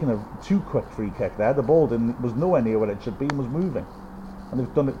 Well, they've taken a too quick free kick there. The ball was nowhere near where it should be and was moving. And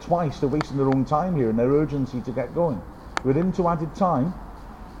they've done it twice. They're wasting their own time here and their urgency to get going. We're into added time.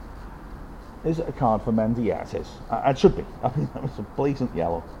 Is it a card for Mendy? Yeah, it is. It should be. I mean, that was a blatant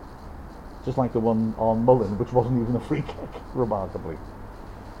yellow. Just like the one on Mullen, which wasn't even a free kick, remarkably.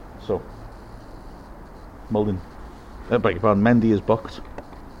 So, Mullen, beg your pardon, Mendy is booked.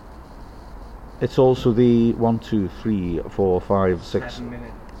 It's also the 1, 2, 3, 4, 5, 6. 7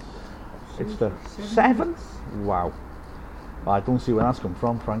 minutes. It's the 7th? Wow. I don't see where that's come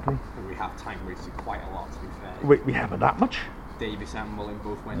from, frankly. We have time wasted quite a lot, to be fair. We haven't that much. Davis and Mullen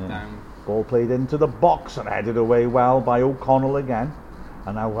both went down. Ball played into the box and headed away well by O'Connell again.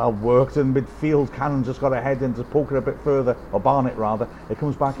 And now well worked in midfield. Cannon just got a head in to poke it a bit further, or Barnett rather. It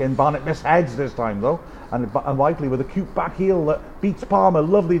comes back in. Barnett misheads this time though, and Whiteley with a cute back heel that beats Palmer.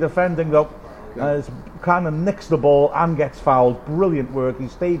 Lovely defending though. As Cannon nicks the ball and gets fouled. Brilliant work. He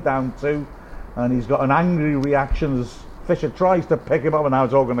stayed down 2, and he's got an angry reaction as Fisher tries to pick him up, and now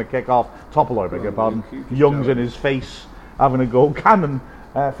it's all going to kick off. Topoloy, beg your pardon. Young's in his face, having a go. Cannon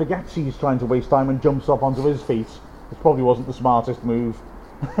forgets he's trying to waste time and jumps up onto his feet. This probably wasn't the smartest move.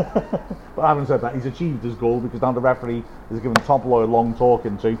 But having said that, he's achieved his goal because now the referee has given Topoloy a long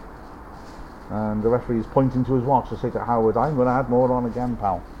talking to, and the referee is pointing to his watch to say to Howard, I'm going to add more on again,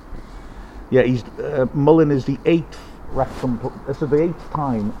 pal. Yeah, he's Mullen is the 8th Wrexham. This is the 8th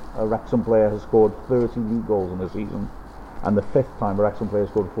time a Wrexham player has scored 30 league goals in the season, and the 5th time a Wrexham player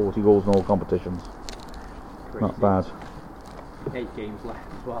has scored 40 goals in all competitions. Crazy. Not bad. 8 games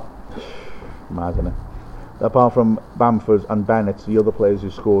left as well. Mad, isn't it? Apart from Bamford and Bennett, the other players who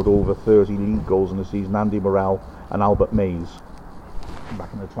scored over 30 league goals in the season, Andy Morrell and Albert Mays,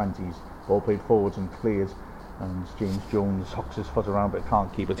 back in the 20s. Ball played forwards and cleared, and James Jones hooks his foot around but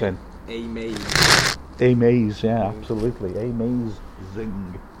can't keep it in. A Mays. A Mays, yeah, absolutely. A Mays,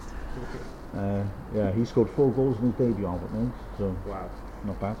 zing. Yeah, he scored 4 goals in his debut, Albert Mays, so wow,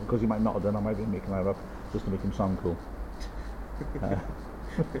 not bad. Because he might not have done, I might be making that up just to make him sound cool.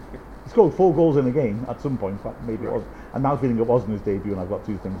 He scored 4 goals in a game at some point. In fact, maybe it was. I'm now feeling it wasn't his debut, and I've got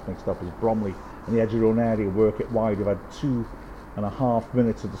 2 things mixed up. As Bromley in the edge of their own area work it wide. They've had 2.5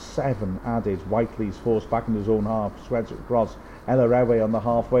 minutes of the 7 added. Whiteley's forced back into his own half, spreads it across. Ella Rewe on the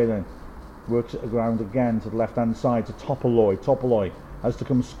halfway then works it around again to the left hand side to Topoloy. Topoloy has to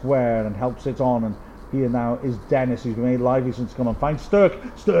come square and helps it on, and here now is Dennis, who's been made lively since come on. Finds Stirk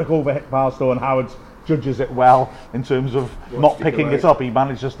overhit past though, and Howard judges it well in terms of not picking it up. He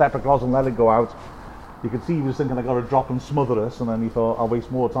managed to step across and let it go out. You could see he was thinking, I got to drop and smother us, and then he thought, I'll waste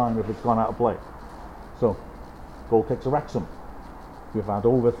more time if it's gone out of play. So, goal kick to Wrexham. We've had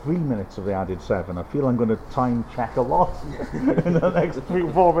over 3 minutes of the added 7. I feel I'm going to time check a lot in the next 3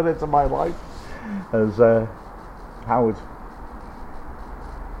 or 4 minutes of my life. As Howard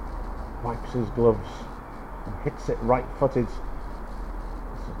wipes his gloves and hits it right-footed.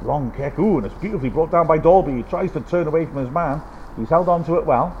 It's a long kick. Ooh, and it's beautifully brought down by Dalby. He tries to turn away from his man. He's held on to it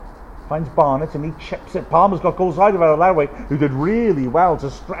well. Finds Barnett and he chips it. Palmer's got goal side of Elleraway, who did really well to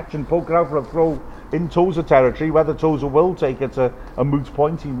stretch and poke it out for a throw in Tozer territory. Whether Tozer will take it to a moot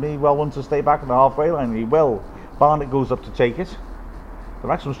point, he may well want to stay back in the halfway line. He will. Barnett goes up to take it. The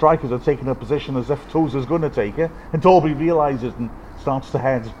Wrexham strikers are taking a position as if Tozer's going to take it, and Dalby realises and starts to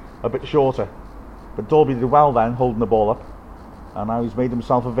head a bit shorter. But Dalby did well then, holding the ball up, and now he's made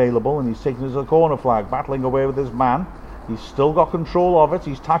himself available and he's taken it as a corner flag, battling away with his man. He's still got control of it.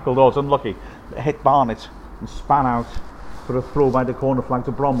 He's tackled. Oh, it's unlucky. It hit Barnett and span out for a throw by the corner flag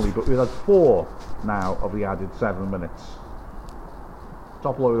to Bromley. But we've had 4 now of the added 7 minutes.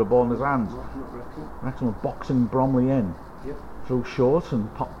 Toploy with the ball in his hands. Wrexham are boxing Bromley in. Yep. Throw short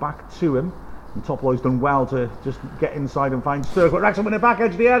and pop back to him. And Toploy's done well to just get inside and find Sturck. But Wrexham in the back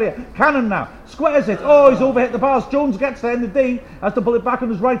edge of the area. Cannon now. Squares it. Oh, he's overhit the pass. Jones gets there in the D. Has to pull it back on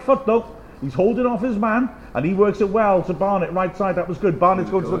his right foot though. He's holding off his man, and he works it well to Barnett, right side. That was good.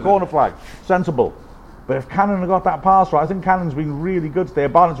 Barnett's going to the corner flag. Sensible. But if Cannon had got that pass right, I think Cannon's been really good today.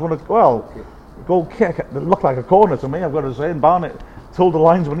 Barnett's won a, goal kick that looked like a corner to me, I've got to say, and Barnett told the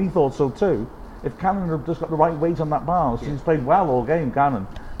lines when he thought so too. If Cannon had just got the right weight on that pass, he's played well all game, Cannon,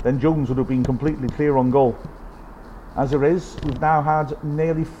 then Jones would have been completely clear on goal. As it is, we've now had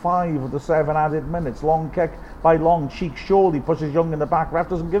nearly 5 of the 7 added minutes. Long kick by Long. Cheek surely pushes Young in the back. Ref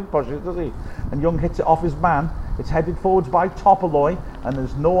doesn't give pushes, does he? And Young hits it off his man. It's headed forwards by Topaloy, and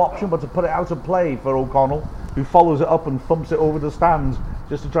there's no option but to put it out of play for O'Connell, who follows it up and thumps it over the stands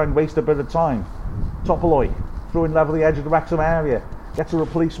just to try and waste a bit of time. Topaloy throwing level the edge of the Wrexham area. Gets a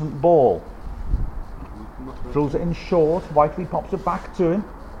replacement ball. Throws it in short. Whiteley pops it back to him.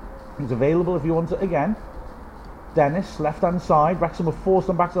 He's available if you want it again. Dennis, left hand side. Wrexham have forced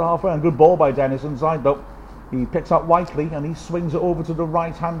them back to the halfway, and good ball by Dennis inside though. He picks up Whiteley and he swings it over to the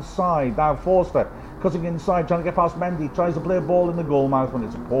right hand side. Now Forster cutting inside, trying to get past Mendy, tries to play a ball in the goal mouth, and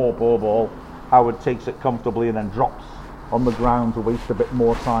it's a poor ball. Howard takes it comfortably and then drops on the ground to waste a bit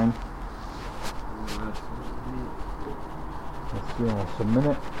more time. It's a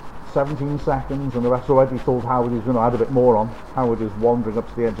minute 17 seconds, and the rest already told Howard he's going to add a bit more on. Howard is wandering up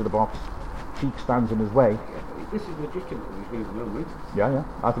to the edge of the box. Cheek stands in his way. This is legitimate. Yeah.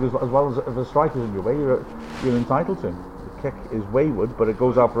 I think as well as if a striker's in your way, you're entitled to. The kick is wayward, but it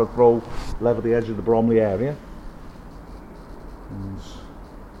goes out for a throw, level the edge of the Bromley area. And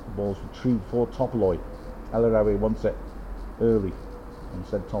the ball's retrieved for Topaloy. Elleraway wants it early.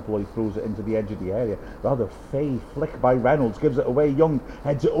 Instead, Topaloy throws it into the edge of the area. Rather fey flick by Reynolds, gives it away. Young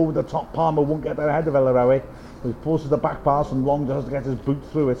heads it over the top. Palmer won't get there ahead of Elleraway. He forces the back pass, and Long has to get his boot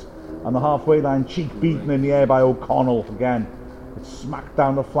through it. And the halfway line, Cheek beaten in the air by O'Connell again. It's smacked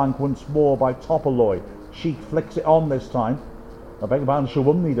down the flank once more by Topaloy. Cheek flicks it on this time. I beg your pardon,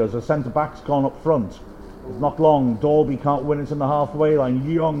 Shawumney does. The centre back's gone up front. It's not long. Dalby can't win it in the halfway line.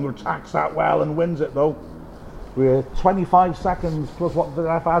 Young attacks that well and wins it though. We're 25 seconds plus what the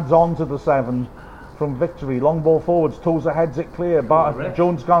ref adds on to the 7 from victory. Long ball forwards, Tozer heads it clear.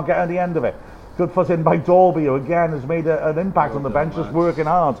 Jones can't get on the end of it. Good foot in by Dalby, who again has made an impact on the bench, just working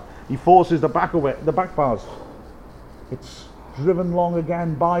hard. He forces the back pass. It's driven long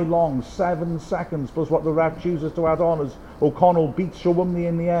again by Long. 7 seconds plus what the ref chooses to add on as O'Connell beats Shawumney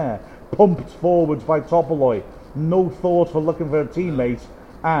in the air. Pumped forwards by Topaloy. No thought for looking for a teammate.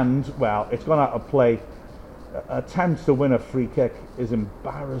 And, well, it's gone out of play. Attempt to win a free kick is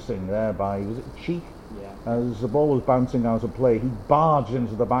embarrassing there by, was it Cheek? Yeah. As the ball was bouncing out of play, he barged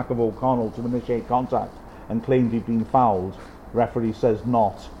into the back of O'Connell to initiate contact and claimed he'd been fouled. Referee says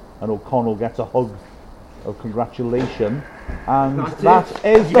not, and O'Connell gets a hug of congratulation, and that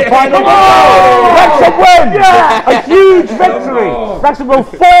is the final goal! Wrexham win! Yeah! A huge victory! Wrexham go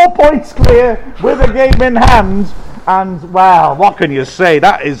 4 points clear with a game in hand, and well, what can you say?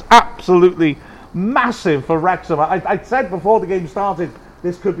 That is absolutely massive for Wrexham. I said before the game started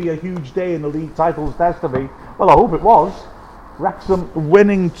this could be a huge day in the league title's destiny. Well, I hope it was. Wrexham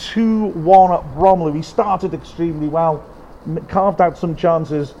winning 2-1 at Bromley. We started extremely well, carved out some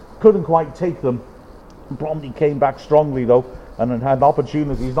chances, couldn't quite take them. Bromley came back strongly though and had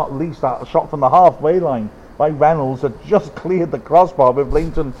opportunities, not least that shot from the halfway line by Reynolds that just cleared the crossbar with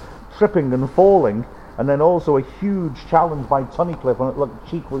Leighton tripping and falling, and then also a huge challenge by Tunnicliffe when it looked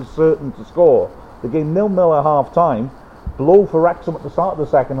Cheek was certain to score. The game 0-0 at half time. Blow for Wrexham at the start of the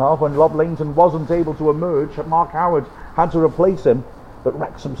second half when Rob Leighton wasn't able to emerge. Mark Howard had to replace him, But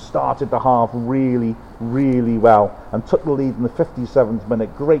Wrexham started the half really, really well and took the lead in the 57th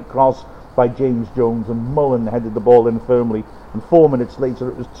minute. Great cross by James Jones, and Mullen headed the ball in firmly. And 4 minutes later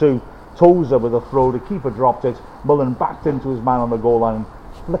it was 2. Tozer with a throw, the keeper dropped it. Mullen backed into his man on the goal line,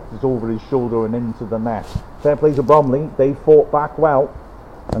 flicked it over his shoulder and into the net. Fair play to Bromley, they fought back well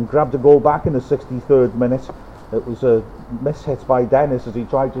and grabbed a goal back in the 63rd minute. It was a mishit by Dennis as he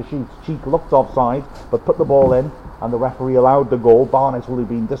tried to shoot. Cheek looked offside but put the ball in, and the referee allowed the goal. Barnett will have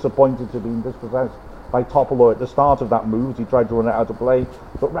been disappointed to have been dispossessed by Topolo at the start of that move as he tried to run it out of play.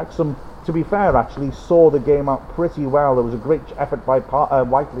 But Wrexham, to be fair, actually saw the game out pretty well. There was a great effort by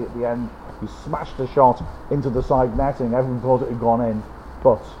Whiteley at the end. He smashed a shot into the side netting. Everyone thought it had gone in,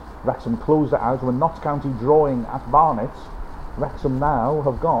 but Wrexham closed it out. With Notts County drawing at Barnet, Wrexham now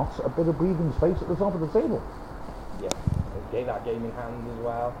have got a bit of breathing space at the top of the table. Yeah, they gave that game in hand as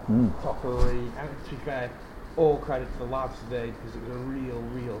well. Top of the league, and to be fair, all credit to the lads today, because it was a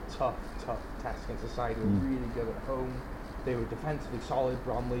real tough test against a side who were really good at home. They were defensively solid,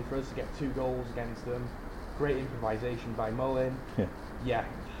 Bromley, for us to get 2 goals against them. Great improvisation by Mullen. Yeah,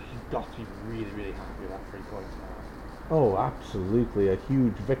 you've got to be really happy with that 3 points now. Oh, absolutely, a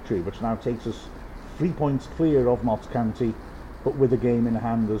huge victory, which now takes us 3 points clear of Notts County, but with a game in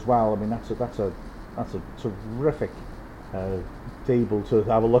hand as well. I mean, that's a terrific table to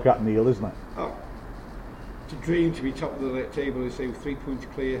have a look at, Neil, isn't it? Oh, it's a dream to be top of the table, as say, with 3 points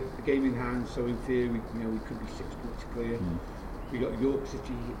clear, a game in hand. So in theory, we could be 6 points clear. We got York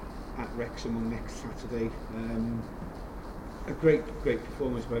City at Wrexham on next Saturday. A great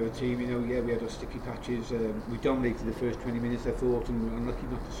performance by the team. We had our sticky patches. We dominated the first 20 minutes, I thought, and we were unlucky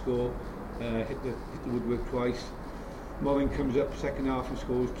not to score. Hit the woodwork twice. Mullen comes up second half and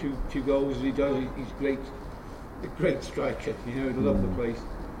scores two goals as he does. He's a great striker. I love the place.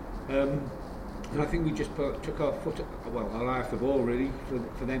 And I think we just took our foot, our eye off the ball really,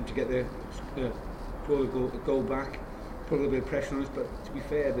 for them to get their throw a goal back, put a little bit of pressure on us. But to be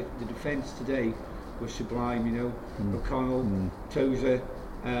fair, the defence today was sublime. O'Connell, Tozer,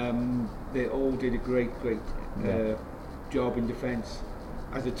 they all did a great job in defence.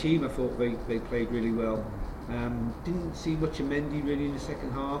 As a team, I thought they played really well. Didn't see much of Mendy really in the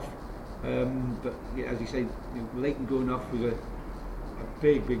second half, but as you say, Leighton going off was a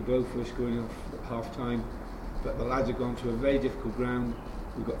big blow for us going off at half time. But the lads have gone to a very difficult ground.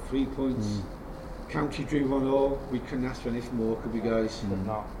 We've got 3 points. County drew 1-1. We couldn't ask for anything more, could we, guys?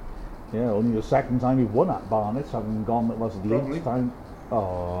 Yeah, only the second time we've won at Barnet, having gone, it was the 8th time.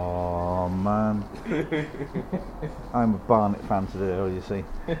 Oh man, I'm a Barnet fan today, you see.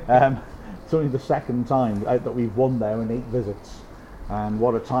 It's only the second time that we've won there in 8 visits, and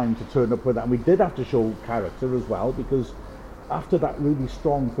what a time to turn up with that. And we did have to show character as well, because after that really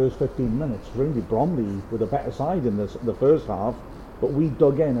strong first 15 minutes, really Bromley were the better side in the first half, but we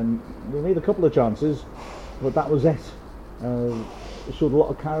dug in and we made a couple of chances, but that was it. It showed a lot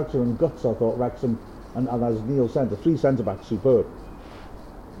of character and guts, I thought, Wrexham, and as Neil said, the 3 centre-backs superb.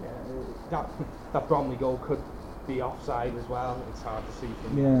 That Bromley goal could be offside as well. It's hard to see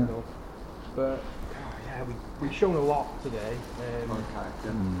from the angle. But we've shown a lot today.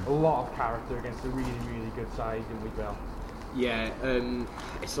 A lot of character against a really good side, didn't we, Bill? Yeah,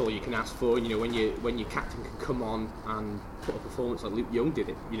 it's all you can ask for. When your captain can come on and put a performance like Luke Young did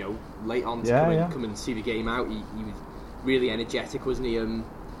it. Late on to come and see the game out. He was really energetic, wasn't he?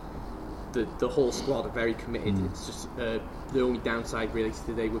 The whole squad are very committed. It's just the only downside really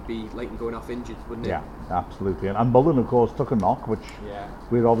today would be Leighton going off injured, wouldn't it? Yeah, absolutely. And Mullen, of course, took a knock, which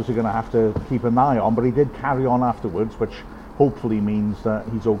we're obviously going to have to keep an eye on. But he did carry on afterwards, which hopefully means that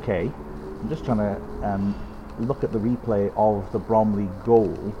he's okay. I'm just trying to look at the replay of the Bromley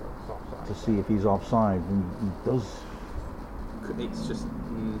goal to see if he's offside, and he does. It's just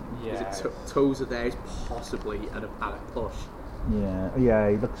is it Tozer there is possibly at a push. Yeah,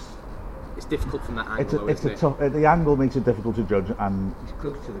 he looks. It's difficult from that angle. It's a tough. The angle makes it difficult to judge, and it's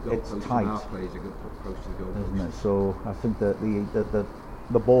close to the goal. It's tight, close to the goal, isn't it? So I think that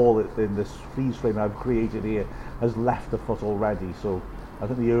the ball in this freeze frame I've created here has left the foot already. So I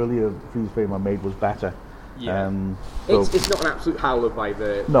think the earlier freeze frame I made was better. Yeah. It's not an absolute howler by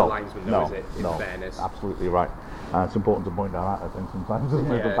the linesman, though, is it? In fairness, absolutely right. It's important to point that out, I think, sometimes,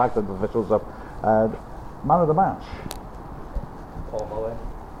 isn't it? The fact that the officials have man of the match. Paul Mullen.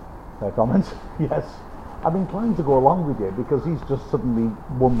 Fair comment. Yes. I'm inclined to go along with you because he's just suddenly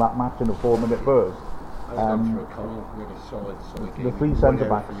won that match in a 4-minute burst. The 3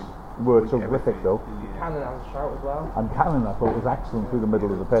 centre-backs were terrific, though. Cannon has a shout as well. And Cannon, I thought, was excellent through the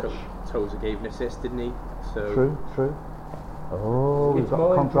middle of the pitch. Tozer gave an assist, didn't he? So True. Oh, we've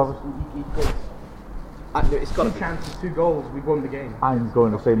got controversy. It's got 2 chances, 2 goals, we won the game. I'm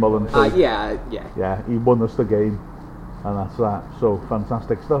going to say Mullen too. Yeah. Yeah, he won us the game, and that's that. So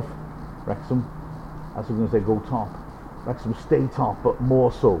fantastic stuff. Wrexham, as I'm going to say, go top. Wrexham stay top, but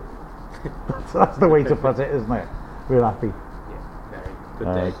more so. That's the way to put it, isn't it? We're happy. Yeah,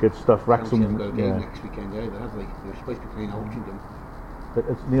 very good. Good stuff. Wrexham. Haven't got a game next weekend either, have they? They're supposed to be playing Altrincham. But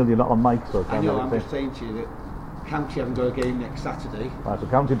it's nearly not on mic, so I know. I'm just saying to you that County haven't got a game next Saturday. Right, so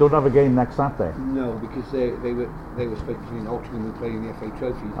County don't have a game next Saturday. No, because they were supposed to be playing Altrincham and playing the FA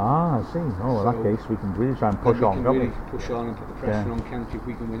Trophy. Ah, I see. Oh, in that case, we can really try and push on, can't we? We can really push on and put the pressure on County if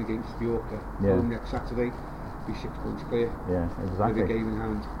we can win against Yorker home next Saturday. Be 6 points clear. Yeah, exactly. With a game in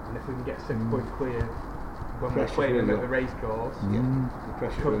hand. And if we can get 6 points clear when we're playing them at the race course, the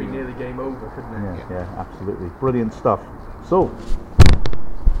pressure could be nearly game over, couldn't it? Yeah, absolutely. Brilliant stuff. So,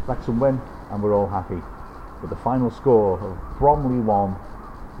 Wrexham win, and we're all happy. With the final score of Bromley 1,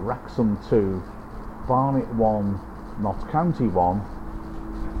 Wrexham 2, Barnet 1, Notts County 1.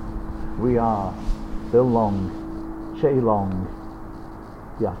 We are Bill Long, Chay Long,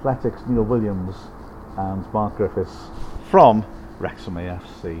 the Athletics Neil Williams, and Mark Griffiths from Wrexham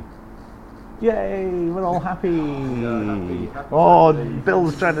AFC. Yay, we're all happy. Oh,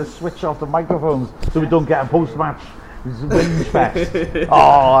 Bill's trying to switch off the microphones so we don't get a post-match whinge fest.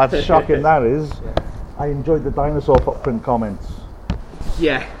 Oh, that's shocking, that is. I enjoyed the dinosaur footprint comments.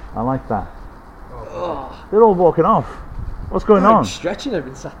 Yeah. I like that. They're all walking off. What's going on? Stretching, I've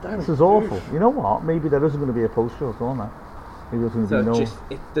been sat down. This is awful. You know what? Maybe there isn't going to be a post-show on that. Maybe there's going to be no...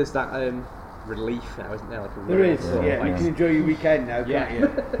 There's that relief now, isn't there? Like there is, yeah. You can enjoy your weekend now, can't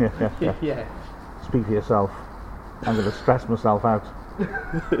you? Yeah. Speak for yourself. I'm going to stress myself out.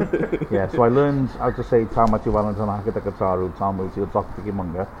 Yeah, so I learned how to say Tamati Walantana Hakatakaru, Tamuti, Otaki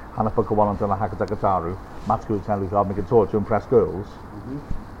Munga, Hanapaka Walantana Hakatakaru, Matku Tell you how make a tour to impress girls.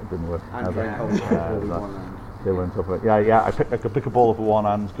 It didn't work. They went up it. Yeah, I could pick a ball up with one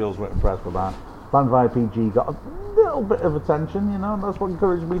hand, girls weren't impressed with that. Band via PG got a little bit of attention, you know, and that's what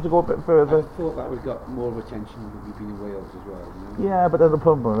encouraged me to go a bit further. I thought that would got more of attention when we've been in Wales as well, you know? Yeah, but then the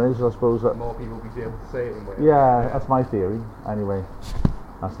problem is, I suppose that... More people will be able to say it in Wales. Yeah, that's my theory. Anyway,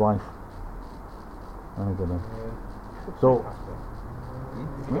 that's life. I don't know. So...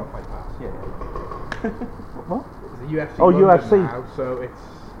 You got fight pass. Yeah. What? It's a UFC UFC. Now, so it's...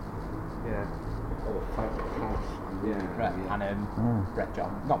 Yeah. Fight pass. And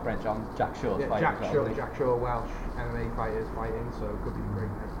Jack Shaw. Yeah, Jack Shaw, Welsh MMA fighters fighting, so it could be great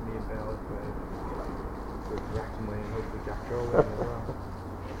next to me and Bill with Wrexham and hopefully Jack Shaw winning as well.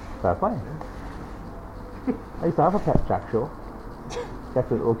 Fair play. I used to have a pet Jack Shaw. Gets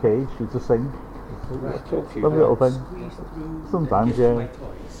a little cage, shoots a sing. Lovely little thing. Sometimes, yeah.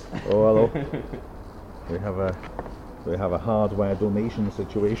 Oh, hello. We have a hardware donation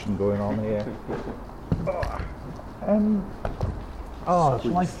situation going on here.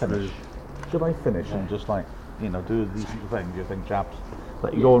 Should I finish? Should I finish and just do these things? You think, chaps?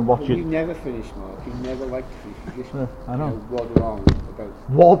 Let you go and watch it. You never finish, Mark. You never like to finish. You just I know. Waddle on about.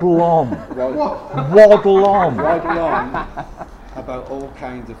 Waddle on. Waddle on about all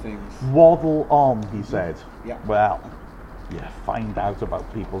kinds of things. Waddle on, he said. Yeah. Well, find out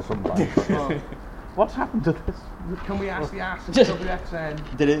about people sometimes. What's happened to this? Can we ask the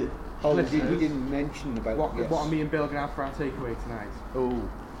WXN? Did it? Oh, we didn't mention about what are me and Bill going to have for our takeaway tonight? Oh.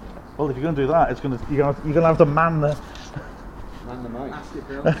 Well, if you're going to do that, you're going to have to man the mic. Ask it,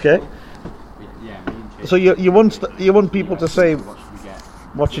 Bill. Okay. Yeah, me and Chase. So you want people to say,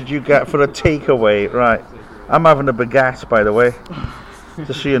 what should you get for a takeaway? Right. I'm having a baguette, by the way.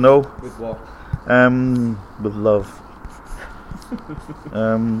 Just so you know. With what? With love.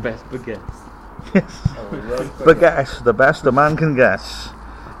 Best baguette. Yes. Baguette, the best a man can get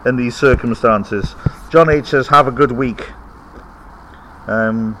in these circumstances. John H says, have a good week.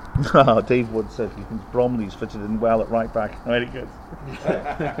 Dave Wood said he thinks Bromley's fitted in well at right back. Very good.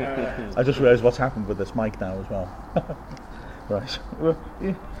 I just realised what's happened with this mic now as well. Right. Well,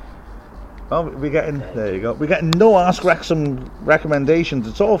 there you go. We're getting no Ask Wrexham recommendations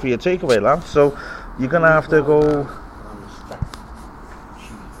at all for your takeaway, lads. So you're going to have to go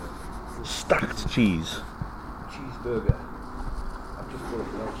stacked cheese. Cheeseburger. I've just bought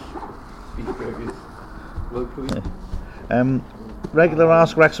beef burgers locally. Regular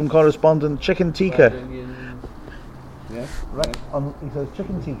Ask Wrexham correspondent, chicken tikka. Yeah. Right. He says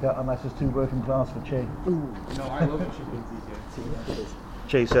chicken tikka unless it's too working class for Chay. Ooh. No, I love chicken tikka.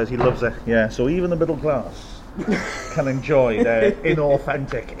 Chay says he loves it. Yeah, so even the middle class can enjoy their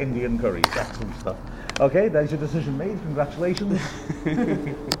inauthentic Indian curries. Excellent stuff. Okay, there's your decision made. Congratulations.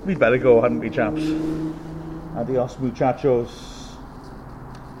 We'd better go, hadn't we, chaps? Adios, muchachos.